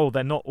 oh,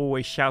 they're not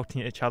always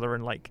shouting at each other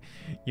and like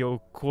you're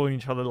calling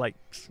each other like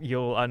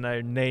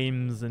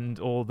names and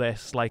all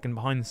this, like, and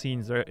behind the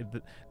scenes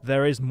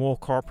there is more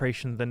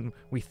cooperation than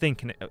we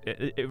think, and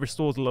it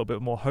restores a little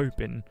bit more hope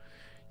in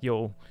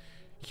your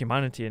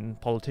humanity and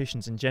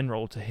politicians in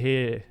general to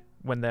hear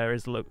when there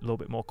is a little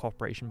bit more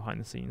cooperation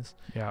behind the scenes.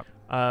 Yeah.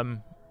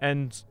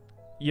 And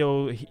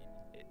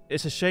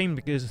it's a shame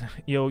because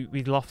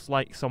we lost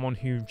like someone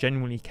who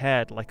genuinely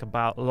cared like a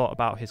lot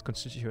about his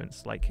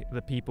constituents, like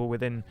the people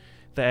within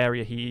the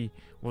area he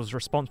was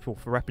responsible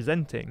for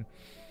representing.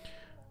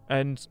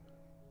 And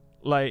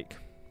like,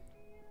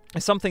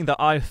 it's something that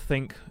I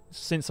think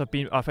since I've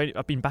been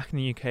back in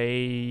the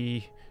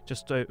UK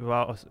just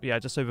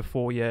over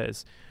 4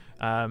 years,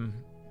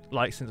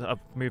 like since I've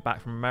moved back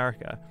from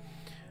America.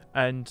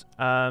 And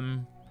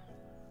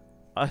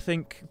I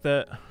think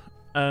that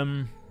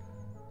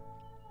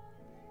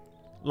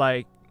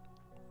like,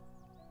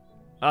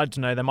 I don't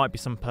know, there might be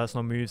some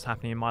personal moves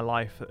happening in my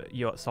life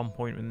at some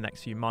point in the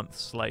next few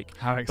months. Like,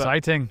 how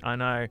exciting! I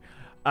know,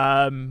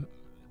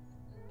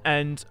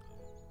 and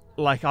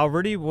like I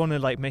really want to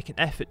like make an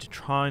effort to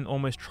try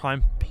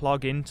and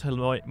plug into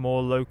like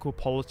more local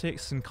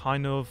politics and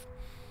kind of.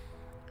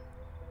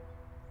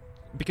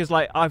 Because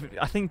like I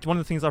think one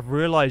of the things I've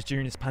realised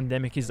during this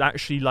pandemic is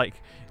actually like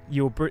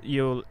your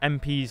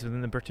MPs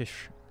within the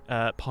British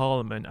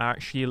Parliament are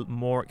actually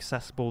more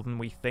accessible than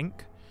we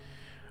think.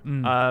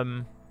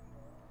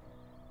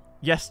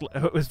 Yes,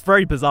 it was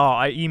very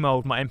bizarre. I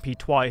emailed my MP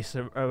twice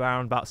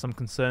around about some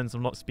concerns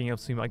of not being able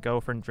to see my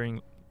girlfriend during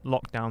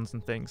lockdowns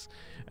and things,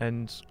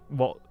 and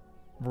what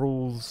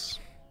rules,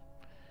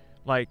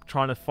 like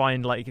trying to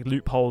find like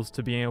loopholes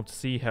to being able to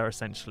see her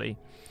essentially,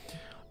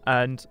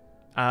 and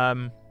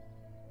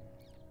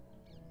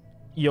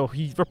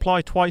he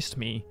replied twice to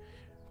me,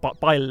 but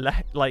by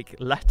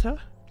letter.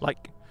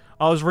 Like,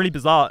 I was really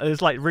bizarre. It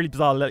was like really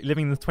bizarre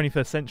living in the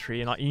 21st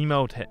century, and I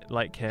emailed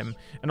him,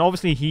 and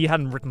obviously he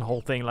hadn't written the whole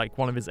thing. Like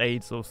one of his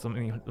aides or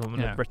something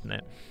had written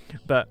it,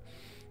 but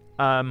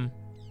like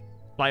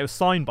it was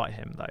signed by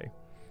him though,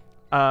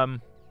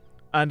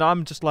 and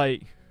I'm just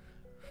like,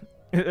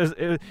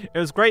 it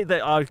was great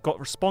that I got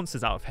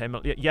responses out of him.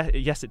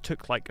 Yes, it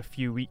took like a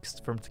few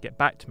weeks for him to get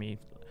back to me.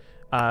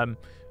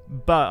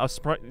 But I was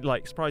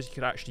surprised you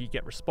could actually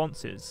get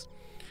responses.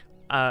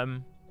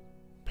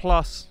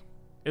 Plus,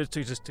 it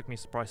just took me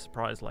surprise,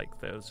 like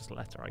there was just a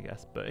letter, I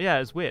guess. But yeah, it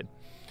was weird.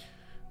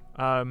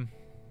 I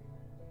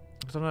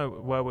don't know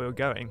where we were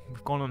going.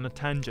 We've gone on a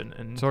tangent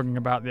and talking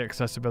about the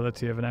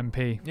accessibility of an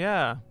MP.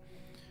 Yeah,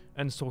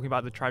 and talking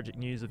about the tragic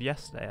news of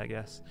yesterday, I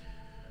guess.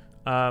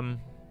 And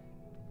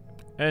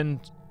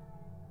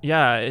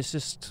yeah, it's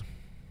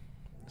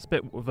a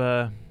bit of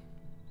a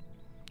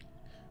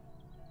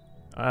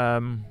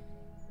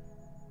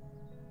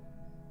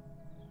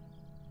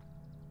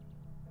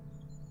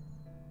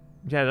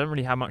I don't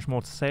really have much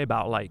more to say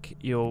about like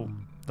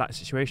that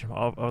situation,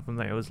 other than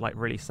that it was like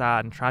really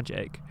sad and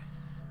tragic.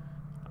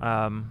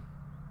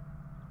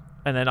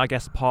 And then I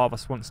guess part of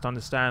us wants to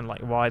understand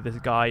like why this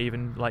guy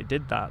even like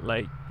did that.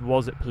 Like,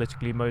 was it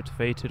politically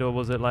motivated, or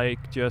was it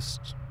like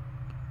just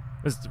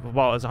it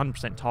was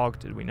 100%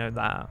 targeted? We know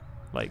that.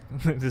 Like,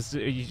 this,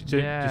 you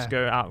don't just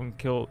go out and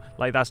kill.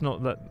 Like, that's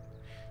not that.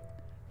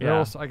 Yeah.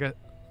 Also, I get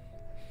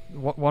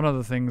one of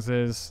the things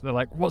is they're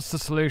like, "What's the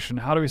solution?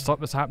 How do we stop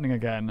this happening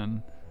again?"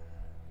 And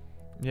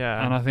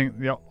and I think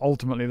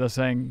ultimately they're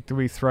saying, "Do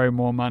we throw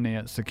more money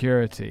at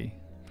security?"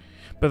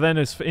 But then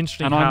it's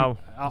interesting and how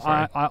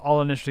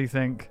I'll initially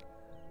think,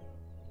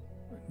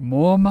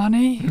 more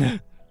money?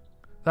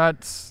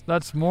 That's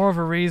more of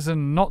a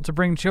reason not to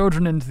bring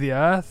children into the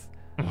earth,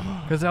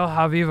 because they'll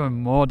have even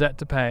more debt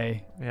to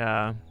pay.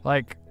 Yeah.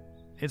 Like,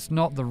 it's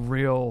not the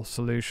real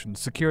solution.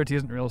 Security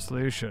isn't the real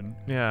solution.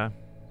 Yeah.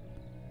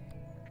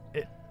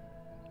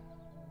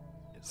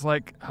 It's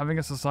like having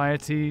a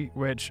society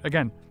which,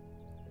 again,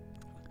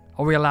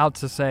 are we allowed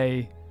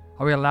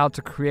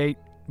to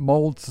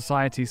mold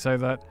society so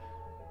that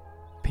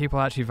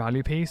people actually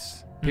value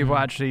peace? People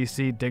actually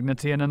see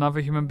dignity in another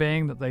human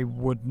being, that they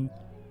wouldn't,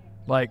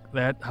 like,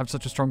 they have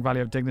such a strong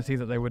value of dignity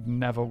that they would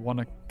never want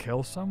to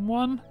kill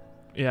someone?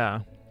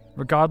 Yeah.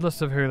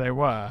 Regardless of who they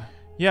were.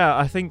 Yeah,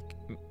 I think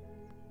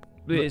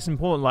it's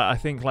important. Like, I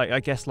think, like,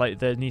 I guess, like,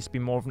 there needs to be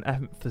more of an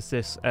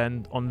emphasis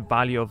on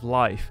value of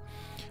life.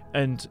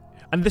 And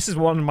this is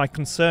one of my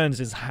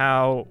concerns, is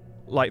how,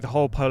 like, the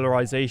whole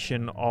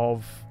polarization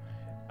of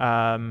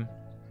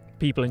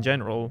people in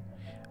general,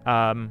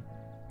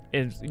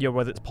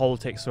 whether it's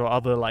politics or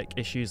other like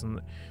issues, and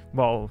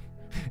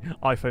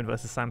iPhone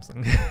versus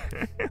Samsung.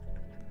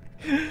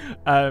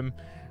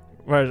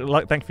 Whereas,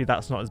 like, thankfully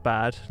that's not as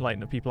bad. Like,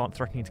 no, people aren't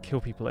threatening to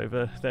kill people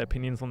over their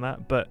opinions on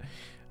that. But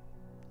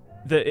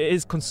it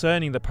is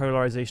concerning, the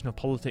polarization of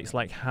politics,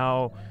 like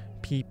how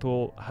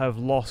people have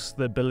lost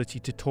the ability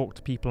to talk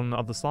to people on the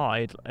other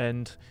side,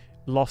 and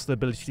lost the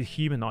ability to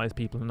humanize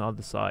people on the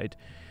other side,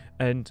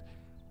 and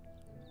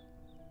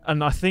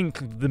I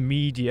think the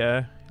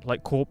media,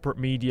 like corporate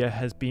media,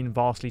 has been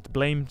vastly to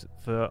blame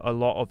for a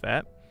lot of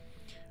it,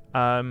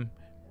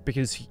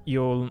 because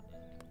you're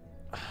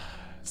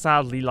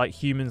sadly, like,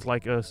 humans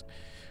like us,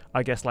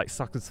 I guess, like,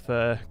 suckers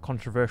for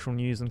controversial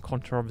news and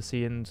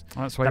controversy, and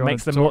that's why that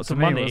makes them lots of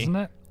money, isn't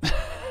it?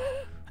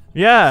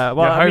 Yeah,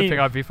 well, you're hoping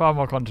I'd be far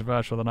more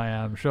controversial than I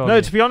am, sure.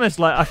 No, to be honest,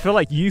 like, I feel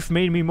like you've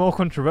made me more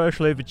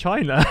controversial over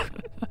China.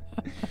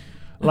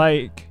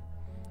 Like,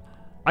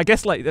 I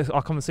guess, like,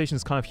 our conversation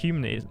is kind of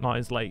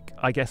humanized, like,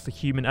 I guess, the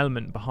human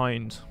element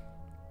behind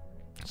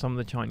some of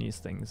the Chinese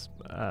things,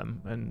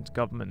 and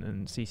government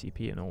and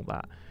CCP and all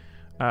that.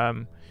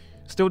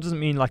 Still doesn't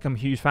mean, like, I'm a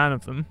huge fan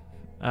of them.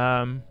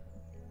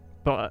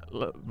 But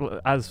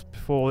as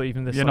before,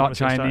 even this, you're not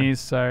Chinese,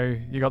 so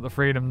you got the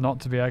freedom not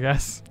to be, I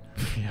guess.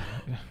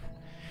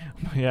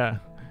 Yeah.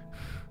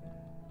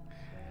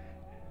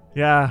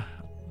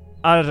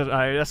 I don't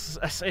know.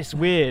 It's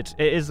weird.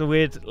 It is a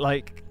weird,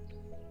 like.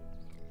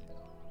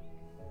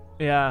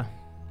 Yeah.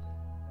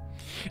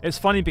 It's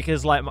funny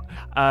because, like,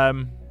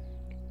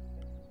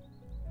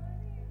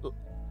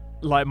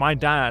 my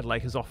dad,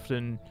 like, has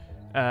often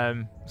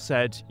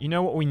said, you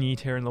know what we need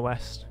here in the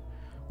West?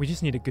 We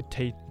just need a good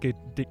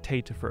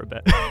dictator for a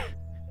bit.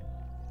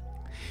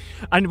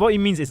 And what he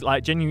means is,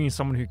 like, genuinely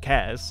someone who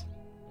cares.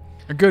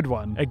 A good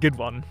one.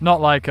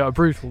 Not like a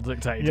brutal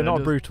dictator. Yeah,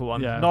 not a brutal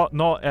one. Yeah.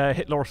 Not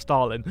Hitler or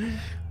Stalin.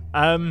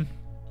 And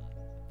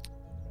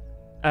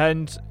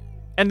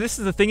this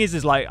is the thing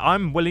is like,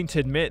 I'm willing to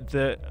admit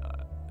that,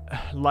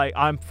 like,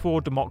 I'm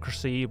for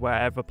democracy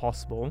wherever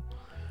possible,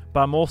 but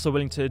I'm also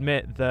willing to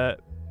admit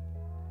that,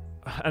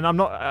 and I'm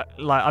not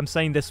like, I'm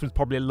saying this with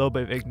probably a little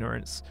bit of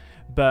ignorance,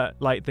 but,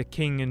 like, the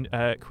King and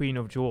Queen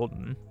of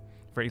Jordan,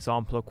 for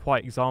example, are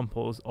quite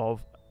examples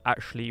of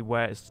actually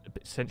where it's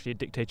essentially a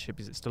dictatorship,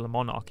 because it's still a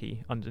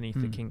monarchy underneath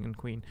the King and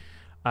Queen.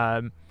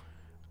 And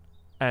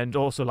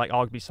also, like,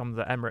 arguably some of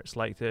the Emirates,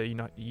 like the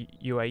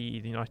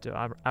UAE, the United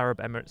Arab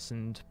Emirates,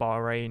 and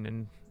Bahrain,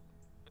 and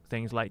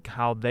things, like,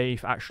 how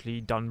they've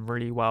actually done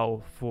really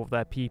well for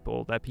their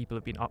people. Their people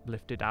have been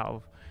uplifted out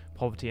of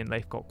poverty, and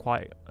they've got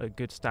quite a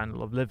good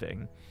standard of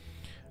living.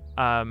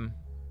 And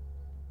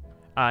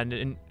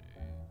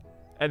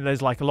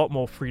there's, like, a lot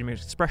more freedom of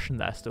expression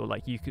there still.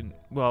 Like, you can,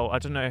 I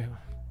don't know.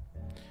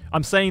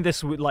 I'm saying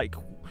this with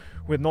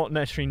not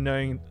necessarily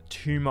knowing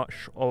too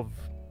much of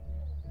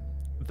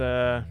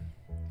the,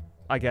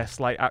 I guess,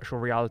 like, actual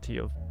reality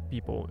of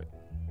people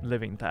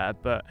living there,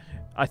 but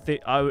I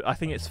think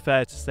it's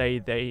fair to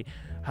say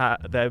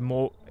they're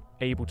more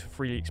able to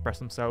freely express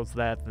themselves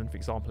there than, for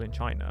example, in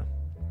China,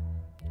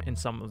 in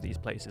some of these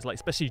places, like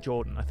especially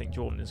Jordan. I think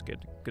Jordan is a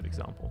good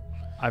example.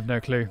 I've no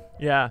clue.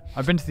 Yeah,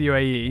 I've been to the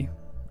UAE.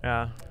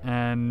 Yeah,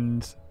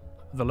 and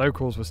the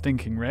locals were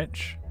stinking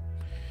rich.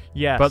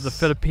 Yes, but the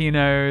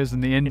Filipinos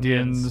and the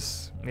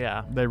Indians,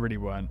 yeah, they really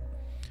weren't.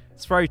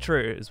 It's very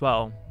true as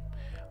well.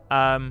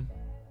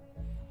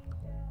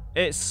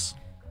 It's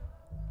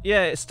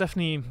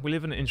definitely, we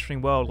live in an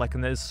interesting world, like,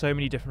 and there's so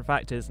many different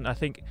factors, and I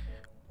think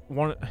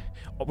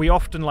we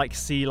often like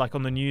see like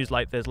on the news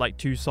like there's like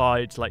two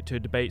sides like to a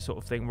debate sort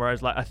of thing,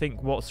 whereas like I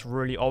think what's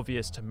really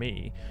obvious to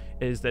me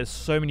is there's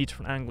so many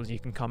different angles you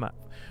can come at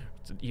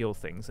to deal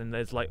things, and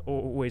there's like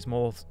always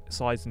more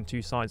sides than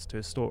two sides to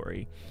a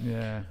story.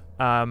 Yeah.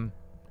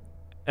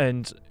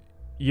 And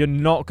you're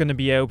not going to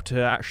be able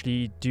to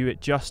actually do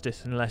it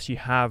justice unless you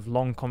have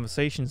long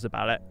conversations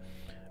about it,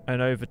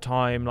 and over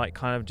time like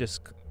kind of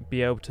just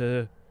be able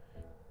to,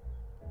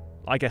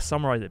 I guess,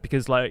 summarize it,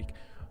 because like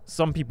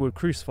some people would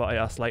crucify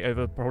us like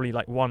over probably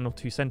like one or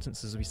two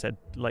sentences we said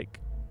like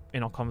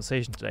in our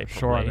conversation today. Probably.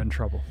 Sure, I'm in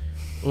trouble.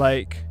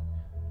 Like,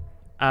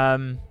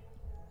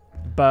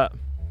 but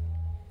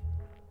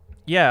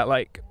yeah,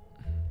 like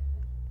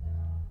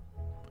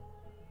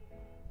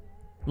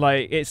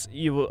it's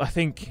you. I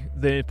think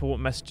the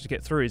important message to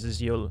get through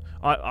is you'll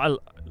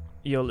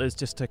is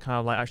just to kind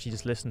of like actually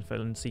just listen for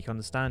and seek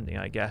understanding,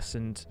 I guess.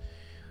 And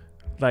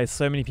there's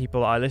so many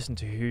people I listen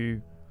to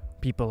who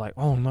people are like,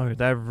 oh no,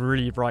 they're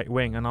really right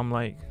wing, and I'm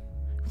like,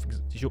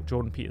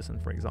 Jordan Peterson,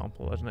 for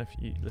example. I don't know if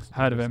you listen.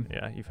 Heard of him?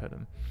 Yeah, you've heard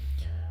him.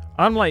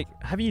 I'm like,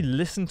 have you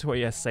listened to what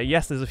he has to say?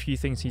 Yes, there's a few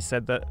things he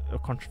said that are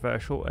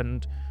controversial,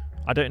 and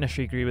I don't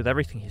necessarily agree with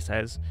everything he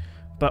says,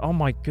 but oh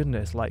my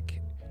goodness,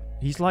 like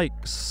he's like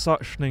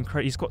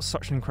he's got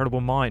such an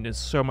incredible mind and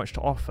so much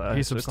to offer.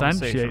 He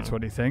substantiates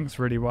what he thinks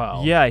really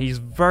well. Yeah, he's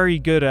very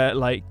good at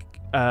like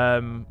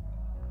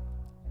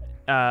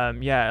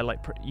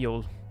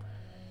you're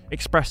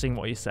expressing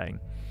what he's saying,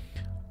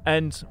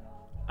 and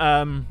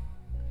then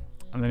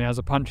he has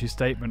a punchy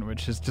statement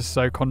which is just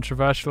so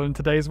controversial in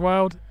today's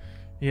world.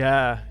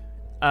 Yeah,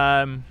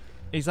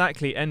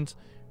 exactly. And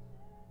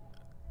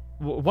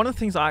one of the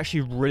things I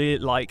actually really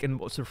like and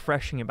what's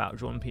refreshing about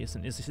Jordan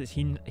Peterson is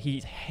he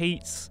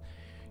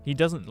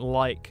doesn't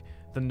like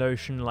the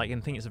notion, like,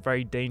 and think it's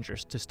very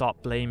dangerous to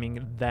start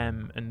blaming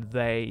them and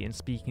they and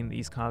speaking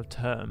these kind of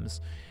terms.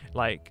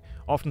 Like,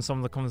 often some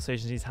of the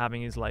conversations he's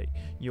having is like,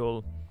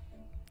 some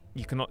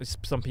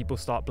people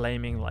start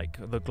blaming like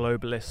the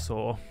globalists,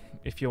 or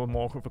if you're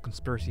more of a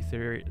conspiracy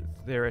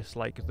theorist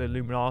like the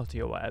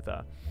Illuminati or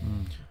whatever.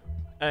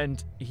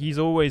 And he's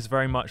always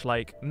very much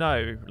like,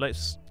 no,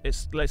 let's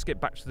get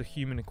back to the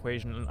human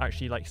equation and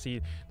actually like see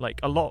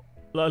like a lot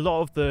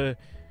of the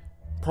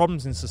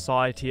problems in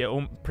society are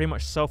all pretty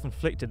much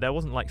self-inflicted. There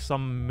wasn't like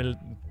some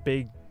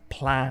big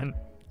plan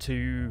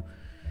to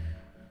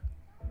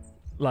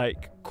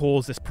like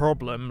cause this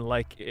problem.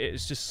 Like,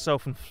 it's just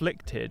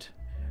self-inflicted,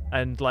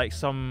 and like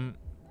a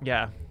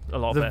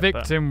lot of the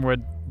victim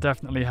would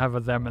definitely have a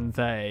them and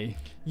they.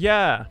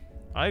 Yeah,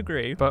 I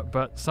agree.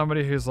 But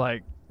somebody who's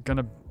like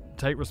gonna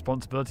take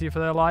responsibility for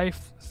their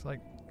life, it's like,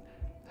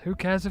 who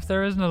cares if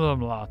there is an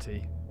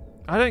Illuminati?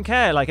 I don't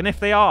care. Like, and if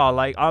they are,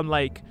 like, I'm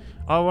like,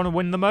 I want to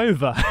win them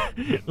over.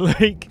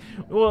 Like,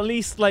 or at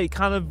least like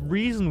kind of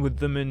reason with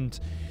them and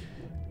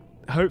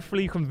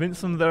hopefully convince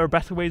them there are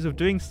better ways of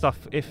doing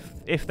stuff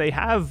if they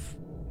have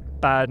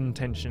bad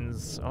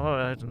intentions. Oh,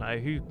 I don't know,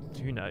 who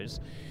knows.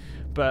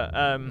 But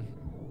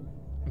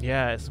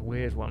yeah, it's a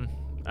weird one.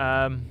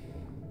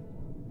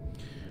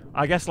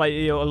 I guess like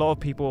a lot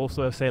of people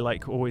also say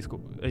like always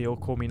you'll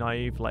call me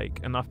naive, like,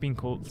 and I've been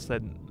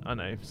said, I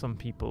know some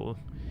people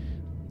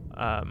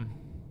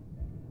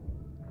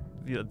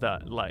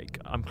that like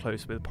I'm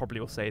close with probably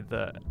will say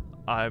that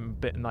I'm a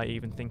bit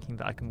naive in thinking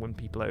that I can win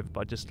people over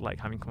by just like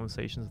having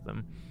conversations with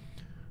them,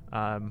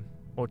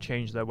 or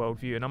change their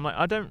worldview. And I'm like,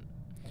 I don't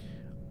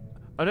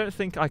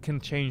think I can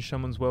change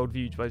someone's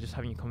worldview by just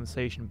having a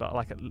conversation, but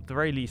like at the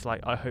very least,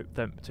 like I hope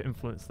them to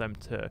influence them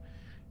to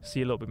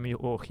see a little bit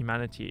more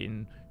humanity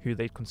in who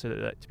they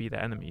consider to be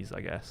their enemies, I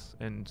guess.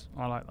 And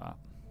I like that.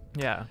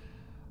 Yeah.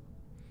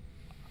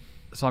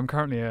 So I'm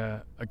currently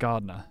a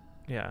gardener.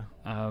 Yeah.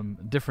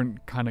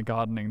 Different kind of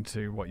gardening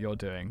to what you're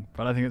doing,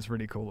 but I think it's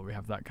really cool that we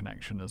have that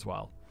connection as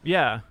well.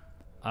 Yeah.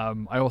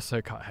 I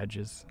also cut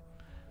hedges,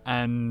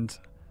 and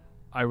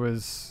I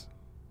was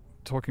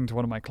talking to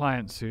one of my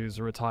clients who's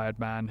a retired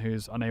man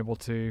who's unable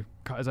to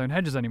cut his own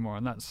hedges anymore,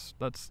 and that's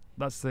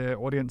the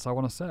audience I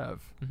want to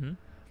serve. Mm-hmm.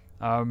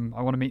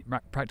 I want to meet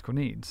practical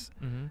needs.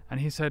 Mm-hmm. And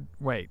he said,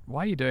 wait,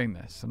 why are you doing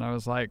this? And I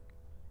was like,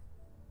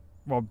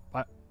 well,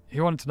 he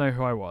wanted to know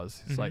who I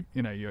was. He's like,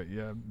 you know,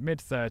 you're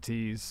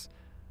mid-30s,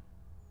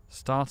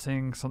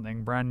 starting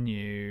something brand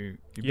new.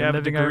 You've been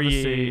living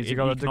overseas. You've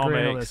got a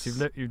degree in all this.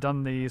 You've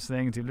done these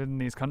things. You've lived in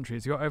these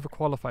countries. You're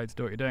overqualified to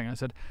do what you're doing. I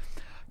said,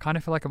 kind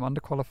of feel like I'm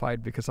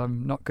underqualified because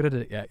I'm not good at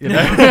it yet. You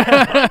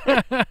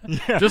know,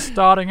 just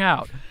starting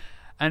out.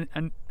 And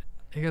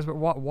he goes, but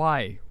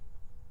why?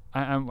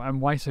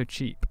 And why so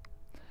cheap?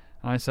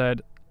 And I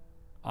said,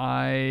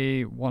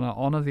 I want to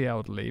honour the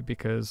elderly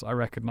because I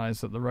recognise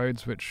that the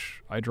roads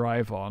which I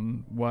drive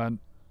on weren't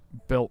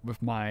built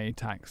with my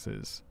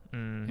taxes,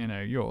 you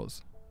know,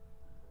 yours.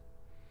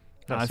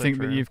 I think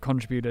that you've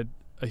contributed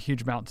a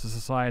huge amount to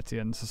society,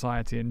 and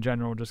society in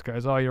general just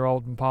goes, oh, you're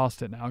old and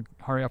past it now,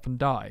 hurry up and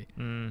die.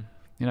 You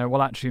know,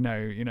 well, actually, no,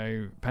 you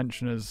know,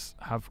 pensioners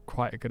have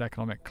quite a good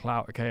economic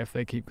clout. Okay, if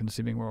they keep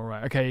consuming, we're all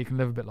right. Okay, you can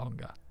live a bit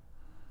longer.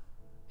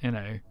 You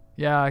know,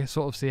 yeah, I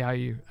sort of see how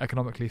you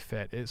economically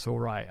fit. It's all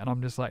right. And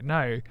I'm just like,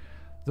 no,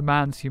 the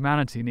man's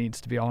humanity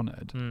needs to be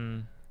honoured.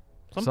 Mm.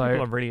 Some So,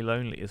 people are really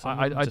lonely. Some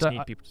I people just don't-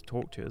 need people to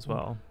talk to as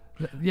well.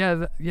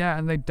 Yeah,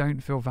 and they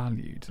don't feel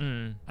valued.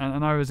 Mm.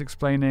 And I was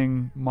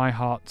explaining my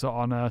heart to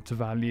honour, to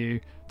value,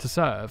 to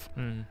serve.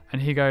 Mm.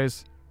 And he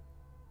goes,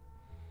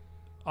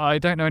 I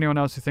don't know anyone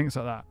else who thinks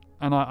like that.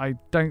 And I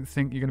don't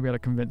think you're going to be able to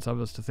convince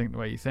others to think the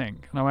way you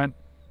think. And I went,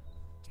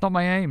 it's not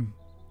my aim,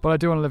 but I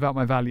do want to live out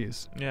my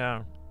values.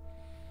 Yeah.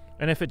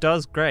 And if it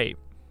does, great.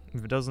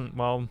 If it doesn't,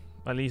 well,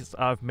 at least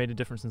I've made a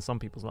difference in some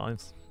people's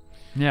lives.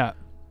 Yeah.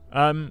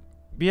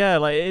 Yeah,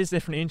 like it is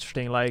definitely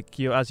interesting. Like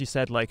you, as you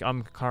said, like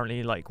I'm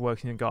currently like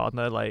working in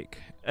gardener, like,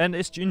 and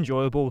it's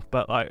enjoyable,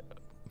 but like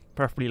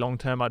preferably long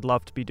term, I'd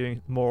love to be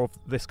doing more of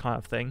this kind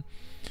of thing.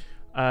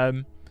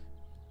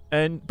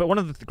 But one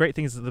of the great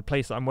things of the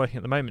place that I'm working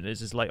at the moment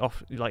is like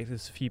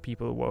there's a few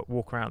people who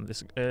walk around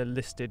this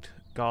listed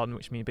garden,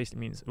 which basically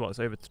means it's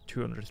over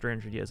 200,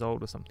 300 years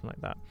old or something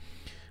like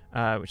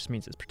that, which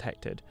means it's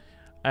protected,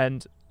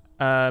 and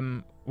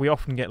we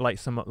often get like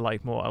some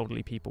like more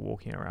elderly people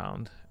walking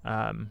around,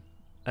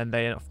 and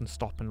they often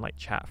stop and like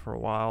chat for a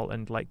while,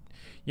 and like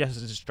yes,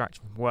 it's a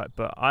distraction from work,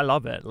 but I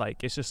love it.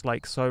 Like it's just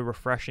like so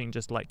refreshing,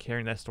 just like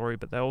hearing their story,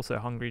 but they're also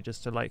hungry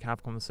just to like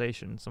have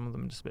conversation. Some of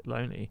them are just a bit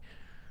lonely.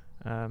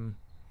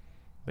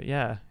 But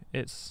yeah,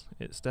 it's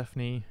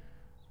definitely.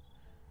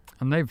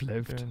 And they've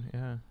lived. Good,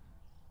 yeah. I'm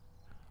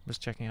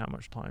just checking how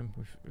much time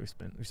we've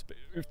spent.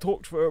 We've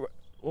talked for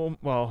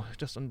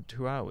just under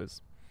 2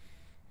 hours.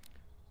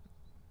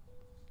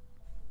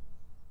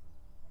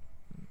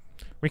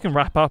 We can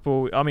wrap up,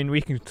 or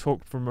we can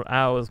talk for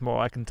hours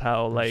more. I can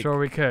tell. I'm Like sure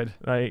we could.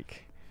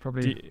 like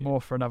Probably more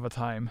for another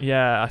time.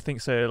 yeah, I think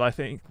so. I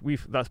think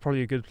that's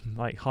probably a good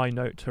like high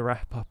note to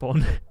wrap up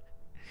on.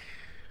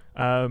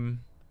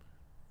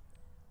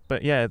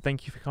 But yeah,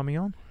 thank you for coming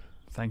on.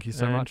 Thank you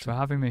so And much for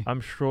having me.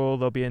 I'm sure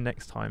there'll be a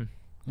next time.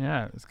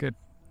 Yeah, it was good.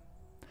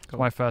 It's Cool.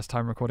 my first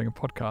time recording a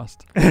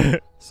podcast.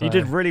 So, You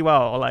did really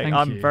well. Like thank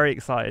I'm you. very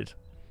excited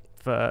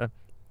for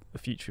the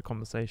future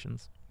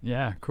conversations.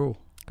 Yeah, cool.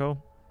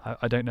 Cool.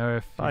 I don't know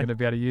if Bye. you're going to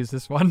be able to use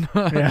this one.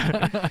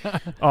 Yeah.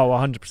 Oh,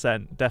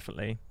 100%,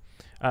 definitely.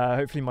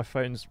 Hopefully my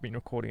phone's been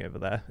recording over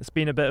there. It's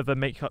been a bit of a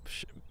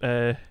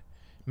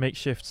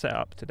makeshift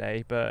setup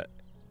today, but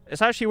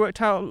it's actually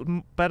worked out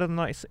better than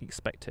I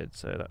expected,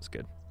 so that's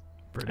good.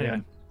 Brilliant.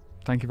 Anyway.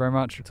 Thank you very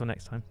much. Until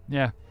next time.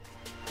 Yeah.